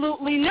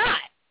 Absolutely not.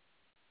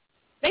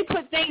 They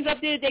put things up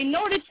there they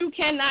know that you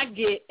cannot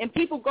get, and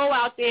people go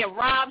out there,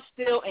 rob,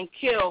 steal, and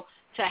kill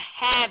to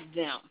have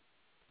them.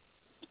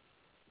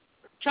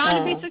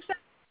 Trying to be successful.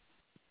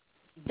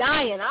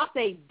 I'll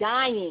say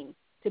dying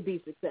to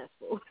be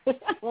successful.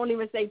 I won't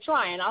even say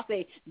trying. I'll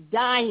say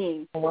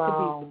dying to be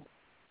successful.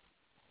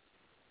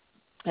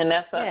 And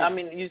that's, I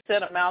mean, you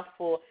said a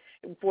mouthful.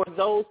 For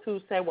those who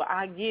say, well,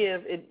 I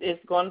give,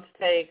 it's going to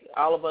take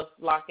all of us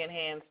locking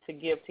hands to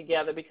give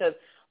together, because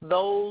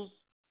those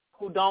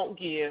who don't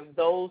give,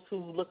 those who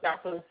look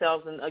out for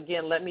themselves, and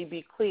again, let me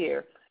be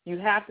clear, you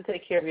have to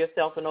take care of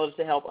yourself in order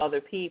to help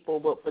other people,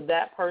 but for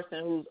that person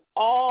who's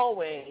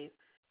always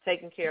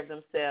taking care of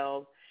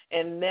themselves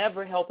and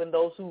never helping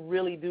those who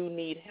really do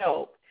need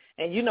help,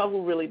 and you know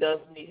who really does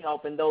need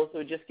help, and those who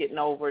are just getting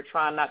over it,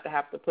 trying not to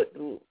have to put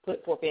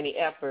forth any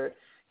effort,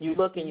 you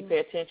look and you pay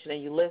attention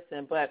and you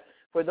listen. But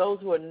for those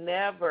who are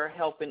never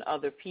helping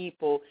other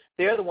people,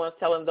 they're the ones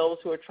telling those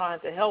who are trying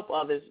to help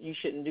others, you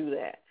shouldn't do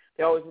that.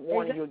 They're always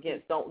warning you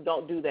against,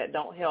 don't do that,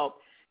 don't help.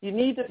 You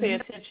need to pay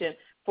attention.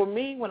 For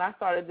me, when I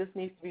started This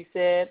Needs to Be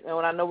Said, and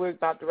when I know we're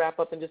about to wrap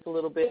up in just a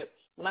little bit,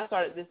 when I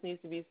started This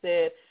Needs to Be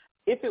Said,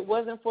 if it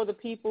wasn't for the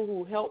people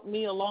who helped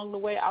me along the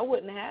way, I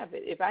wouldn't have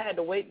it. If I had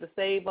to wait to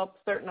save up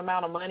a certain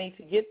amount of money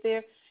to get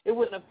there, it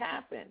wouldn't have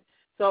happened.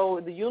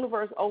 So the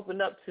universe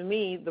opened up to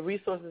me the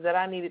resources that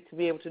I needed to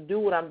be able to do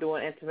what I'm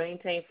doing and to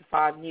maintain for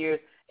 5 years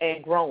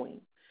and growing.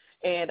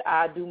 And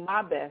I do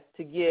my best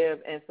to give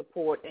and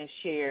support and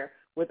share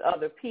with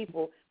other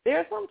people. There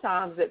are some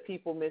times that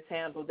people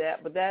mishandle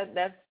that, but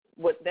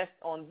that's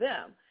on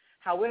them.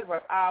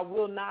 However, I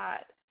will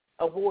not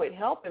avoid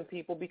helping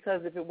people,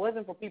 because if it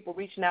wasn't for people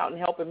reaching out and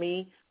helping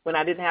me when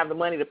I didn't have the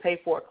money to pay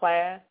for a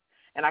class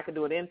and I could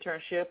do an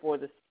internship or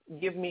to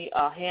give me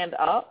a hand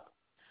up,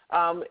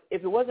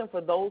 if it wasn't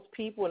for those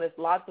people, and it's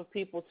lots of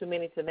people, too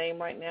many to name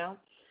right now,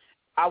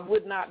 I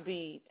would not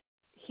be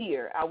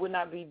here. I would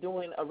not be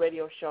doing a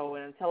radio show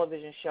and a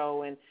television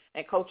show and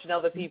coaching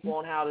other people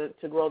on how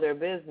to grow their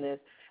business.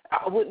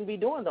 I wouldn't be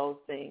doing those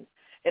things.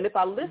 And if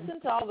I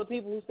listened to all the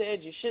people who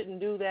said you shouldn't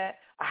do that,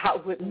 I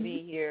wouldn't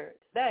be here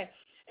today.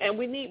 And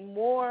we need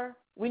more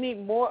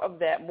of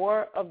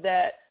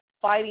that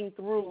fighting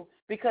through,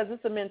 because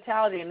it's a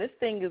mentality, and this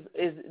thing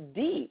is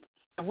deep.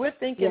 If we're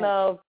thinking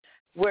of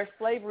where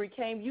slavery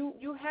came,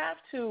 you have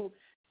to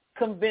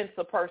convince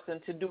a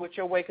person to do it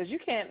your way, because you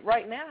can't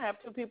right now have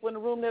two people in the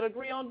room that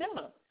agree on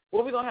dinner.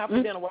 What are we going to have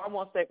for dinner? Well, I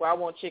want steak. Well, I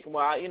want chicken.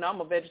 Well,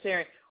 I'm a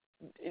vegetarian.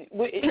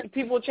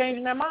 People are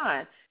changing their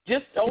mind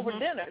just over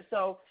dinner.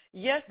 So,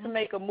 yes, to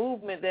make a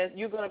movement that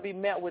you're going to be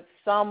met with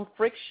some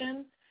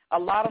friction, a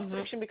lot of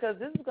friction, because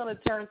this is going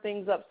to turn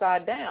things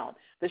upside down.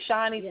 The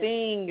shiny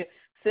thing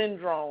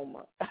syndrome,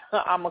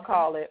 I'm going to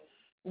call it,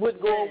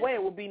 would go away.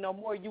 It would be no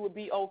more. You would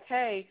be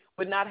okay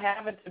with not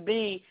having to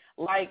be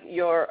like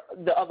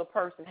the other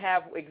person,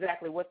 have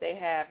exactly what they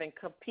have and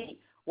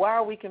compete. Why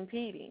are we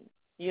competing,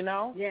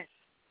 Yes.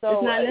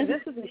 So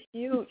this is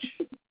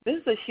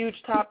a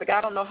huge topic.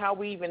 I don't know how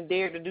we even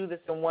dare to do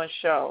this in one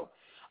show.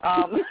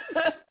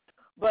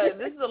 But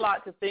this is a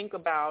lot to think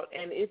about.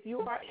 And if you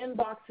are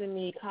inboxing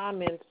me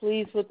comments,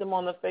 please put them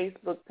on the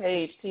Facebook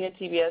page,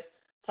 TNTBS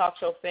Talk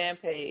Show fan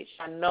page.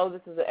 I know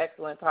this is an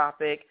excellent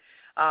topic.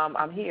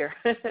 I'm here,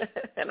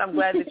 and I'm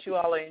glad that you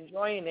all are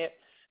enjoying it.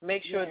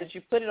 Make sure that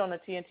you put it on the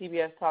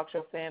TNTBS Talk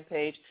Show fan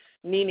page.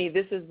 Nene,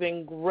 this has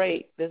been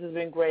great. We're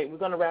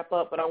going to wrap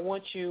up, but I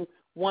want you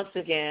once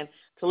again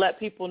to let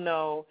people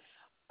know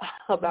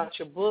about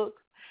your book,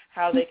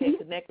 how they can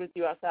connect with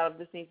you outside of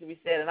This Needs to Be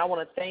Said. And I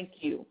want to thank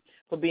you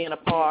for being a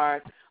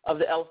part of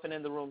the elephant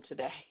in the room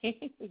today.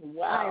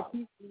 Wow. I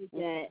appreciate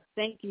that.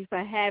 Thank you for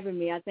having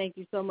me. I thank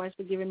you so much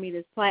for giving me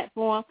this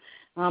platform.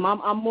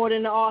 I'm more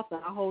than an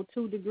author. I hold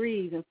 2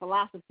 degrees in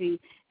philosophy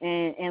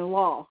and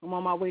law. I'm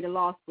on my way to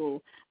law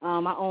school.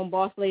 I own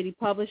Boss Lady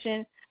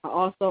Publishing. I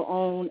also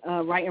own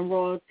Right and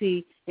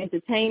Royalty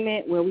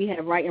Entertainment, where we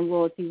have Right and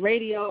Royalty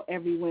Radio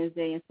every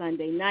Wednesday and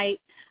Sunday night.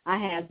 I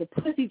have the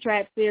Pussy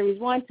Trap Series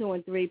 1, 2,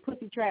 and 3,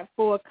 Pussy Trap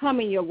 4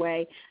 coming your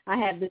way. I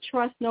have the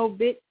Trust No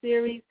Bitch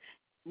Series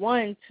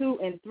 1, 2,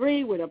 and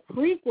 3 with a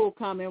prequel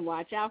coming.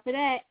 Watch out for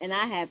that. And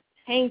I have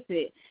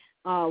Tainted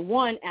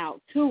 1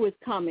 out, 2 is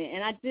coming.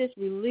 And I just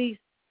released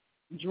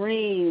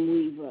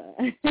Dreamweaver.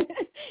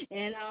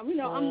 And, I'm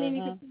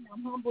Nene.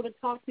 I'm humble to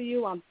talk to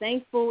you. I'm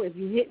thankful. If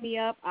you hit me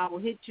up, I will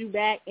hit you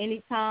back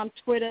anytime.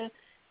 Twitter,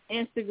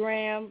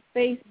 Instagram,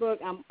 Facebook.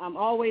 I'm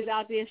always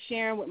out there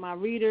sharing with my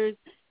readers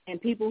and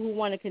people who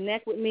want to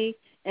connect with me.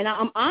 And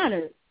I'm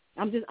honored.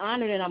 I'm just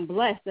honored and I'm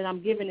blessed that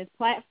I'm given this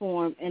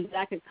platform and that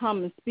I could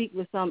come and speak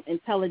with some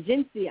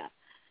intelligentsia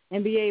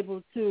and be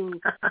able to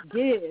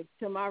give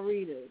to my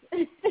readers.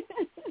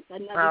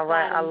 All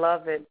right. I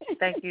love it.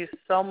 Thank you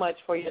so much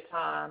for your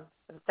time.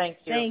 Thank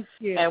you. Thank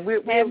you. And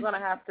we're going to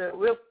have to,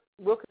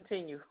 we'll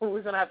continue.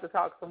 We're going to have to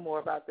talk some more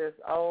about this.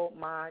 Oh,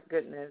 my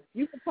goodness.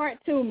 You can part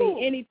 2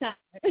 me anytime.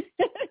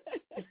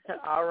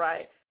 All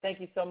right. Thank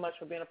you so much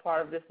for being a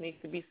part of This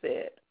Needs to Be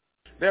Said.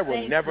 There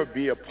will never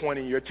be a point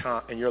in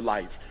your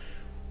life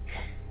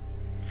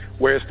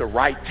where it's the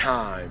right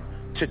time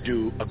to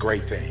do a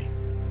great thing.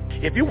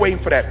 If you're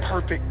waiting for that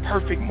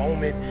perfect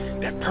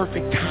moment, that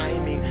perfect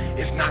timing,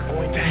 it's not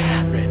going to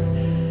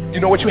happen. You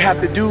know what you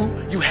have to do?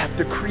 You have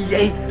to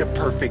create the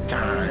perfect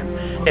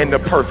time and the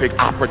perfect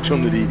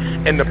opportunity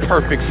and the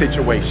perfect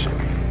situation.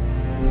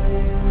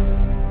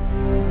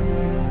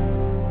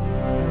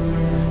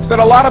 That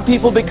a lot of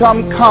people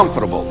become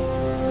comfortable.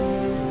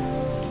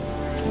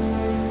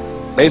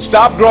 They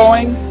stop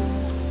growing.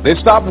 They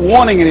stop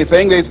wanting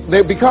anything.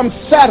 They become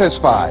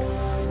satisfied.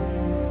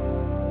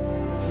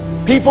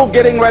 People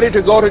getting ready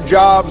to go to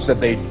jobs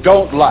that they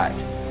don't like,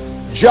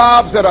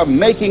 jobs that are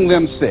making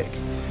them sick.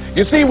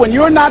 You see, when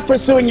you're not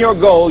pursuing your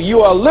goal, you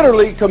are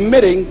literally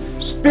committing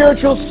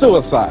spiritual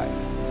suicide.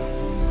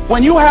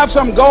 When you have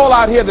some goal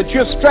out here that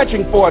you're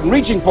stretching for and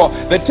reaching for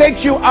that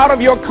takes you out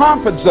of your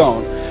comfort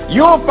zone,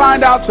 you'll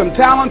find out some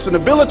talents and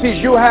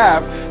abilities you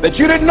have that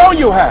you didn't know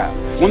you have.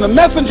 When the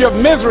messenger of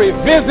misery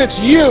visits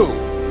you,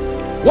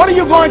 what are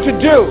you going to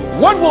do?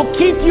 What will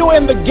keep you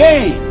in the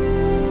game?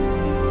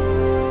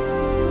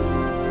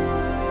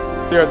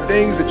 There are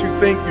things that you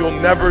think you'll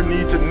never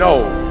need to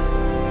know,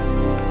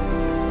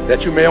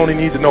 that you may only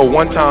need to know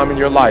one time in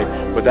your life,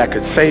 but that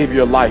could save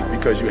your life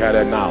because you had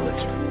that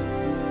knowledge.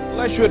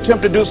 Unless you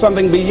attempt to do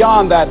something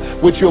beyond that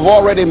which you've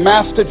already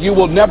mastered, you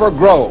will never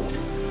grow.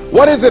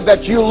 What is it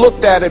that you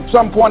looked at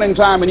some point in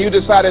time and you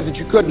decided that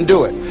you couldn't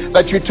do it,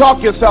 that you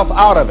talked yourself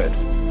out of it?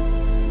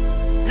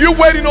 You're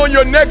waiting on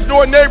your next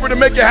door neighbor to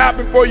make it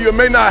happen for you. It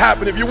may not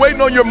happen. If you're waiting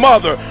on your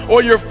mother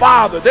or your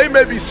father, they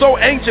may be so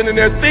ancient in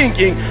their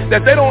thinking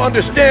that they don't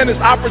understand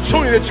this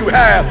opportunity that you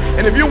have.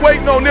 And if you're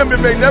waiting on them,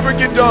 it may never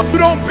get done. You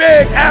don't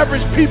beg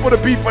average people to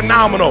be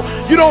phenomenal.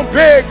 You don't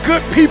beg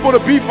good people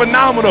to be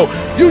phenomenal.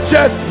 You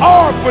just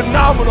are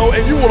phenomenal,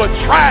 and you will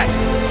attract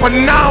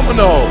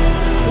phenomenal.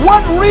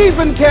 What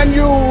reason can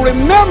you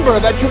remember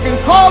that you can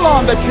call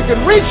on, that you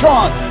can reach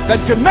on,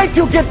 that can make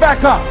you get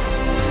back up?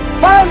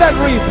 Find that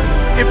reason.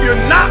 If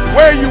you're not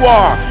where you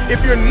are,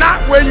 if you're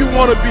not where you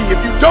want to be, if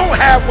you don't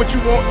have what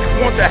you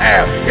want to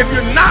have, if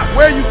you're not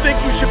where you think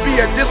you should be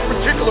at this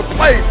particular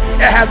place,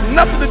 it has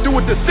nothing to do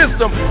with the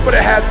system, but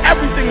it has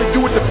everything to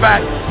do with the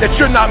fact that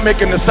you're not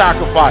making the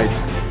sacrifice.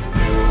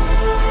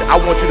 I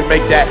want you to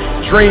make that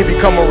dream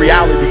become a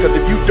reality, because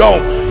if you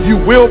don't, you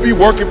will be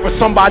working for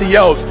somebody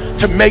else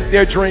to make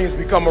their dreams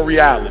become a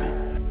reality.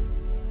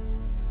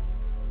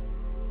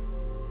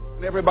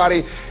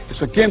 Everybody is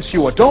against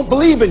you or don't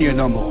believe in you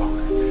no more.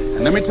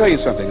 And let me tell you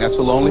something, that's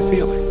a lonely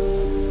feeling.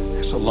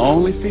 It's a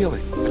lonely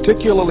feeling,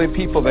 particularly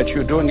people that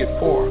you're doing it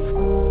for.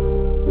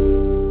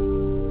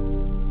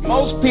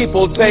 Most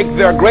people take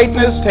their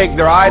greatness, take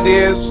their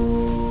ideas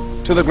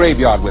to the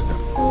graveyard with them.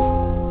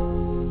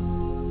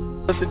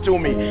 Listen to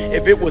me,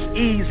 if it was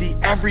easy,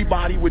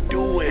 everybody would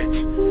do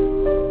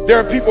it. There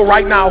are people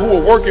right now who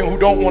are working who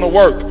don't want to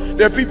work.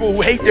 There are people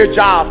who hate their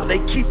job, but they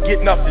keep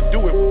getting up to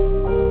do it.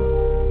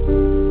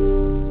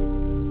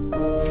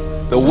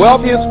 The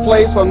wealthiest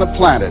place on the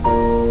planet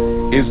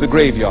is the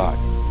graveyard.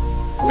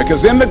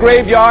 Because in the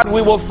graveyard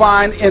we will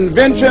find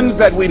inventions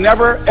that we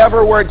never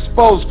ever were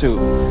exposed to.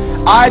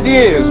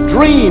 Ideas,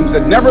 dreams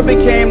that never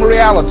became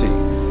reality.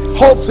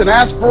 Hopes and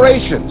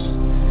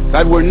aspirations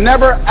that were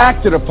never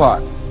acted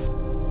upon.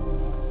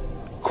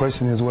 The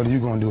question is, what are you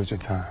going to do with your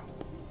time?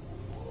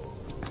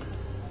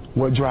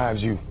 What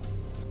drives you?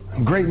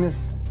 And greatness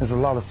is a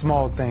lot of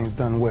small things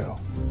done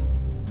well.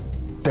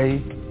 Day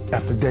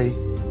after day,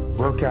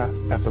 workout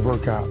after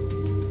workout,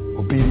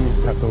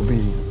 obedience after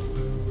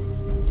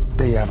obedience,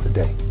 day after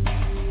day.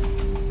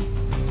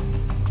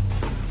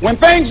 When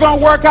things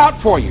don't work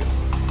out for you,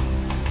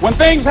 when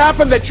things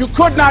happen that you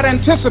could not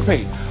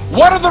anticipate,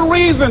 what are the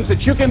reasons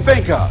that you can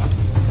think of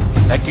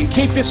that can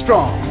keep you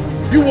strong?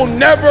 You will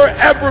never,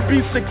 ever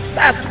be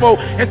successful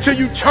until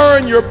you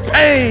turn your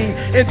pain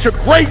into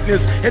greatness,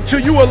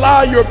 until you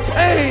allow your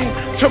pain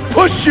to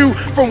push you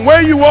from where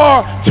you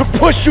are to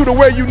push you to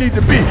where you need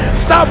to be.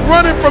 Stop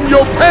running from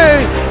your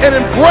pain and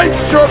embrace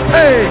your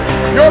pain.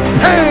 Your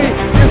pain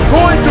is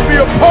going to be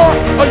a part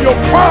of your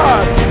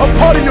pride, a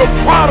part of your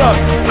product.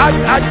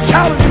 I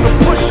challenge you to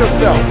push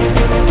yourself.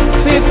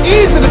 See, it's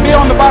easy to be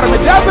on the bottom.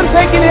 It doesn't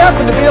take any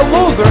effort to be a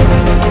loser.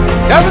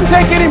 It doesn't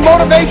take any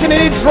motivation,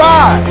 any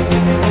drive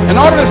in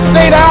order to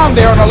stay down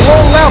there on a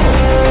low level.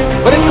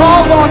 But it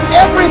calls on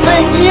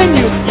everything in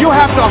you. You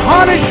have to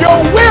harness your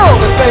will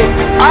to say,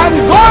 I'm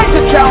going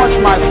to challenge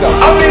myself.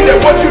 I mean that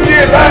what you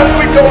did last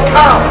week don't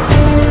count.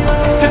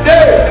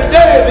 Today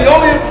is the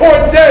only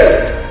important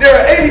day. There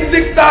are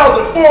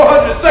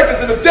 86,400 seconds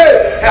in a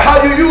day, and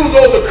how you use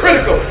those are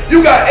critical.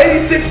 You got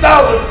 86,400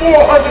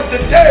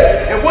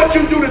 today, and what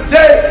you do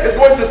today is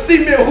going to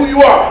cement who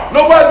you are.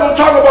 Nobody's going to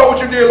talk about what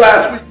you did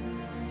last week.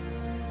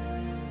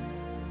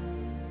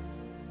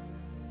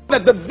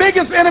 That the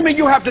biggest enemy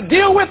you have to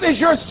deal with is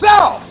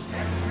yourself.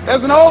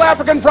 There's an old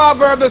African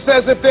proverb that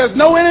says, if there's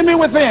no enemy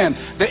within,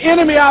 the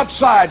enemy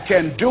outside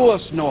can do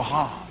us no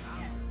harm.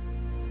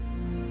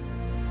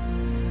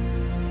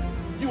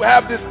 You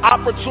have this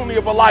opportunity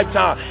of a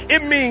lifetime.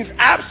 It means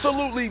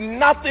absolutely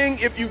nothing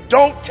if you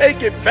don't take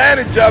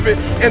advantage of it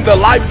in the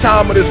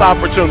lifetime of this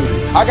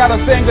opportunity. I got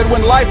a saying that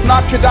when life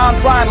knocks you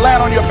down, try and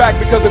land on your back,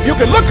 because if you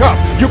can look up,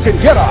 you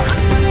can get up.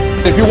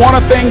 If you want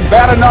a thing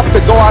bad enough to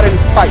go out and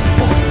fight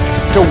for,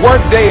 to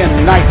work day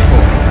and night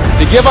for,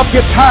 to give up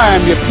your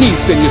time, your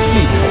peace, and your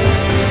sleep for,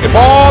 if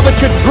all that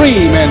you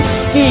dream and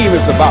scheme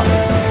is about it,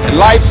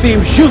 and life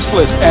seems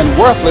useless and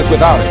worthless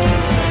without it,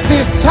 see,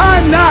 it's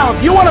time now.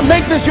 If you want to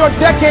make this your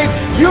decade,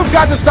 you've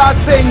got to start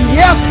saying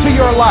yes to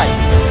your life.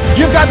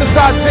 You've got to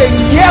start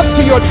saying yes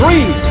to your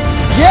dreams,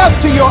 yes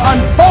to your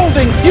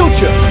unfolding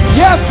future,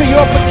 yes to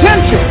your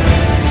potential,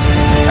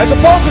 as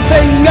opposed to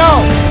saying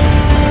no.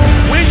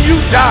 When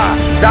you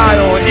die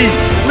on E.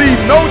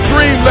 Leave no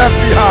dream left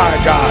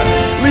behind, God.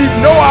 Leave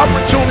no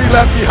opportunity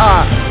left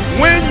behind.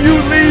 When you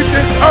leave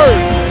this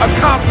earth,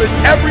 accomplish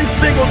every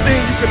single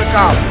thing you can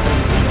accomplish.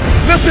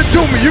 Listen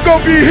to me, you're going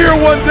to be here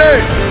one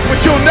day,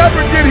 but you'll never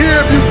get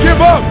here if you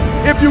give up,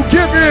 if you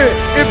give in,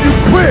 if you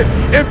quit.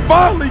 And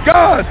finally,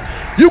 guys,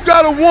 you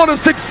got to want to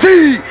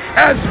succeed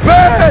as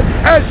bad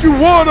as you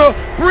want to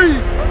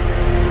breathe.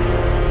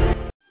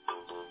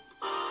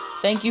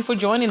 Thank you for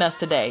joining us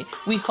today.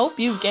 We hope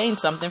you've gained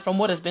something from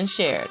what has been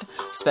shared.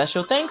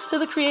 Special thanks to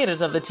the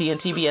creators of the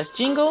TNTBS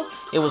jingle.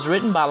 It was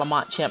written by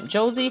Lamont Champ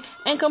Josie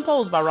and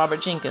composed by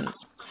Robert Jenkins.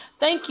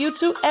 Thank you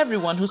to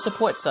everyone who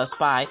supports us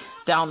by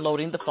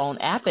downloading the phone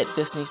app at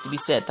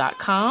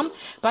thisneedstobesaid.com,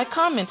 by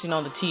commenting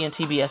on the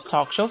TNTBS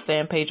Talk Show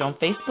fan page on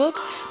Facebook,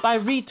 by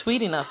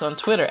retweeting us on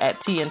Twitter at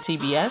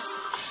TNTBS,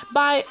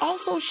 by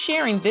also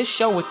sharing this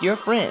show with your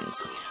friends.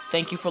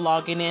 Thank you for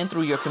logging in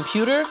through your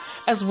computer,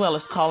 as well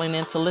as calling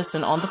in to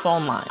listen on the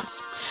phone lines.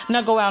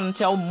 Now go out and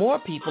tell more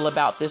people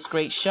about this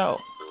great show.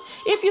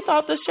 If you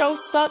thought the show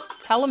sucked,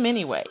 tell them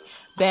anyway.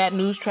 Bad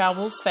news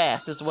travels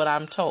fast is what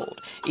I'm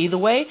told. Either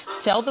way,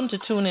 tell them to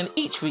tune in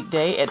each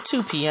weekday at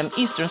 2 p.m.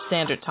 Eastern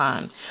Standard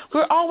Time.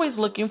 We're always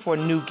looking for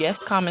new guest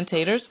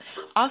commentators,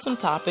 awesome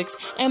topics,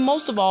 and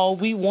most of all,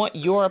 we want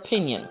your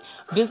opinion.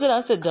 Visit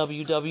us at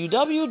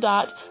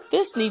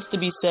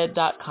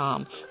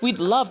www.thisneedstobesaid.com. We'd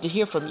love to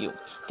hear from you.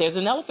 There's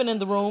an elephant in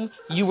the room.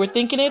 You were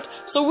thinking it,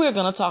 so we're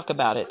going to talk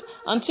about it.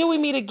 Until we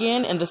meet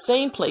again in the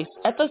same place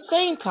at the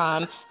same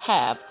time,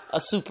 have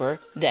a super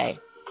day.